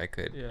don't think I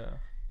could. Yeah.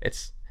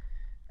 It's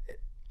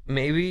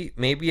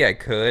maybe I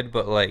could,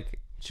 but like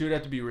she would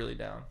have to be really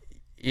down.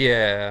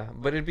 Yeah,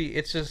 but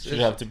she'd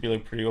have to be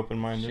like pretty open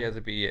minded. She has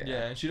to be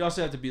Yeah, and she'd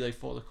also have to be like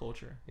full of the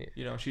culture. Yeah.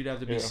 You know, she'd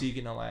have to be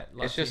seeking a lot.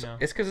 It's just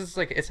it's because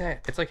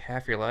it's like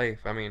half your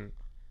life. I mean,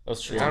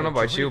 that's true. I don't know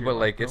about you, but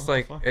like life, it's bro.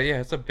 like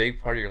it's a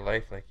big part of your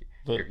life. Like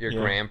your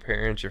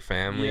grandparents, your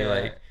family,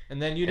 like.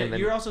 And then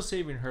you're also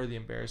saving her the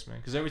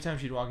embarrassment because every time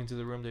she'd walk into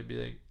the room, they'd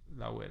be like,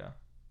 "La abuela."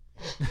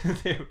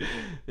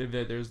 They'd be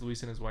like, there's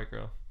Luis and his white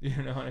girl.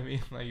 You know what I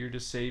mean? Like you're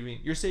saving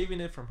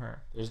it from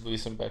her. There's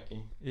Luis and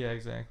Becky. Yeah,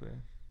 exactly.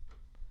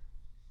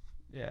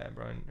 Yeah,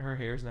 bro. And her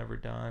hair's never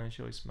done, and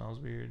she always smells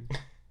weird.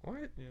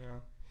 What? You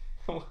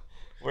know?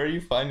 Where are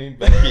you finding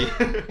Becky?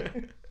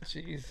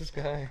 Jeez, this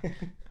guy.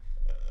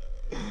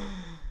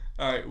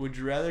 All right. Would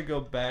you rather go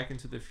back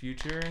into the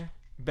future,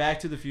 back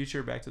to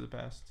the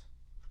past?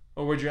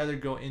 Or would you rather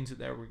go into...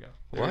 There we go.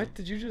 What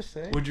did you just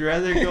say? Would you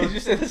rather go... You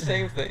said the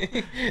same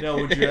thing. No,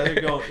 would you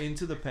rather go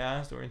into the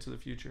past or into the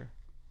future?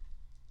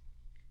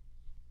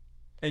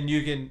 And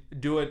you can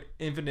do it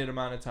infinite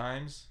amount of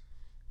times,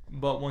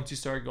 but once you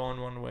start going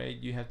one way,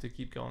 you have to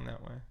keep going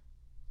that way.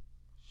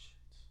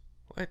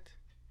 What?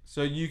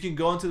 So you can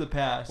go into the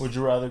past. Would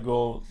you rather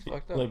go,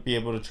 fucked up. like, be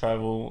able to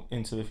travel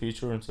into the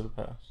future or into the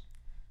past?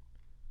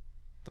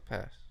 The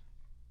past.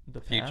 The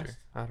future. past?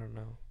 I don't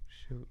know.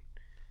 Shoot.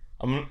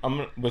 I'm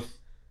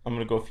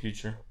gonna go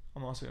future.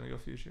 I'm also gonna go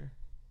future.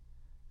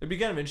 It'd be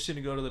kind of interesting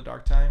to go to the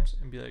dark times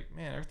and be like,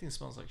 man, everything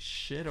smells like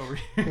shit over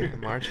here.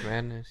 March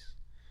Madness.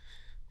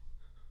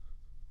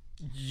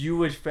 You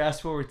would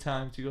fast forward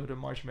time to go to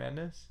March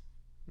Madness?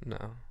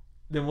 No.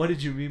 Then what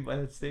did you mean by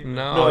that statement?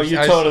 No, you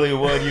totally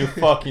would, you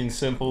fucking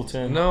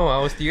simpleton.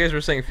 No, you guys were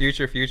saying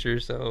future,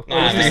 so Nah,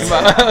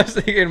 I was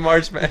thinking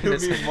March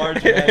Madness. It would be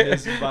March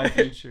Madness by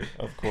future.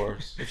 Of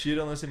course. If you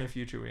don't listen to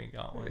future, we ain't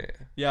got one.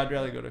 Yeah. I'd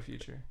rather go to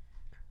future.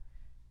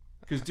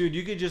 Because, dude,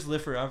 you could just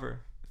live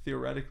forever,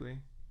 theoretically.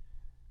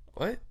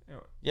 What?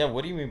 Yeah,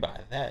 what do you mean by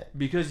that?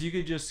 Because you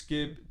could just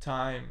skip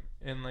time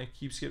and, like,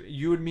 keep skipping.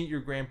 You would meet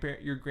your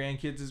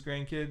grandkids as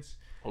grandkids.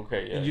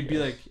 Okay, yeah. And you'd be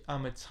like,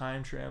 I'm a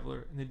time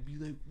traveler. And they'd be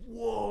like,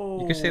 whoa.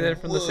 You could say that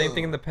from the same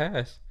thing in the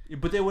past. Yeah,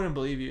 but they wouldn't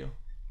believe you.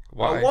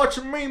 Why? Like, what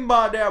you mean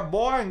by that,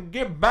 boy? And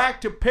get back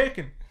to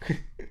picking.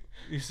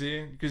 You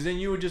see? Because then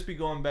you would just be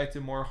going back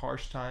to more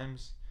harsh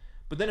times.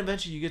 But then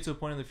eventually you get to a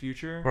point in the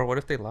future. Or what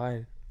if they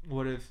lied?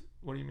 What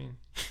do you mean?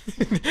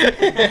 Oh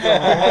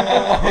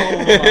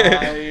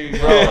my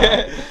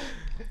god.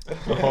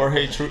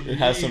 Jorge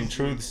has some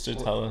truths to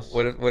tell us.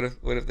 What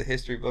if the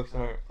history books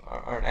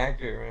aren't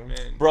accurate,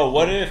 man? Bro,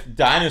 what if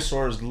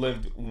dinosaurs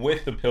lived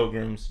with the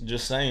Pilgrims?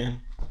 Just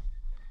saying.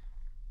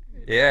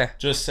 Yeah.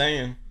 Just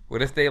saying.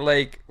 What if they I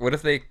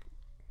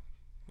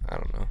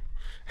don't know.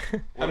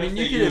 I mean,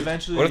 you could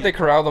eventually. What if they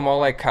corral them all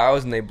like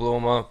cows and they blew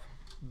them up?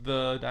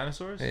 The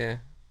dinosaurs? Yeah.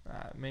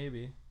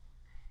 Maybe.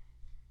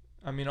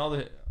 I mean, all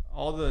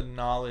the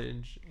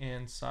knowledge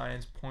and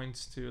science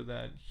points to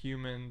that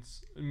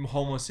humans,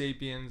 Homo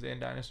sapiens, and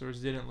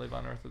dinosaurs didn't live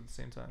on Earth at the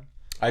same time.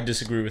 I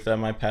disagree with that.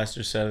 My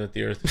pastor said that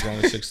the Earth is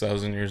only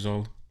 6,000 years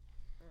old.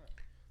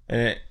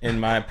 And in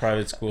my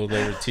private school,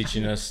 they were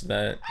teaching us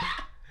that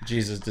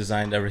Jesus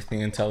designed everything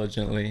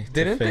intelligently.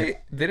 Didn't they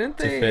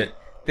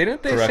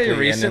say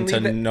recently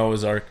and into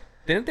Noah's Ark?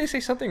 Didn't they say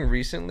something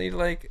recently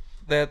like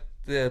that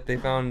they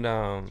found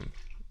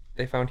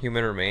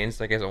human remains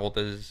like as old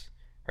as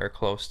or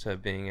close to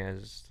being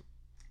as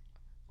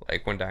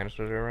like when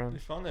dinosaurs were around? They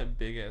found that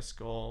big ass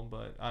skull,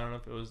 but I don't know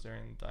if it was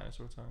during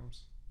dinosaur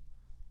times.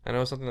 I know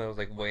it was something that was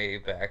like way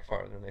back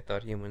farther than they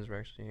thought humans were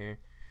actually here.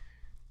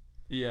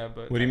 Yeah,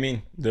 but what do you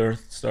mean? The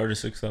Earth started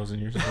 6,000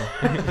 years ago.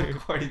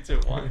 According to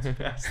Juan's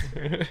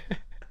pastor.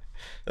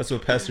 That's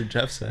what Pastor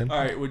Jeff said. All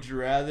right, would you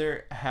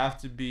rather have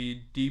to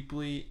be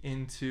deeply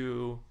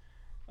into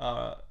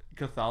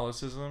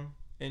Catholicism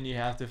and you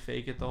have to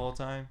fake it the whole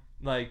time?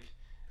 Like,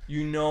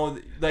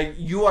 like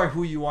you are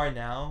who you are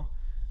now,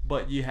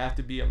 but you have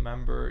to be a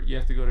member. You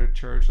have to go to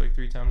church like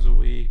 3 times a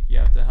week. You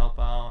have to help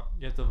out.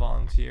 You have to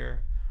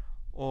volunteer.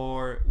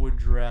 Or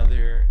would you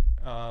rather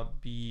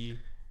be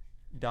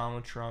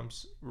Donald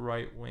Trump's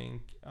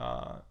right-wing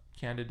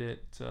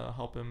candidate to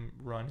help him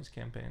run his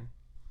campaign?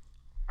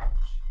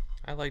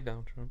 I like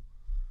Donald Trump.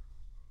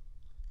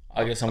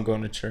 I guess I'm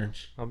going to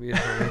church. I'll be his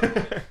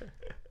homie.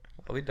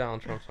 I'll be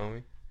Donald Trump's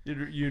homie.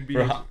 You'd be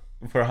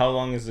for how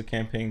long is the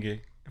campaign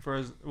gig?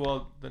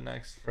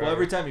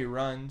 Every time he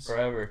runs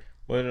forever.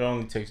 Well, it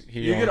only takes.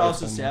 You could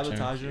also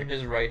sabotage him.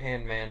 His right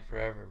hand man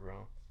forever,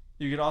 bro.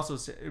 You could also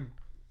say.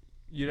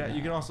 You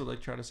can also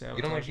like try to sabotage.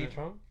 You don't like Donald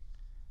Trump?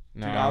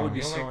 No. Dude, I would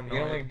be so annoyed. You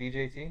don't like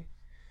DJT?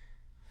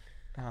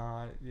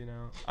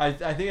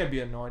 I think I'd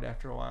be annoyed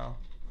after a while.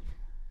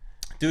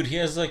 Dude, he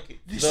has like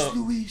this is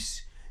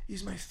Luis.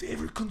 He's my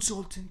favorite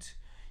consultant.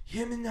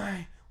 Him and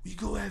I, we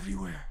go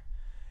everywhere.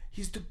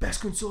 He's the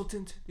best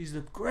consultant. He's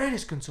the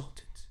greatest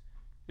consultant.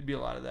 It'd be a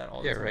lot of that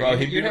all the time. Right.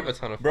 Bro, you'd have a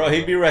ton of fun. Bro,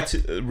 he'd be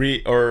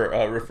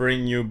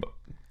referring you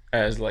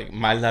as like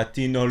my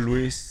Latino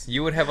Luis.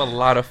 You would have a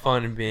lot of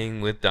fun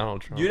being with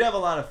Donald Trump. You'd have a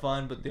lot of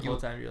fun, but the whole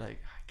time you're like,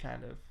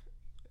 kind of.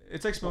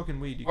 It's like smoking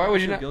weed. Why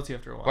would you feel not guilty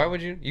after a while? Why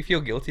would you? You feel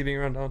guilty being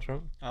around Donald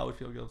Trump? I would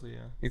feel guilty.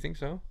 Yeah. You think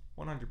so?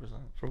 100%.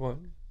 For what?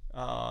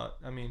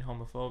 I mean,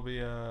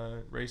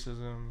 homophobia,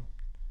 racism,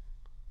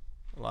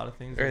 a lot of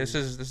things. Right, this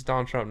is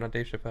Donald Trump, not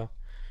Dave Chappelle.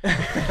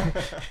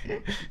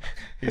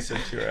 He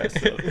set your ass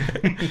up.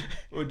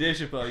 With Dave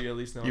Chappelle, you at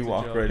least know you it's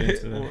walk a joke. right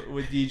into that.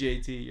 With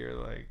DJT, you're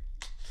like,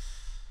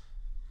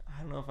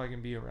 I don't know if I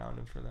can be around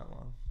him for that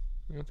long.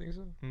 You don't think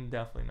so?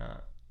 Definitely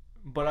not.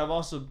 But I've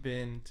also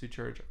been to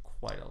church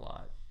quite a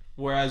lot.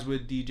 Whereas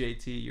with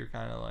DJT, you're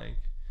kind of like,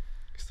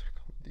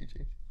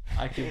 DJ.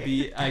 I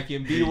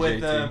can be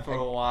with them for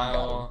a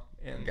while.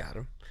 Got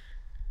him.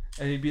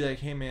 And he'd be like,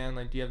 hey man,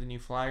 like, do you have the new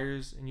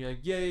flyers? And you're like,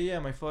 yeah,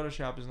 my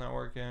Photoshop is not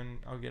working.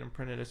 I'll get them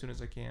printed as soon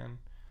as I can.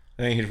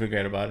 I think he'd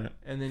forget about it.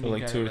 And then for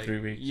like 2 or 3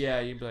 weeks. Yeah,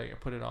 you'd be like, I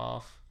put it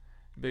off.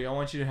 But I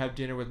want you to have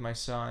dinner with my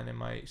son and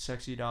my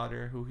sexy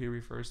daughter, who he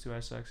refers to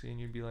as sexy. And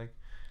you'd be like,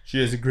 she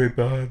has a great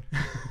bod.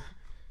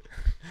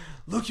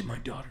 Look at my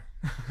daughter.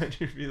 And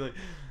you'd be like,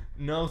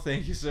 no,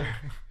 thank you, sir.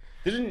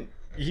 Didn't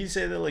he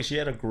say that like she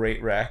had a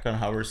great rack on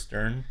Howard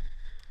Stern?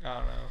 I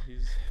don't know.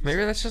 He's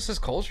maybe that's just his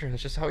culture.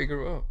 That's just how he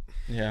grew up.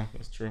 Yeah,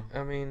 that's true.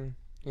 I mean,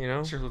 you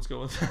know. Sure, let's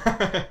go with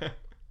that.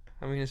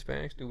 I mean,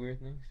 Hispanics do weird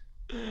things.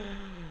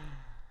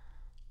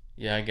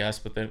 Yeah, I guess,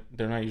 but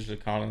they're not usually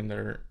calling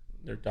their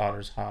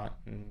daughters hot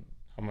and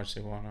how much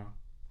they wanna,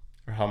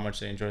 or how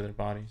much they enjoy their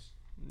bodies.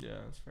 Yeah,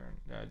 that's fair.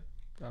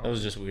 That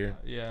was just weird.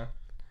 Yeah.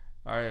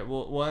 All right,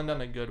 we'll end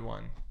on a good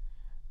one.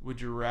 Would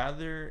you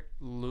rather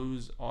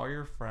lose all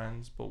your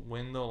friends but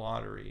win the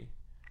lottery,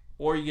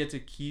 or you get to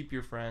keep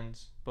your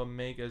friends but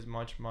make as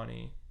much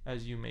money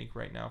as you make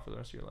right now for the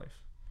rest of your life?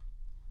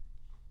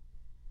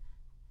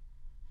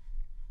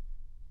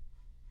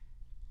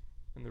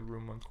 And the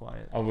room went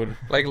quiet. I would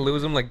like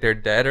lose them like they're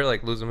dead, or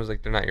like lose them as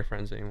like they're not your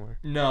friends anymore.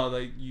 No,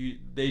 like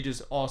they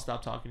just all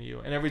stop talking to you,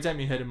 and every time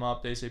you hit them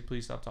up, they say,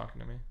 "Please stop talking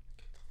to me."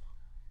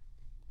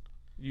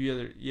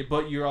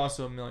 But you're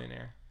also a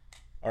millionaire.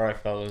 All right,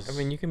 fellas. I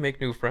mean, you can make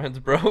new friends,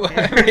 bro.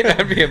 I mean,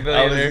 I'd be a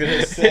billionaire. I was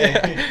gonna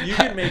say you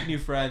can make new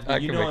friends,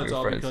 but you know it's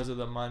all friends. Because of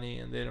the money,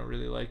 and they don't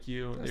really like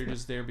you. They're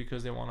just there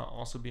because they want to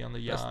also be on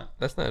the yacht.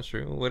 That's not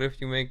true. What if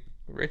you make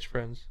rich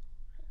friends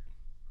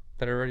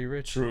that are already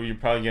rich? True, you're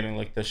probably getting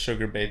like the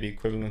sugar baby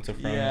equivalent of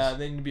friends. Yeah,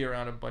 then you'd be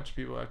around a bunch of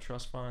people who have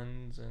trust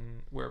funds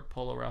and wear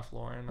Polo Ralph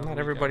Lauren. Not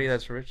everybody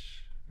that's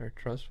rich are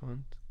trust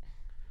funds.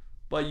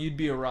 But you'd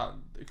be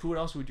around. Who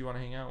else would you want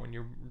to hang out when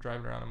you're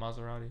driving around a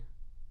Maserati?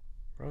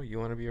 Bro, you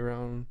want to be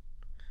around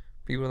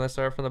people that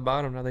start from the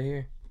bottom, now they're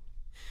here.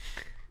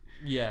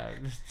 Yeah,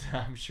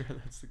 I'm sure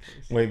that's the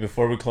case. Wait,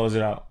 before we close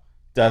it out,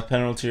 death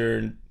penalty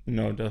or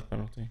no death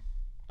penalty?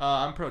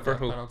 I'm pro death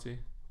penalty.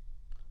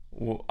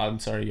 Well, I'm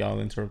sorry, y'all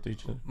interrupted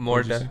each other. More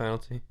What'd you death say?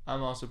 penalty.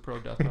 I'm also pro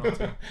death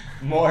penalty.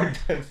 More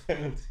death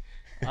penalty.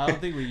 I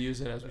don't think we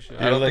use it as we should.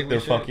 I You're don't like think we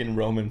the should. fucking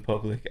Roman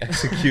public.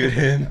 Execute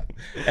him.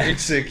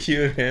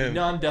 Execute him.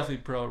 No, I'm definitely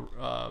pro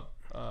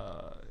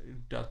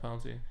death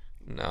penalty.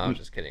 No, I'm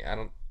just kidding. I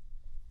don't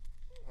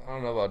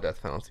know about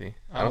death penalty.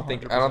 I I'm don't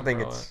think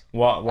 100% it's.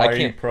 pro it. Why I are you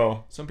can't-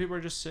 pro? Some people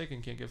are just sick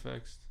and can't get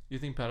fixed. You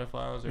think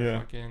pedophiles are Yeah.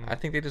 fucking? I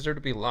think they deserve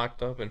to be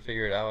locked up and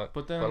figure it out.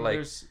 But then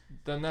like,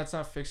 then that's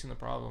not fixing the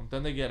problem.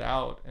 Then they get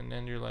out, and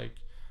then you're like,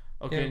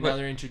 okay, Yeah, now but-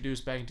 they're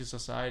introduced back into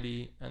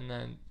society, and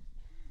then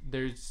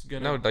there's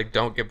gonna no, like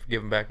don't give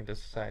them back into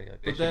society.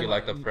 Like, they But should be then,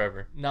 locked up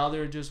forever. Now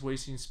they're just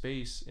wasting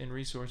space and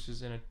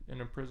resources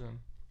in a prison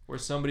where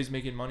somebody's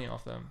making money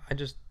off them. I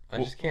just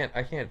can't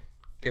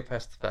get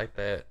past the fact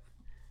that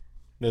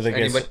There's like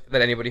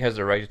anybody has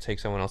the right to take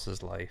someone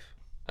else's life.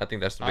 I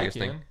think that's the biggest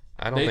thing. can.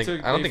 I don't They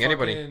think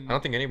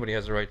fucking- anybody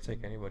has the right to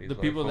take anybody's The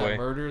life people that away.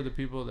 murder, the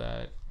people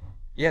that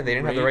Yeah, they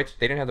didn't have the right. raped.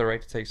 They didn't have the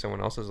right to take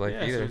someone else's life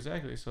Yeah, so either.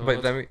 exactly. So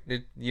but let's-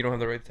 that you don't have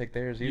the right to take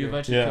theirs either. You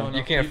eventually Yeah. kill enough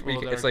You can't.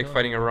 people that It's are like killing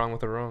fighting a people. wrong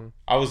with a wrong.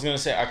 I was gonna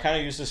say I kind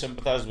of used to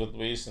sympathize with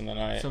Luis, and then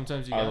I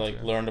Sometimes you I got like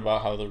to. learned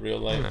about how the real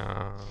life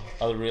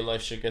No.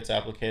 shit gets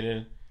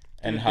applicated,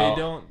 and Dude, how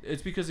they don't.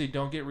 It's because they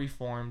don't get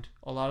reformed.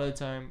 A lot of the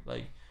time,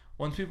 like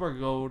once people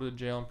go to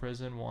jail and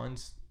prison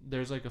once,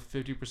 there's like a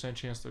 50%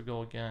 chance they'll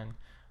go again,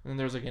 and then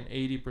there's like an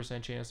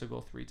 80% chance to go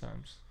 3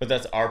 times. But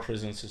that's our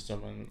prison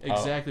system, and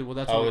Exactly. Well,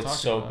 that's what how we're it's talking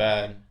so about.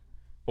 bad.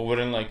 But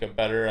wouldn't like a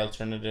better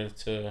alternative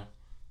to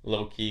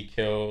low key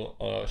kill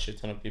a shit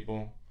ton of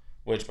people?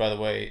 Which, by the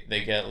way,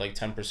 they get like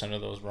 10% of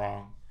those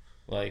wrong.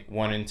 Like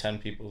 1 in 10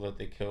 people that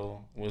they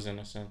kill was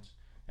innocent.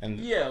 And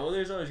Yeah. Well,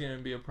 there's always gonna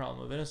be a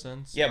problem of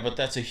innocence. yeah, but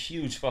that's a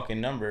huge fucking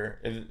number.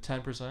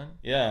 10%.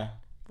 Yeah.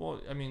 Well,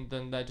 I mean,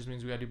 then that just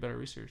means we gotta do better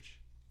research.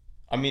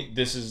 I mean,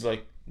 this is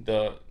like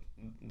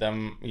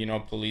them,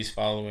 police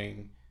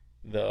following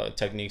the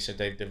techniques that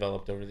they've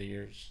developed over the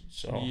years.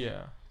 So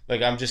Yeah.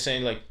 like I'm just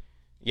saying, like,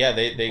 yeah,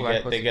 they Black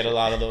get a pussy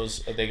lot of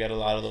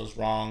those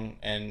wrong,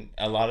 and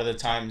a lot of the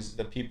times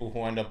the people who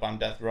end up on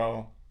death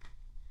row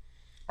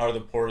are the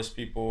poorest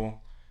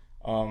people,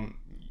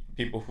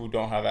 people who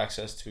don't have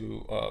access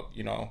to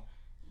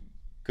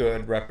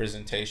good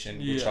representation,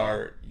 which Yeah.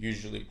 are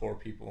usually poor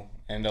people,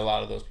 and a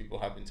lot of those people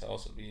happen to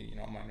also be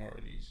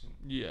minorities.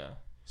 Yeah.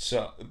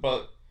 So,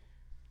 but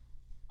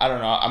I don't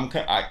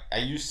know. I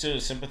used to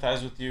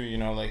sympathize with you,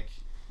 like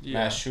Yeah.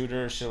 mass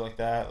shooter, shit like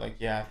that. Like,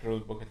 yeah, throw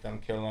the book at them,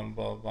 kill them,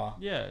 blah blah.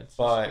 Yeah. It's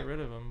But- just get rid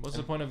of them. What's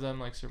the point of them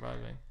like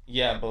surviving?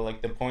 Yeah, but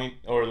like the point,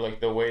 or like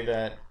the way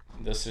that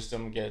the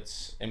system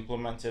gets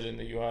implemented in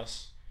the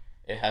U.S.,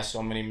 it has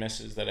so many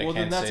misses that I Well,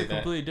 then can't that's say a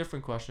completely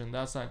different question.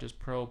 That's not just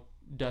pro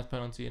death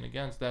penalty and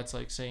against. That's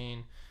like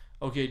saying,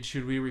 okay,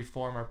 should we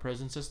reform our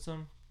prison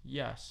system?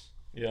 Yes.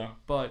 Yeah.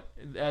 But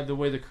the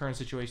way the current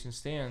situation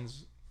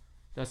stands,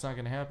 that's not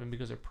going to happen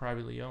because they're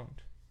privately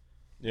owned.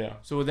 Yeah.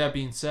 So with that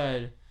being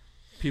said,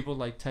 people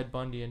like Ted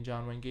Bundy and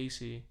John Wayne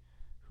Gacy,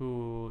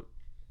 who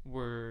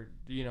were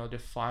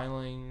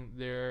defiling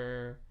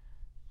their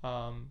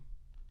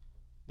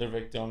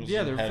victims. Yeah,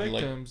 and they're had,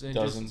 victims like, and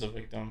dozens just- of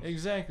victims.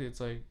 Exactly. It's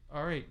like,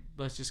 all right,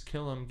 let's just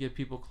kill them, give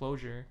people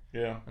closure,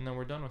 Yeah. and then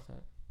we're done with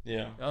it.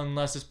 Yeah.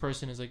 Unless this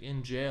person is like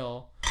in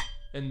jail,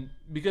 and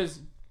because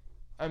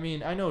I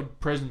mean, I know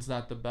prison's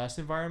not the best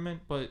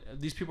environment, but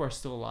these people are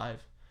still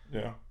alive.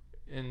 Yeah.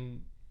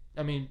 And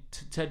I mean,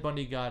 Ted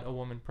Bundy got a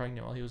woman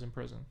pregnant while he was in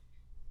prison.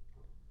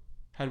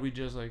 Had we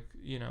just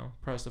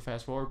pressed the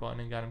fast forward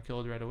button and got him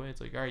killed right away, it's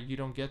like, all right, you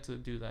don't get to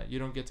do that. You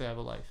don't get to have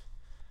a life.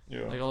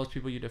 Yeah. Like all those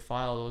people you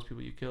defiled, all those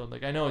people you killed.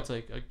 Like I know it's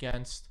like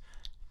against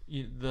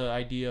the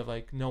idea of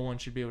like no one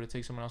should be able to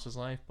take someone else's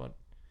life, but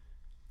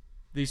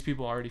these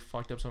people already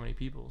fucked up so many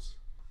people's.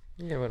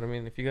 Yeah, but I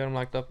mean, if you got them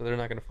locked up, they're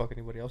not gonna fuck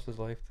anybody else's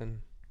life.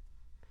 Then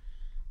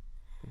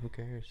who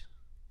cares?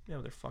 Yeah,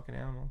 but they're fucking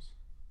animals.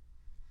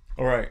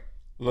 All right.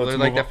 Well, they're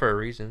like that for a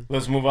reason.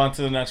 Let's move on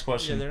to the next Yeah,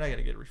 question. they're not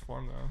gonna get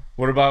reformed though.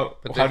 What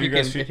about But how if do you you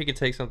guys can, feel? if you can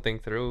take something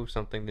through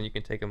something, then you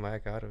can take them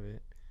back out of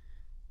it.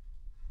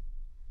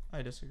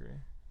 I disagree.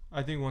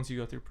 I think once you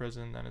go through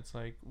prison, then it's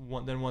like,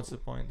 then what's the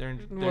point? They're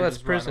Well, that's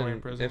just rotting away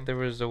prison. in If there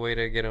was a way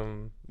to get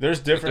them, There's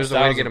if different there's a way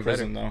to styles get of them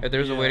prison, better, though. if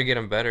there's a way Yeah. to get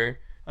them better,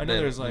 I know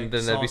then- there's like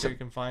then that'd be solitary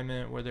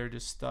confinement where they're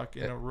just stuck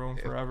in a room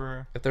if-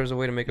 forever. if there's a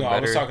way to make No, them I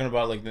better. was talking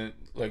about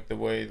like the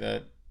way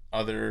that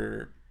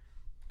other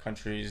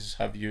countries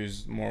have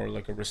used more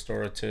like a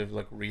restorative,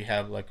 like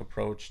rehab like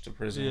approach to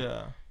prison.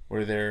 Yeah.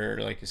 Where they're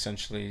like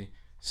essentially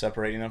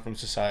separating them from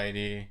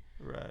society,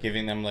 Right.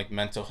 giving them like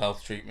mental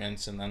health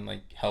treatments, and then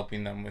like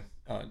helping them with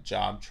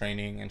job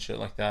training and shit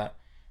like that.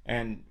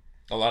 And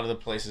a lot of the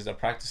places that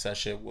practice that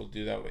shit will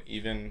do that with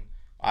even,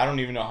 I don't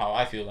even know how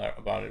I feel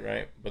about it,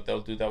 right? But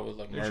they'll do that with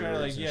like They're murderers trying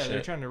to and shit.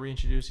 they're trying to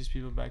reintroduce these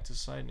people back to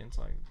society. And it's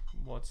like,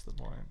 what's the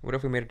point? What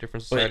if we made a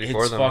different But society it's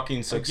for them?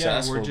 fucking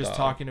successful. Again, we're just dog.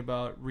 talking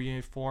about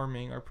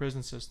reforming our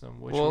prison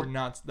system, which Well- we're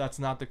not. That's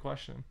not the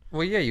question.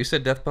 Well, yeah, you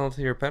said death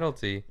penalty or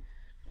penalty.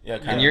 Yeah,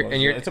 and kind you're of.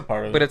 and you're It's a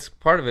part of but it. it's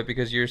part of it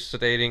because you're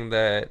stating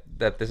that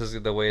this is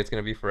the way it's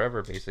going to be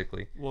forever,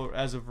 basically. Well,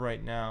 as of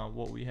right now,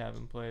 what we have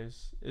in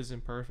place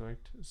isn't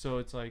perfect. So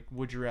it's like,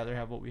 would you rather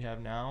have what we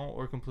have now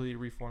or completely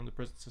reform the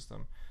prison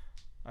system?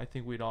 I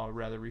think we'd all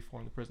rather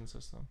reform the prison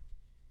system.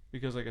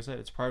 Because, like I said,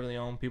 it's privately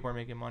owned. People are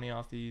making money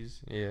off these.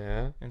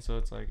 Yeah. And so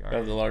it's like, all We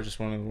have right. the largest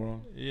one in the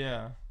world.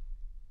 Yeah.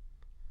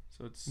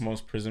 So it's...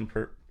 Most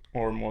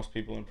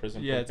people in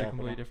prison. Yeah, per it's a capita.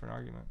 completely different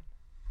argument.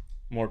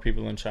 More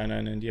people in China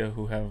and India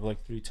who have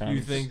like 3 times.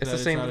 You think It's that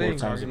the same not a thing.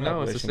 different argument?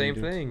 No, it's the same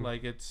population we do. thing.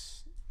 Like,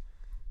 it's...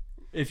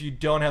 If you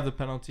don't have the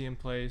penalty in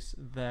place,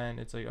 then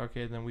it's like,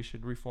 okay, then we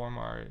should reform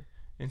our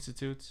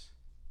institutes.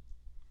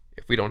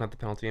 If we don't have the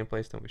penalty in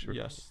place, then we should.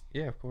 Yes.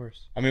 Yeah, of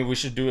course. I mean, we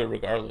should do it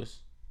regardless.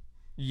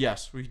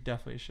 Yes, we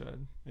definitely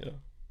should. Yeah.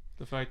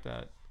 The fact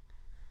that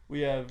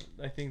we have,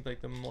 I think,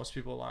 like the most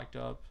people locked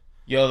up.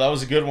 Yo, that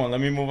was a good one. Let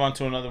me move on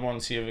to another one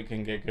and see if it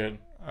can get good.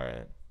 All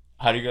right.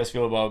 How do you guys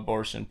feel about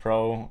abortion?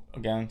 Pro,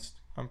 against?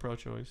 I'm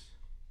pro-choice.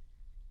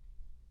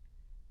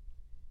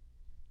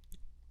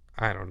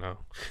 I don't know.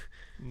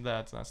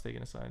 That's not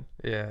taken aside.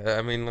 Yeah,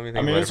 I mean, let me think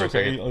I mean, about it's it for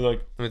a okay. second.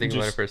 Like, Let me think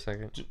about it just- for a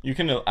second. You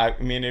can. I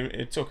mean,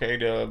 it's okay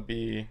to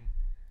be.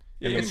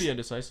 Yeah, you it's- can be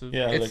indecisive.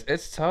 Yeah, It's like,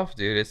 it's tough,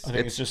 dude. I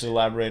think it's just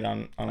elaborate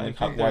on I like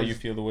think why you there's-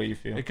 feel the way you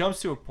feel. It comes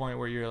to a point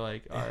where you're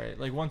like, all right,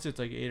 like once it's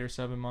like 8 or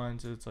 7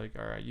 months, it's like,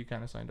 all right, you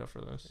kind of signed up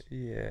for this.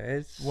 yeah,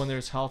 it's When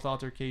there's health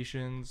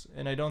altercations,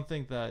 and I don't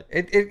think that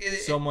it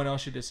someone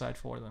else should decide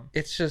for them.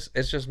 it's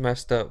just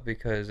messed up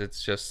because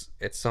it's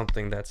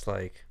something that's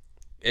like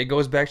it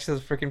goes back to the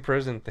freaking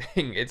prison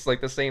thing. It's like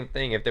the same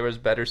thing. If there was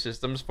better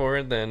systems for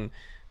it, then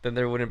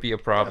there wouldn't be a I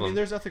problem. mean,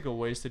 there's ethical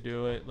ways to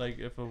do it. Like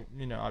if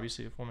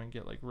obviously if women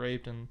get like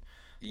raped and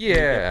they yeah,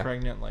 get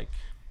pregnant, like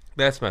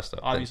that's messed up.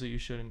 obviously you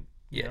shouldn't.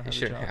 yeah, have you the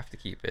shouldn't child. have to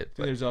keep it. I think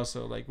But there's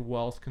also like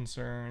wealth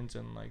concerns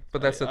and like.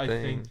 But that's the I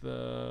thing. think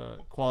the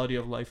quality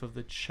of life of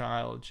the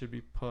child should be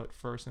put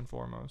first and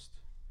foremost.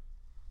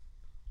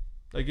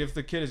 Like if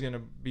the kid is gonna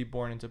be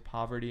born into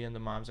poverty and the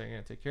mom's not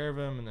gonna take care of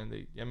him, and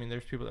then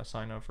there's people that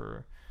sign up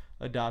for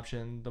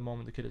adoption the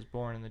moment the kid is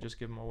born and they just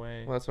give him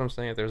away. well, that's what I'm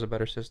saying. If there's a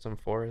better system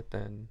for it,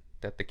 then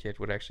that the kid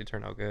would actually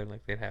turn out good.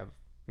 Like they'd have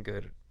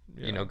good,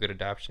 Yeah. good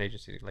adoption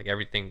agency, like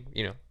everything,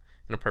 in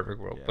a perfect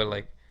world. Yeah. But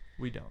like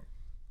We don't.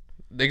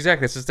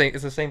 exactly, it's the same.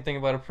 It's the same thing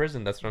about a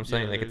prison. That's what I'm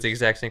saying. Yeah, like it's the there's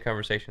exact same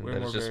conversation. way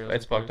That it's more just variables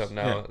it's fucked in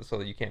up now, so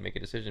that you can't make a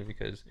decision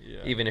because Yeah.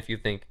 even if you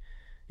think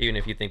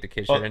the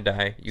kid Oh. shouldn't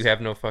die, you have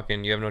no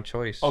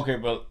choice. Okay,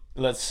 but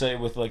let's say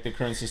with like the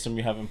current system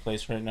you have in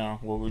place right now,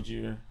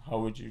 how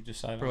would you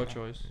decide? on that?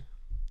 Pro-choice.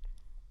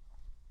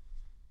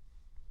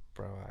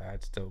 Bro,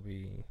 I'd still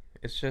be.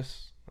 It's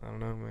just I don't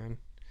know, man.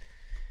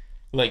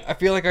 Like, I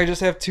feel like I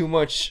just have too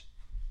much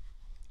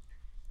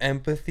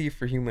empathy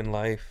for human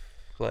life,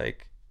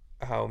 like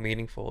how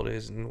meaningful it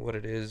is and what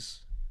it is.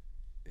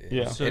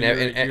 Yeah. So in, you're,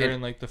 in, you're in,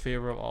 in like the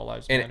favor of all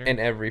lives in, matter. in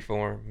every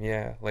form,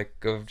 yeah. Like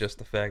of just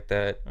the fact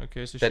that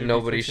Okay, so that should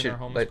nobody we be fixing should our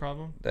homeless like,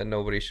 problem? that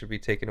nobody should be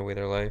taking away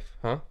their life,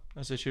 huh?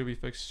 I said, should we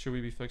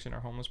be fixing our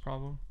homeless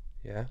problem?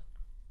 Yeah.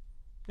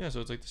 Yeah, so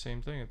it's like the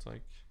same thing. It's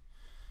like,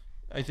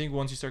 I think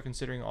once you start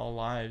considering all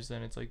lives,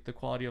 then it's like the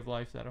quality of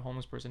life that a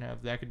homeless person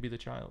have. That could be the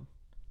child.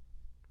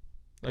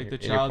 Like the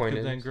And your child point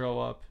could then is? grow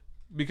up,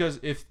 because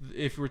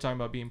if we're talking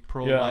about being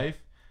pro-life,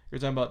 you're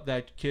talking about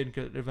that kid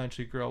could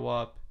eventually grow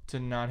up to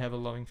not have a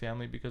loving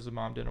family because the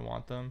mom didn't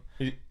want them,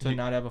 to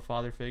not have a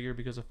father figure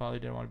because the father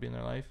didn't want to be in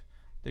their life.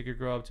 They could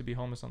grow up to be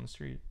homeless on the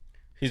street.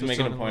 He's So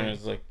making a suddenly- point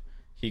as like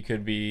he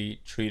could be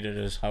treated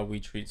as how we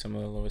treat some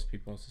of the lowest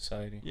people in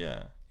society.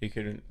 Yeah. He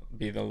could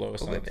be the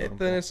lowest. Well, on the totem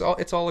then pole.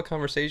 it's all a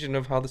conversation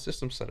of how the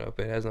system's set up.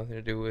 It has nothing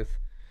to do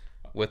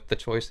with the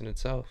choice in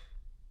itself.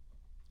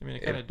 I mean,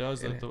 it kind of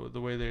does, like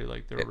the way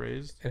they're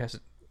raised. It has,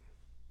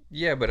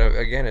 yeah, but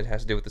again, it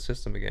has to do with the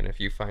system. Again, if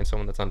you find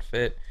someone that's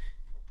unfit,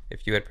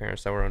 if you had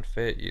parents that were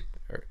unfit,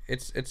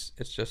 it's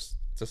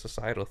a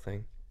societal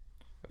thing.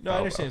 No, I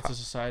understand it's a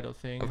societal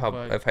thing. Of how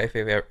but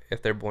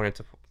if they're born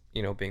into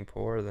being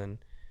poor, then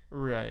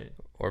right,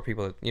 or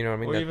people that what I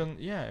mean, or that,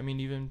 even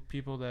even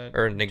people that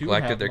or do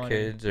neglected have their money.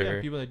 kids,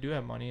 or people that do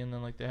have money and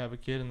then like they have a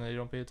kid and they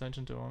don't pay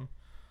attention to them,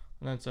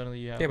 and then suddenly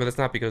you have yeah, but that's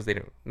not because they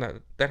don't. Not,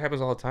 that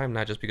happens all the time.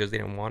 Not just because they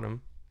didn't want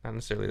them. Not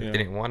necessarily that they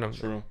didn't want them.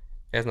 True.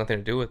 It has nothing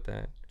to do with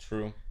that.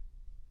 True.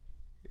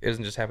 It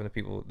doesn't just happen to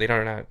people.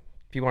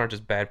 People aren't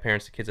just bad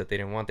parents to kids that they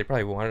didn't want. They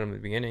probably wanted them at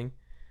the beginning.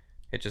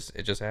 It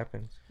just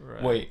happens.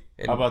 Right. Wait,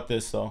 And- how about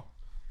this though?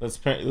 Let's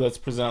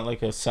present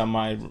like a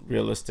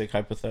semi-realistic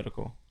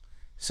hypothetical.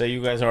 Say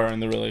you guys are in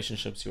the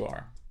relationships you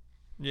are.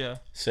 Yeah.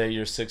 Say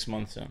you're 6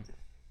 months in.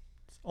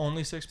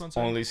 Only 6 months.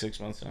 in? Only 6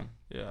 months in.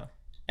 Yeah.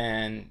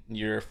 And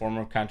your form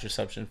of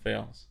contraception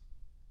fails.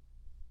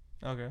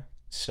 Okay.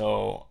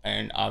 So,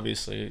 and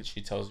obviously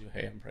she tells you,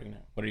 "Hey, I'm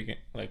pregnant." What are you going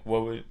like?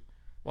 What would?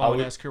 Well, I how would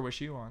would- ask her what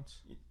she wants.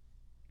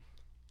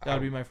 That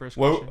would be my first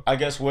What question. I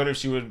guess what if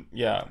she would?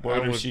 Yeah. What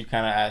I if would- she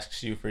kind of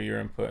asks you for your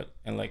input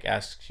and like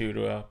asks you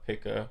to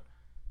pick a,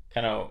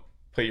 kind of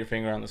put your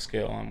finger on the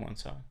scale on one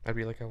side? I'd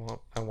be like,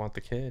 I want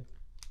the kid.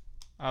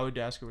 I would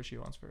ask her what she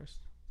wants first.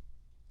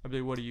 I'd be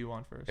like, what do you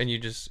want first? And you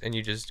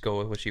just go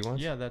with what she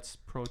wants. Yeah, that's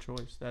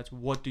pro-choice. That's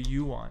what do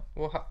you want?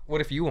 Well, what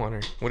if you want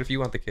her? What if you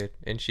want the kid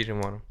and she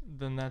didn't want him?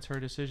 Then that's her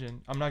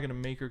decision. I'm not gonna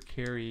make her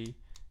carry.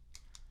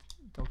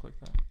 Don't click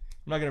that.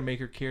 I'm not gonna make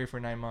her carry for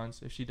 9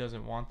 months if she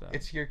doesn't want that.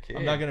 It's your kid.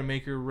 I'm not gonna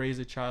make her raise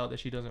a child that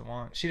she doesn't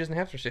want. She doesn't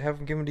have to. She have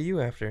him given to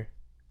you after.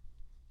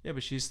 Yeah,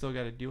 but she's still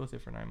got to deal with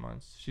it for 9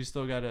 months. She's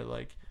still got to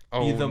like be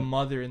Oh. the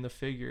mother and the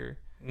figure.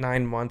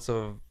 9 months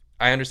of.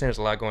 I understand there's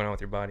a lot going on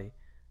with your body,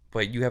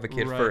 but you have a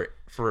kid Right.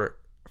 for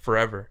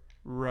forever.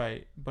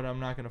 Right, but I'm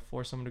not gonna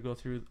force someone to go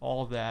through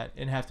all that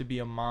and have to be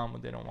a mom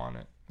when they don't want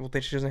it. Well,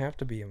 then she doesn't have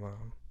to be a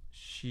mom.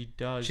 She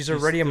does. She's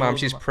already a mom.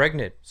 still She's the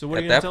pregnant. So what are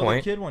at you gonna that tell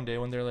point. the kid one day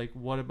when they're like,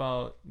 "What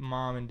about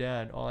mom and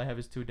dad? All I have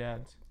is 2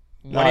 dads."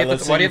 Nah, Why do you have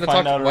let's to, say why do you you have to talk?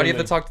 find out Why do you have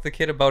early. to talk to the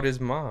kid about his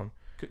mom?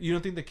 You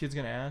don't think the kid's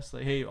gonna ask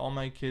like, "Hey, all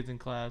my kids in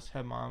class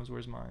have moms.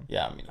 Where's mine?"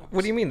 Yeah, I mean.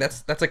 What do you mean?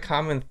 That's a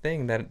common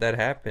thing that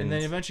happens. And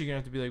then eventually you're gonna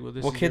have to be like, "Well,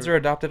 this." Well, is kids your... are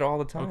adopted all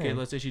the time. Okay,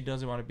 let's say she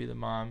doesn't want to be the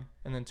mom,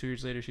 and then 2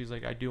 years later she's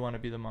like, "I do want to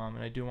be the mom,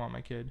 and I do want my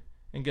kid."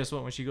 And guess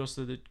what? When she goes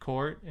to the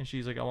court and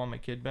she's like, "I want my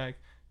kid back,"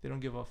 they don't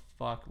give a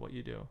fuck what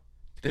you do.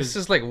 This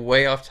is like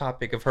way off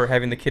topic of her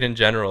having the kid in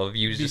general. Of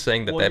you just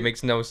saying that well,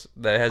 makes no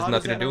that has How nothing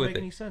does that to do not with make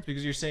it. any sense?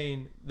 Because you're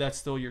saying that's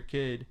still your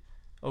kid.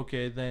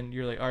 Okay, then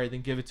you're like, all right,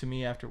 then give it to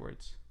me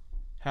afterwards.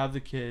 Have the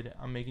kid.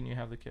 I'm making you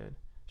have the kid.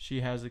 She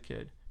has the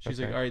kid. She's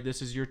like, Okay. all right,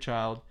 this is your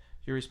child,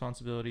 your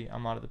responsibility.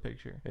 I'm out of the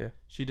picture. Yeah.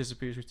 She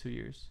disappears for 2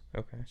 years.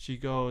 Okay. She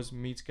goes,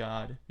 meets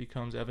God,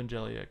 becomes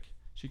evangelic.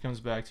 She comes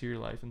back to your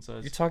life and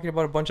says, You're talking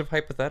about a bunch of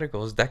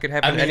hypotheticals. That could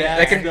happen. I mean,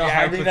 that could.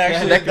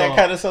 that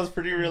kind of sounds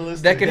pretty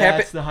realistic. That could happen.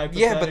 That's the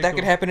Yeah, but that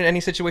could hypothetical. happen in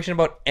any situation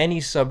about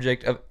any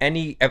subject of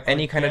any kind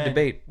of Again,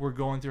 debate. We're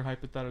going through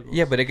hypotheticals.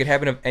 Yeah, but it could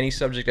happen of any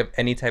subject of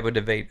any type of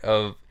debate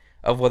of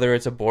whether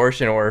it's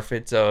abortion or if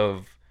it's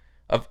of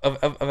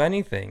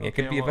anything. It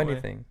could Okay, be in of what way?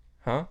 anything.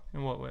 Huh?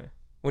 In what way?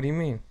 What do you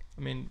mean?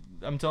 I mean,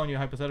 I'm telling you a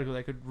hypothetical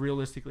that could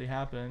realistically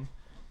happen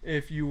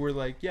if you were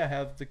like, yeah,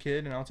 have the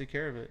kid and I'll take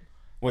care of it.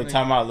 Wait, Like-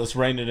 time out. Let's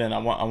rein it in. I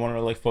want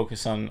to like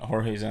focus on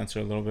Jorge's answer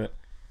a little bit.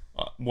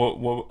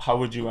 How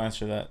would you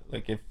answer that?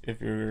 Like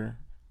if your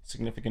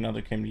significant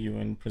other came to you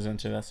and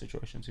presented that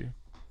situation to you?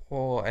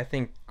 Well, I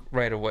think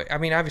right away. I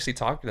mean, obviously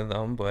talking to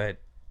them, but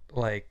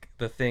like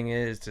the thing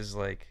is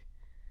like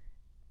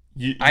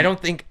I don't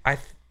think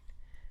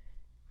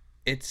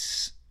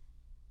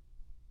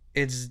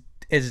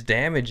it's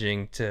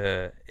damaging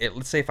to it.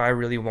 Let's say if I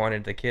really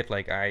wanted the kid,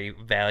 like I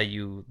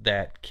value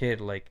that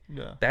kid, like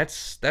Yeah.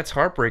 that's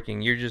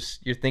heartbreaking. You're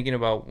thinking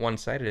about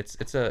one-sided.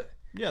 It's a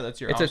Yeah,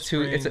 that's your it's a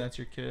offspring, two it's a, that's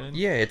your kid.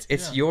 Yeah, it's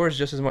Yeah. yours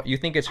just as much. You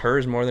think it's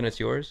hers more than it's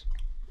yours?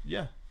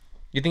 Yeah.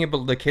 You think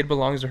the kid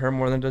belongs to her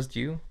more than it does to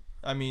you?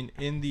 I mean,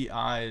 in the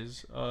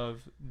eyes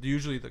of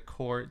usually the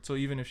court. So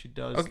even if she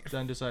does Okay.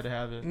 then decide to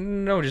have it.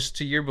 No, just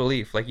to your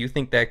belief. Like you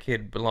think that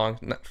kid belongs.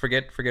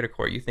 Forget a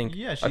court. You think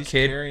Yeah, a she's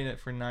kid. carrying it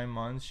for 9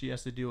 months. She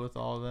has to deal with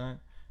all that.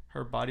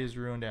 Her body is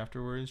ruined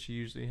afterwards. She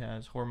usually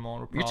has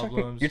hormonal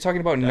problems. You're talking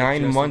about 9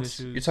 digestive months.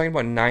 issues. You're talking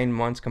about 9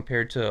 months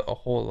compared to a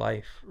whole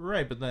life.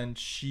 Right, but then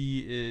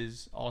she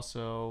is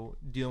also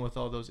dealing with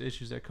all those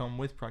issues that come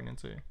with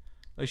pregnancy.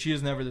 Like she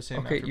is never the same.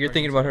 Okay, after you're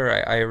thinking about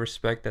pregnancy. her. I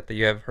respect that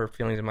you have her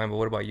feelings in mind, but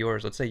what about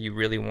yours? Let's say you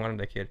really wanted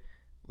a kid.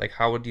 Like,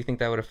 how do you think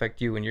that would affect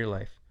you in your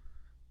life?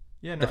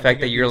 Yeah, no, The I fact think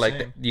that I'd be you're the like,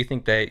 same. do you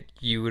think that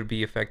you would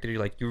be affected? You're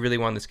like, you really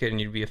want this kid, and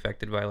you'd be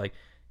affected by like,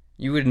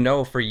 you would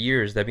know for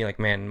years that being like,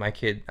 man, my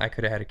kid, I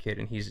could have had a kid,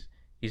 and he's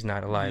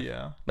not alive.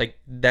 Yeah. Like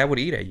that would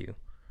eat at you.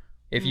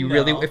 If you No.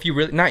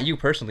 really, not you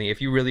personally,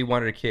 if you really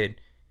wanted a kid,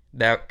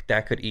 that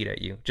could eat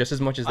at you just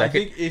as much as I that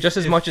could, think if- just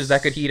as if much as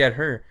that could eat at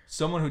her.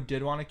 Someone who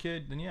did want a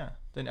kid, then yeah,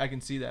 then I can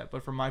see that.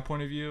 But from my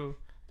point of view,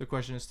 the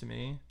question is to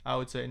me. I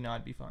would say no,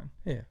 I'd be fine.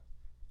 Yeah.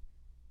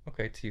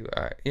 Okay, to you,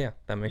 yeah,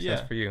 that makes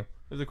sense for you.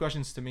 If the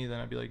question's to me, then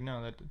I'd be like,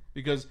 no, that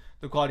because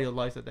the quality of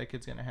life that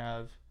kid's gonna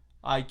have,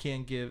 I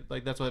can't give.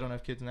 Like that's why I don't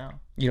have kids now.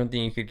 You don't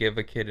think you could give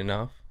a kid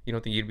enough? You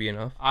don't think you'd be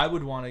enough? I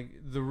would want to.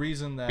 The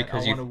reason that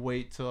Because I you- want to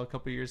wait till a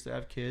couple of years to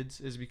have kids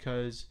is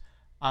because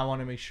I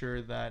want to make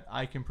sure that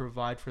I can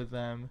provide for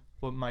them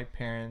what my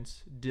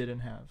parents didn't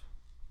have.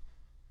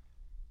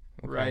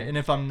 Right, Okay. and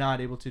if I'm not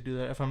able to do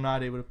that, if I'm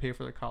not able to pay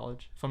for their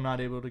college, if I'm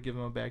not able to give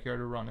them a backyard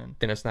to run in,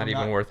 Then it's not I'm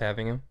even worth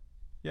having him.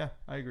 Yeah,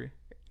 I agree.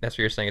 That's what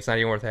you're saying. It's not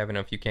even worth having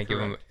him if you can't give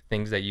him Correct.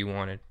 things that you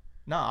wanted.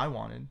 No, I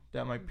wanted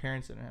that my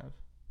parents didn't have.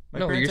 My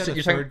No, parents had a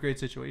you're third talking- grade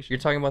situation. You're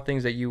talking about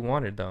things that you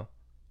wanted, though.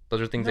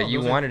 Those are things No, that you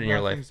those are wanted in your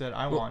not life. things that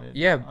I Well, wanted.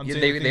 Yeah, I'm yeah,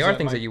 saying they the are things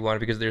things that that you wanted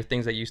because they're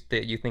things that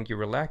you think you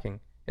were lacking.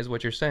 Is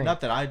what you're saying.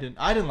 Not that I didn't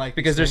like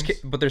because these there's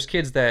things. there's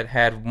kids that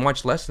had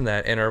much less than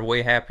that and are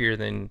way happier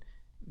than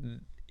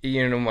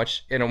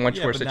much yeah,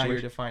 worse but now you're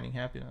situation. defining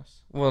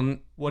happiness. Well,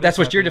 What that's is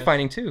what you're happiness?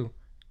 defining too.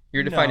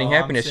 You're defining No,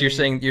 I'm happiness.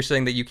 saying- You're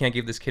saying that you can't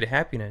give this kid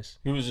happiness.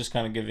 He was just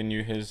kind of giving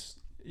you his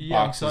Yeah,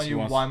 I'm boxes telling he you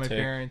wants why to my take.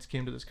 parents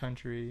came to this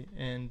country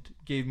and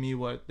gave me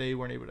what they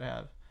weren't able to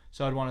have.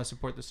 So I'd want to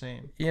support the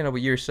same. You know,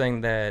 but you're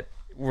saying that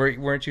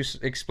weren't you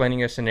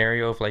explaining a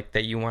scenario of like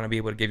that you want to be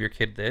able to give your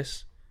kid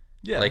this?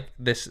 Yeah. Like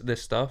this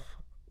stuff.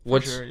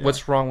 For sure, yeah.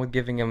 What's wrong with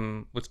giving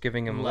him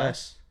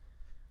less?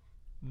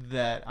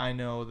 that I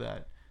know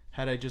that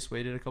had I just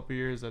waited a couple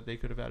years, that they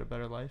could have had a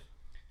better life.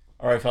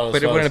 All right, fellas.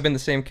 But it wouldn't have been the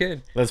same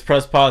kid. Let's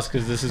press pause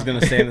because this is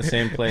gonna stay in the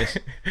same place.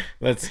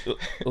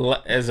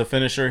 As a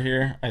finisher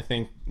here, I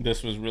think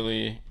this was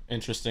really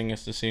interesting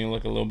as to seeing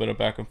like a little bit of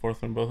back and forth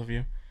from both of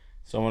you.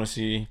 So I want to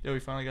see. Yeah, we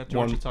finally got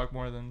George to talk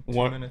more than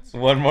 2 minutes.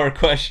 One more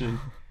question.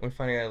 We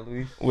finally got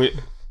Luis.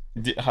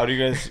 How do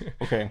you guys?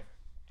 Okay.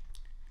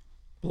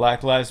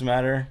 Black Lives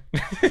Matter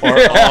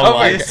or all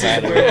lives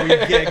matter? Where we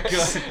get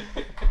good.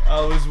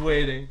 I was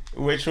waiting.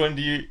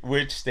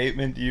 Which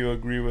statement do you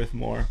agree with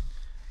more?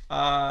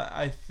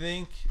 I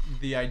think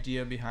the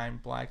idea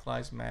behind Black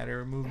Lives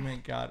Matter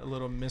movement got a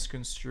little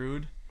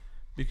misconstrued,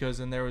 because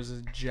then there was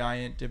a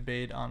giant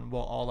debate on,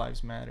 well, all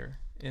lives matter.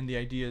 And the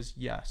idea is,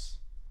 yes,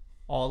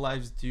 all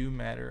lives do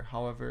matter.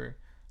 However,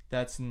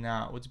 that's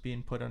not what's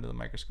being put under the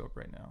microscope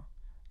right now.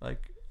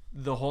 Like,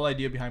 the whole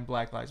idea behind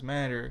Black Lives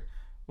Matter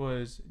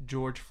was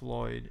George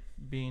Floyd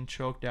being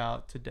choked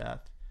out to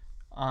death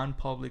on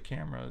public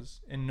cameras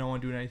and no one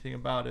doing anything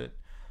about it.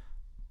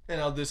 And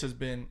now this has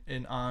been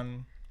an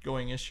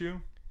ongoing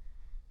issue,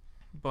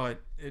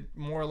 but it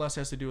more or less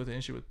has to do with an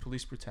issue with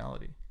police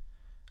brutality.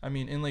 I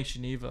mean, in Lake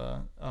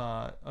Geneva,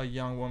 a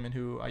young woman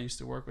who I used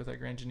to work with at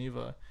Grand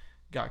Geneva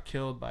got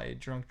killed by a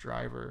drunk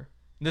driver.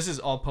 This is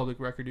all public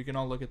record. You can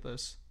all look at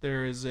this.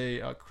 There is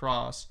a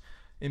cross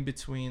in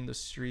between the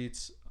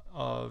streets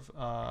of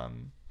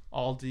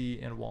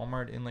Aldi and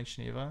Walmart in Lake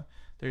Geneva.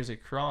 There's a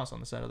cross on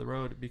the side of the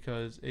road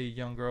because a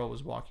young girl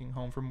was walking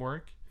home from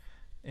work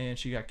and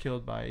she got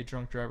killed by a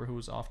drunk driver who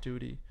was off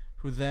duty,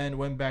 who then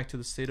went back to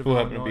the state of Illinois.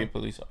 Who happened to be a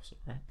police officer,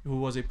 right? Who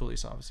was a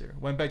police officer.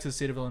 Went back to the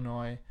state of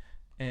Illinois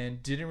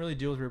and didn't really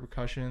deal with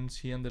repercussions.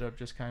 He ended up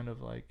just kind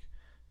of like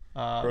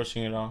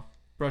brushing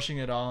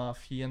it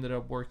off. He ended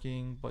up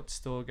working but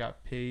still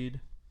got paid.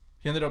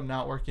 He ended up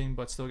not working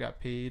but still got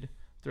paid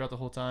throughout the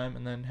whole time,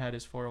 and then had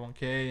his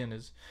 401k and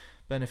his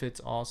benefits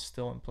all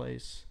still in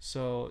place.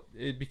 So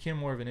it became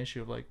more of an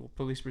issue of like, well,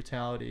 police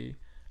brutality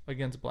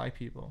against black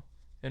people,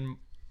 and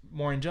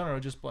more in general,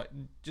 just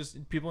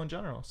people in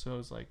general. So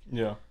it's like,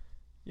 yeah.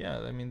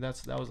 I mean,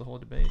 that was the whole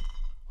debate.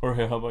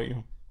 Jorge, how about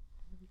you?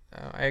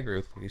 I agree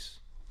with Luis.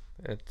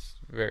 It's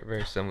very,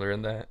 very similar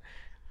in that.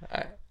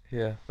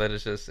 But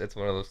it's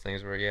one of those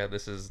things where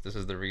this is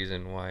the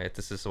reason why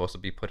this is supposed to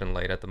be put in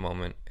light at the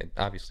moment.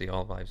 Obviously,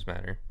 all lives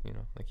matter. You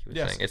know, like he was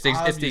saying, it's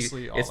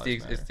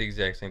the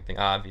exact same thing.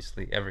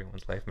 Obviously,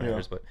 everyone's life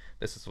matters, but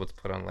this is what's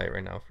put on light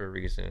right now for a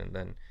reason. And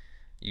then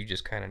you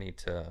just kind of need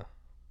to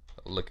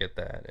look at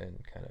that and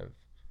kind of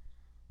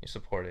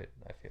support it.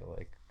 I feel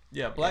like.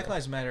 Yeah, Black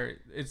Lives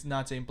Matter. It's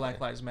not saying Black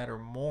Lives Matter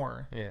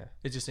more. Yeah.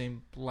 It's just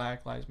saying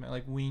Black Lives Matter.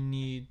 Like, we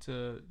need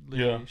to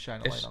literally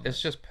shine a light on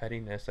It's just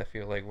pettiness. I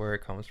feel like where it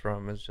comes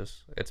from is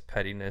it's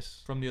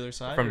pettiness. From the other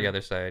side? From the other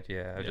side,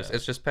 yeah.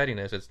 It's just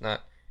pettiness. It's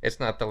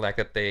not the lack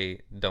that they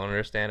don't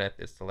understand it.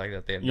 It's the lack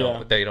that they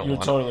don't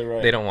want. Totally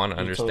right. They don't want to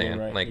understand.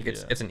 Totally right. Like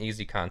it's an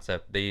easy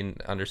concept. They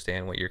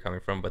understand what you're coming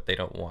from, but they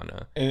don't want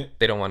to.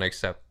 They don't want to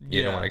accept.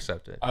 You don't want to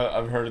accept it.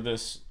 I've heard of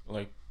this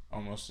like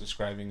almost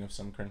describing of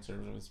some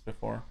conservatives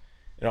before.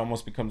 It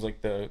almost becomes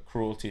like the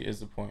cruelty is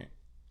the point,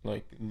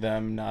 like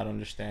them not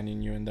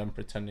understanding you and them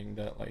pretending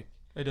that like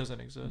it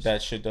doesn't exist.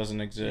 That shit doesn't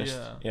exist.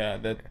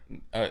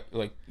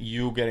 Like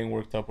you getting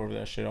worked up over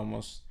that shit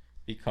almost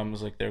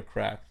becomes like their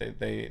crack.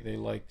 They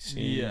like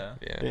seeing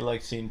they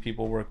like seeing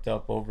people worked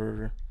up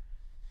over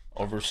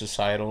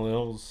societal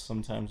ills.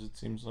 Sometimes it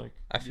seems like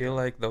I feel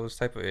like those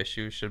type of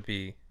issues should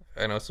be.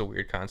 I know it's a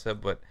weird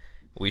concept, but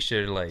we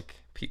should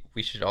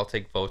all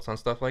take votes on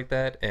stuff like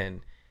that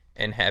and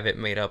have it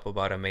made up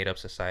about a made up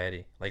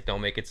society. Like, don't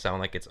make it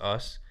sound like it's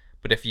us.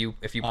 But if you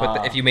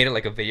made it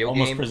like a video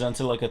almost game, presents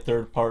it like a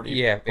third party.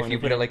 Yeah, if you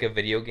put it like a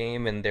video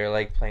game and they're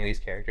like playing these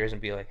characters and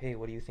be like, hey,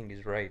 what do you think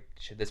is right?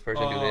 Should this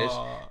person do this?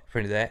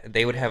 For that,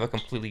 they would have a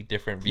completely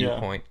different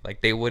viewpoint.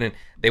 Like they wouldn't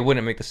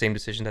make the same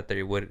decision that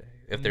they would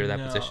if they're in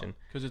that position.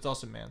 Because it's all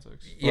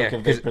semantics. Yeah,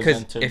 like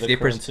if they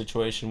present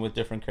situation with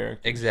different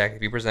characters. Exactly.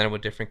 If you present it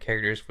with different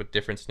characters with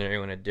different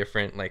scenario in a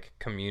different like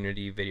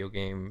community video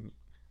game,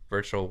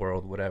 virtual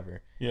world,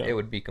 whatever, it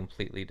would be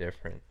completely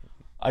different.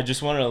 I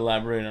just want to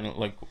elaborate on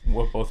like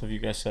what both of you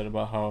guys said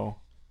about how,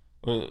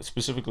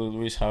 specifically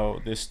Luis, how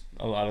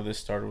a lot of this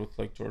started with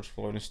like George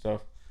Floyd and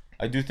stuff.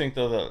 I do think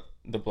though that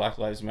the Black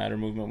Lives Matter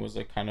movement was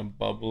like kind of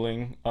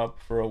bubbling up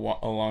for a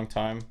long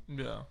time.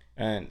 Yeah.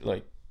 And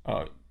like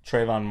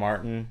Trayvon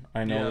Martin,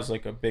 I know was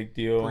like a big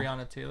deal.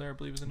 Breonna Taylor, I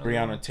believe, is another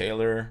Breonna one.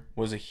 Taylor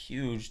was a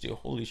huge deal.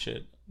 Holy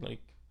shit!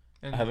 Like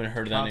I haven't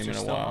heard that name in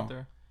a while.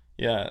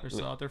 Yeah, they're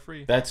still out there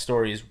free. That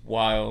story is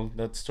wild.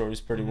 That story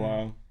is pretty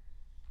wild.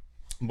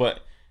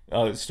 But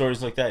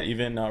stories like that,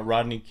 even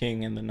Rodney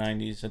King in the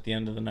 90s, at the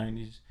end of the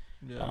 90s,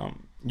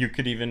 you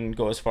could even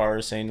go as far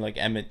as saying like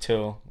Emmett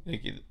Till.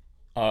 Like,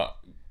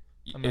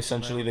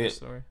 essentially,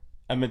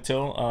 Emmett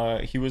Till,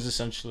 he was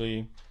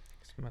essentially,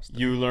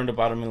 you learned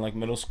about him in like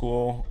middle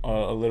school,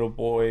 a little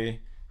boy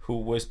who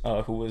was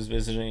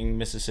visiting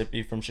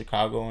Mississippi from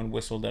Chicago and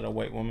whistled at a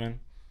white woman.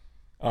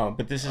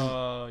 But this is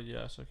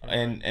yes, okay.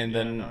 And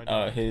then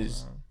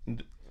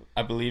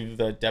I believe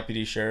the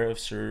deputy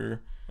sheriffs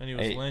or And he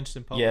was lynched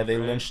in public. yeah, they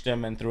right? lynched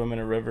him and threw him in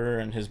a river,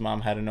 and his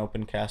mom had an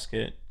open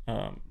casket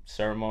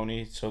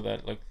ceremony so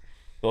that like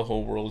the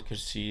whole world could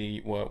see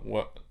what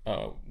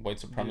white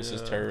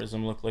supremacist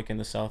terrorism looked like in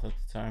the South at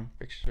the time.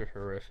 Pictures are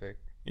horrific.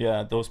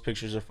 Yeah, those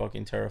pictures are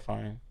fucking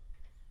terrifying.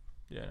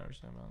 Yeah, I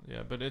understand about.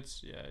 Yeah, but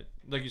it's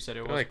like you said,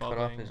 it was Like cut off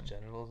bubbling his and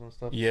genitals and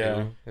stuff. Yeah.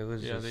 too. It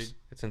was Yeah, just,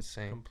 it's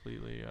insane.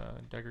 completely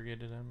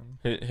degraded him.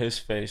 And His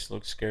face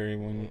looks scary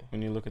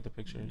when you look at the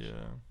pictures.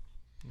 yeah,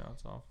 no,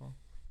 it's awful.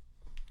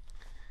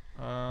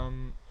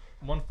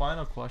 One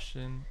final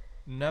question: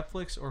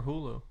 Netflix or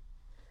Hulu?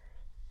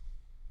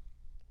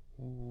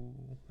 Ooh,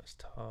 that's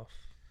tough.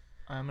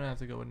 I'm gonna have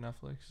to go with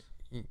Netflix.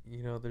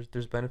 You know,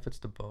 there's benefits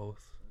to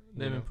both.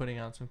 They've you been know? putting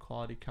out some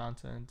quality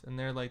content, and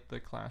they're like the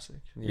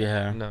classic.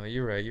 Yeah. No,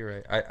 you're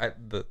right.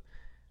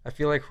 I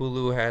feel like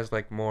Hulu has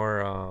like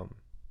more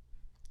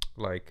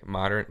like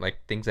modern, like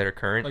things that are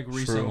current. Like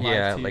recent live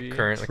yeah, TV. like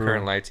current, like True.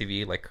 current live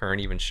TV, like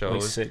current even Like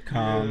shows.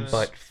 sitcoms.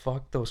 But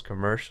fuck those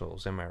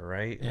commercials, am I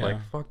right? Yeah. Like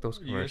fuck those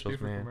You guys pay commercials,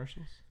 for man.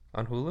 commercials?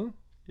 On Hulu?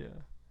 Yeah.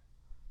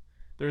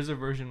 There's a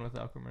version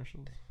without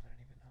commercials.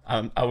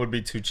 I would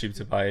be too cheap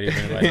to buy it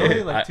even if I It's only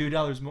did. like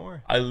 $2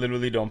 more. I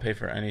literally don't pay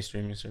for any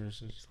streaming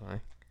services. It's like,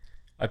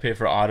 I pay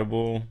for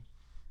Audible,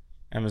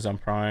 Amazon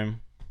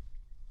Prime,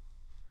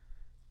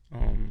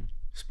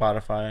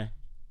 Spotify.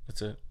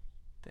 That's it.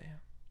 Damn.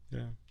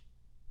 Yeah.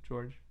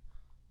 George,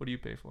 what do you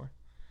pay for?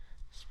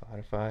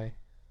 Spotify,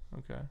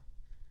 Okay.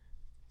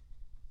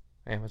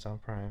 Amazon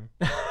Prime.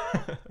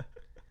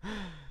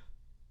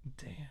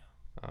 Damn.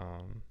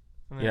 Um,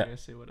 I'm not Yeah. gonna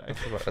say what I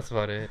that's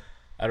about it.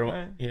 I don't.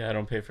 Right. Yeah, I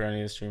don't pay for any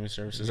of the streaming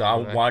services. Yeah,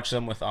 I'll but I- watch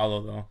them with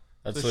Allo though.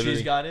 That's So literally.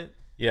 she's got it?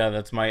 Yeah,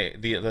 that's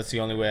that's the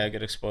only way I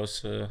get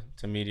exposed to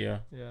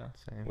media Yeah.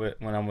 Same,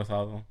 when I'm with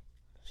Allo.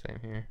 same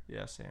here.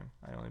 Yeah, same.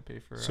 I only pay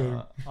for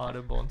Same.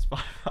 Audible and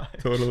Spotify.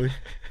 Totally.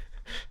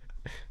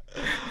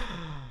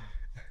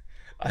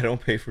 I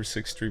don't pay for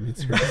 6 streaming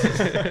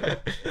services.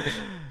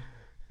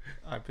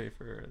 I pay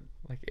for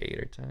Like 8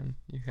 or 10.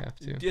 You have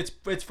to.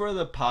 it's for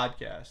the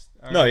podcast.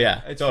 all No, right?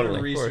 yeah, it's totally.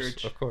 for Of course,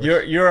 research. of course.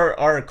 You're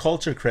our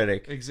culture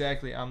critic.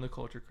 Exactly, I'm the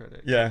culture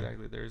critic. Yeah.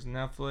 Exactly. There's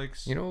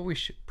Netflix. You know what we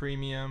should?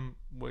 Premium,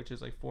 which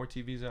is like 4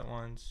 TVs at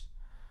once.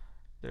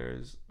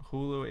 There's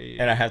Hulu 8.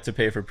 And I have to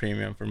pay for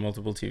premium for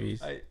multiple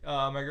TVs.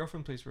 My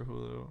girlfriend pays for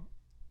Hulu,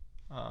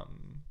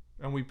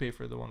 and we pay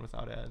for the one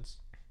without ads,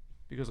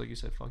 because like you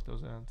said, fuck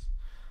those ads.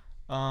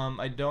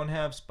 I don't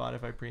have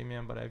Spotify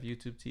Premium, but I have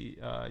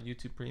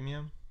YouTube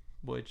Premium,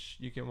 which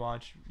you can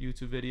watch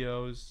YouTube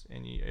videos,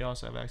 and you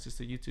also have access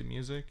to YouTube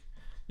Music.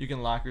 You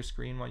can lock your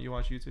screen while you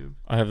watch YouTube.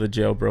 I have the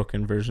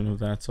jailbroken version of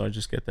that, so I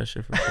just get that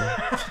shit for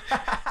free.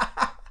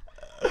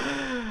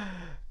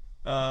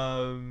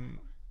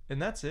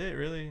 And that's it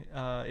really.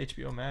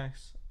 HBO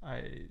Max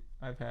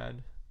I'll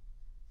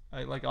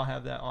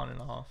have that on and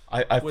off.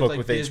 I fuck like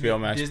with Disney, HBO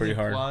Max Disney pretty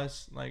hard.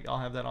 Plus, like I'll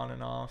have that on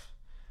and off.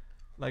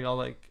 Like I'll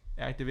like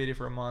activate it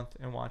for a month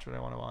and watch what I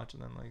want to watch,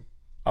 and then like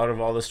Out of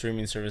all the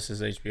streaming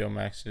services, HBO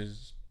Max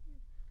is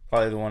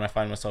probably the one I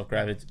find myself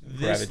gravitating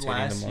this the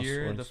last most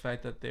year, towards. the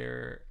fact that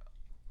they're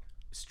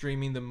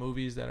streaming the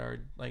movies that are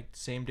like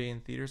same day in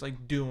theaters,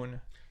 like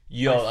Dune.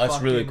 Yo, I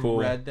that's really fucking cool.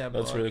 read that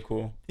That's book really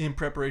cool. in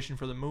preparation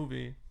for the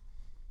movie,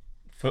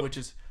 which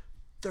is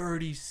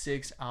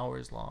 36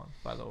 hours long,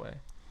 by the way.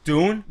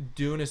 Dune?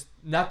 Dune is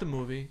not the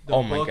movie. The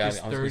Oh my book God, is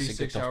I was gonna say, 36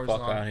 get the hours fuck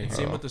long. outta And here.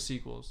 same Oh. with the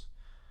sequels.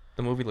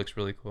 The movie looks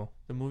really cool.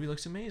 The movie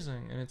looks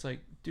amazing, and it's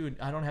like, dude,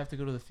 I don't have to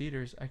go to the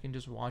theaters. I can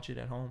just watch it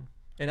at home.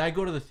 And I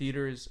go to the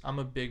theaters. I'm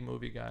a big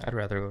movie guy. I'd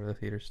rather go to the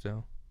theater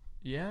still.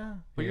 Yeah,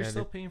 but you're Yeah,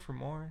 still paying for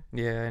more.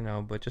 Yeah, I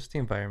know, but just the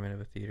environment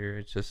of a theater,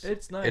 it's just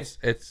It's nice.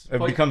 It's It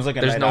But becomes like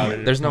a there's night no- out.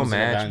 It there's no becomes an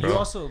match, event. bro. You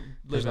also live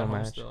There's at no home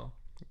match. still.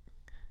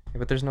 yeah,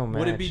 but there's no match.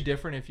 Would it be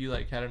different if you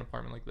like had an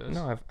apartment like this?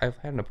 No, I've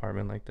had an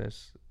apartment like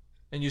this.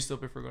 And you still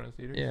prefer going to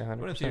theaters? Yeah, Going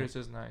to 100%. theaters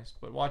is nice,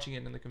 but watching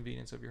it in the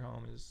convenience of your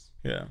home is.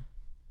 Yeah.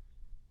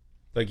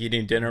 Like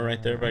eating dinner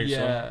right there by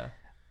yourself. Yeah.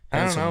 I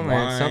And don't know, some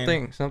man.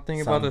 wine,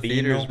 Something about the some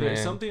theaters, vino. There's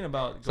man. something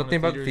about going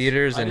Something to about the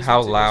theaters I and just how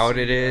went to go loud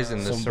see, it is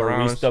and the Some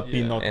surrounds barista yeah.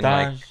 pinotage. and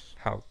like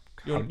how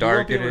you dark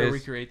won't be it able to is.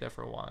 recreate that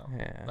for a while.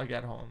 Yeah. Like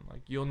at home,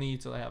 like you'll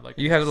need to have like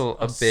You have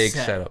a big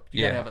setup.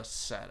 You gotta Yeah. have a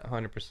setup.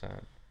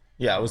 100%.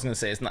 Yeah, I was gonna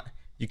say it's not.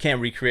 You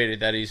can't recreate it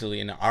that easily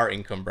in our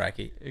income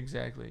bracket.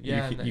 Exactly. Yeah.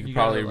 you and could, you then could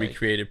gotta, probably like,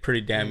 recreate it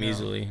pretty damn you know,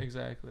 easily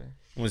Exactly.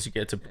 once you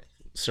get to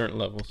certain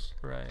levels.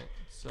 Right.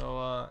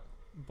 So,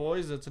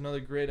 boys, that's another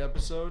great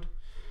episode.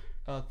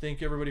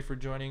 Thank you everybody for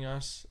joining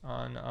us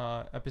on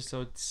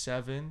episode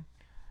 7.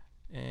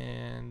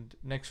 And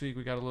next week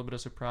we got a little bit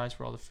of surprise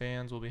for all the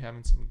fans. We'll be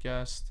having some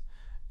guests,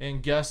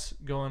 and guests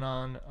going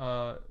on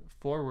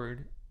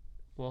forward.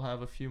 We'll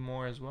have a few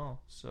more as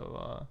well.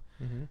 So,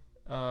 When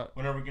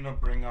are we gonna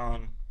bring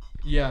on?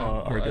 yeah,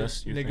 our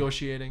guests, you think?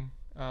 negotiating,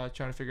 trying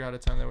to figure out a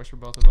time that works for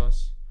both of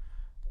us.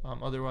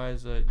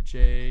 Otherwise,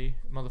 Jay,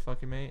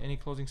 motherfucking May. Any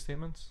closing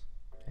statements?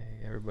 Hey,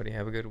 everybody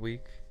have a good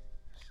week.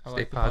 I Stay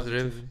like the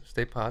positive. positivity.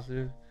 Stay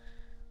positive.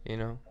 You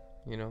know,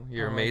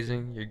 you're I like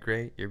amazing. You're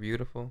great. You're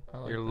beautiful. I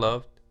like You're that.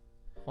 loved.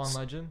 Juan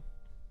Legend.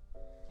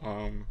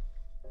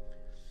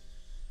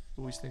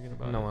 Always thinking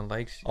about No it. one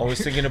likes you.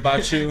 Always thinking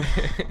about you.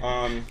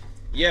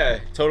 Yeah,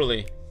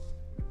 totally.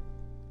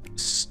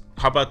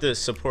 How about this?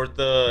 Support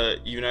the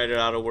United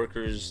Auto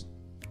Workers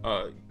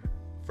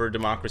for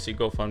Democracy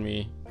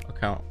GoFundMe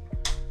account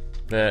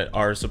that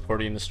are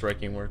supporting the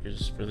striking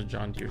workers for the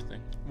John Deere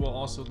thing. We'll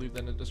also leave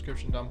that in the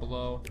description down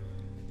below.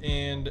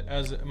 And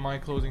as my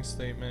closing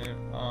statement,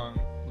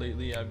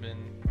 lately I've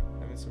been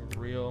having some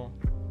real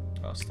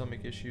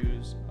stomach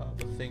issues, but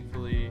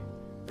thankfully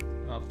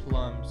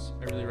plums,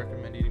 I really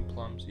recommend eating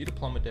plums. Eat a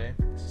plum a day.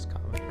 This is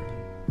common for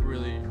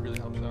him. Really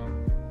helps out.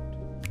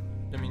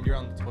 I mean, you're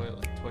on the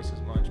toilet twice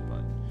as much,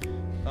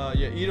 but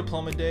yeah, eat a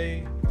plum a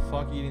day.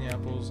 Fuck eating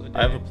apples a day.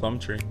 I have a plum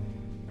tree.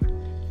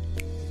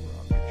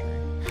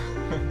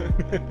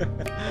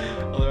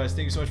 Otherwise,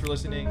 thank you so much for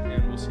listening,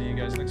 and we'll see you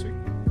guys next week.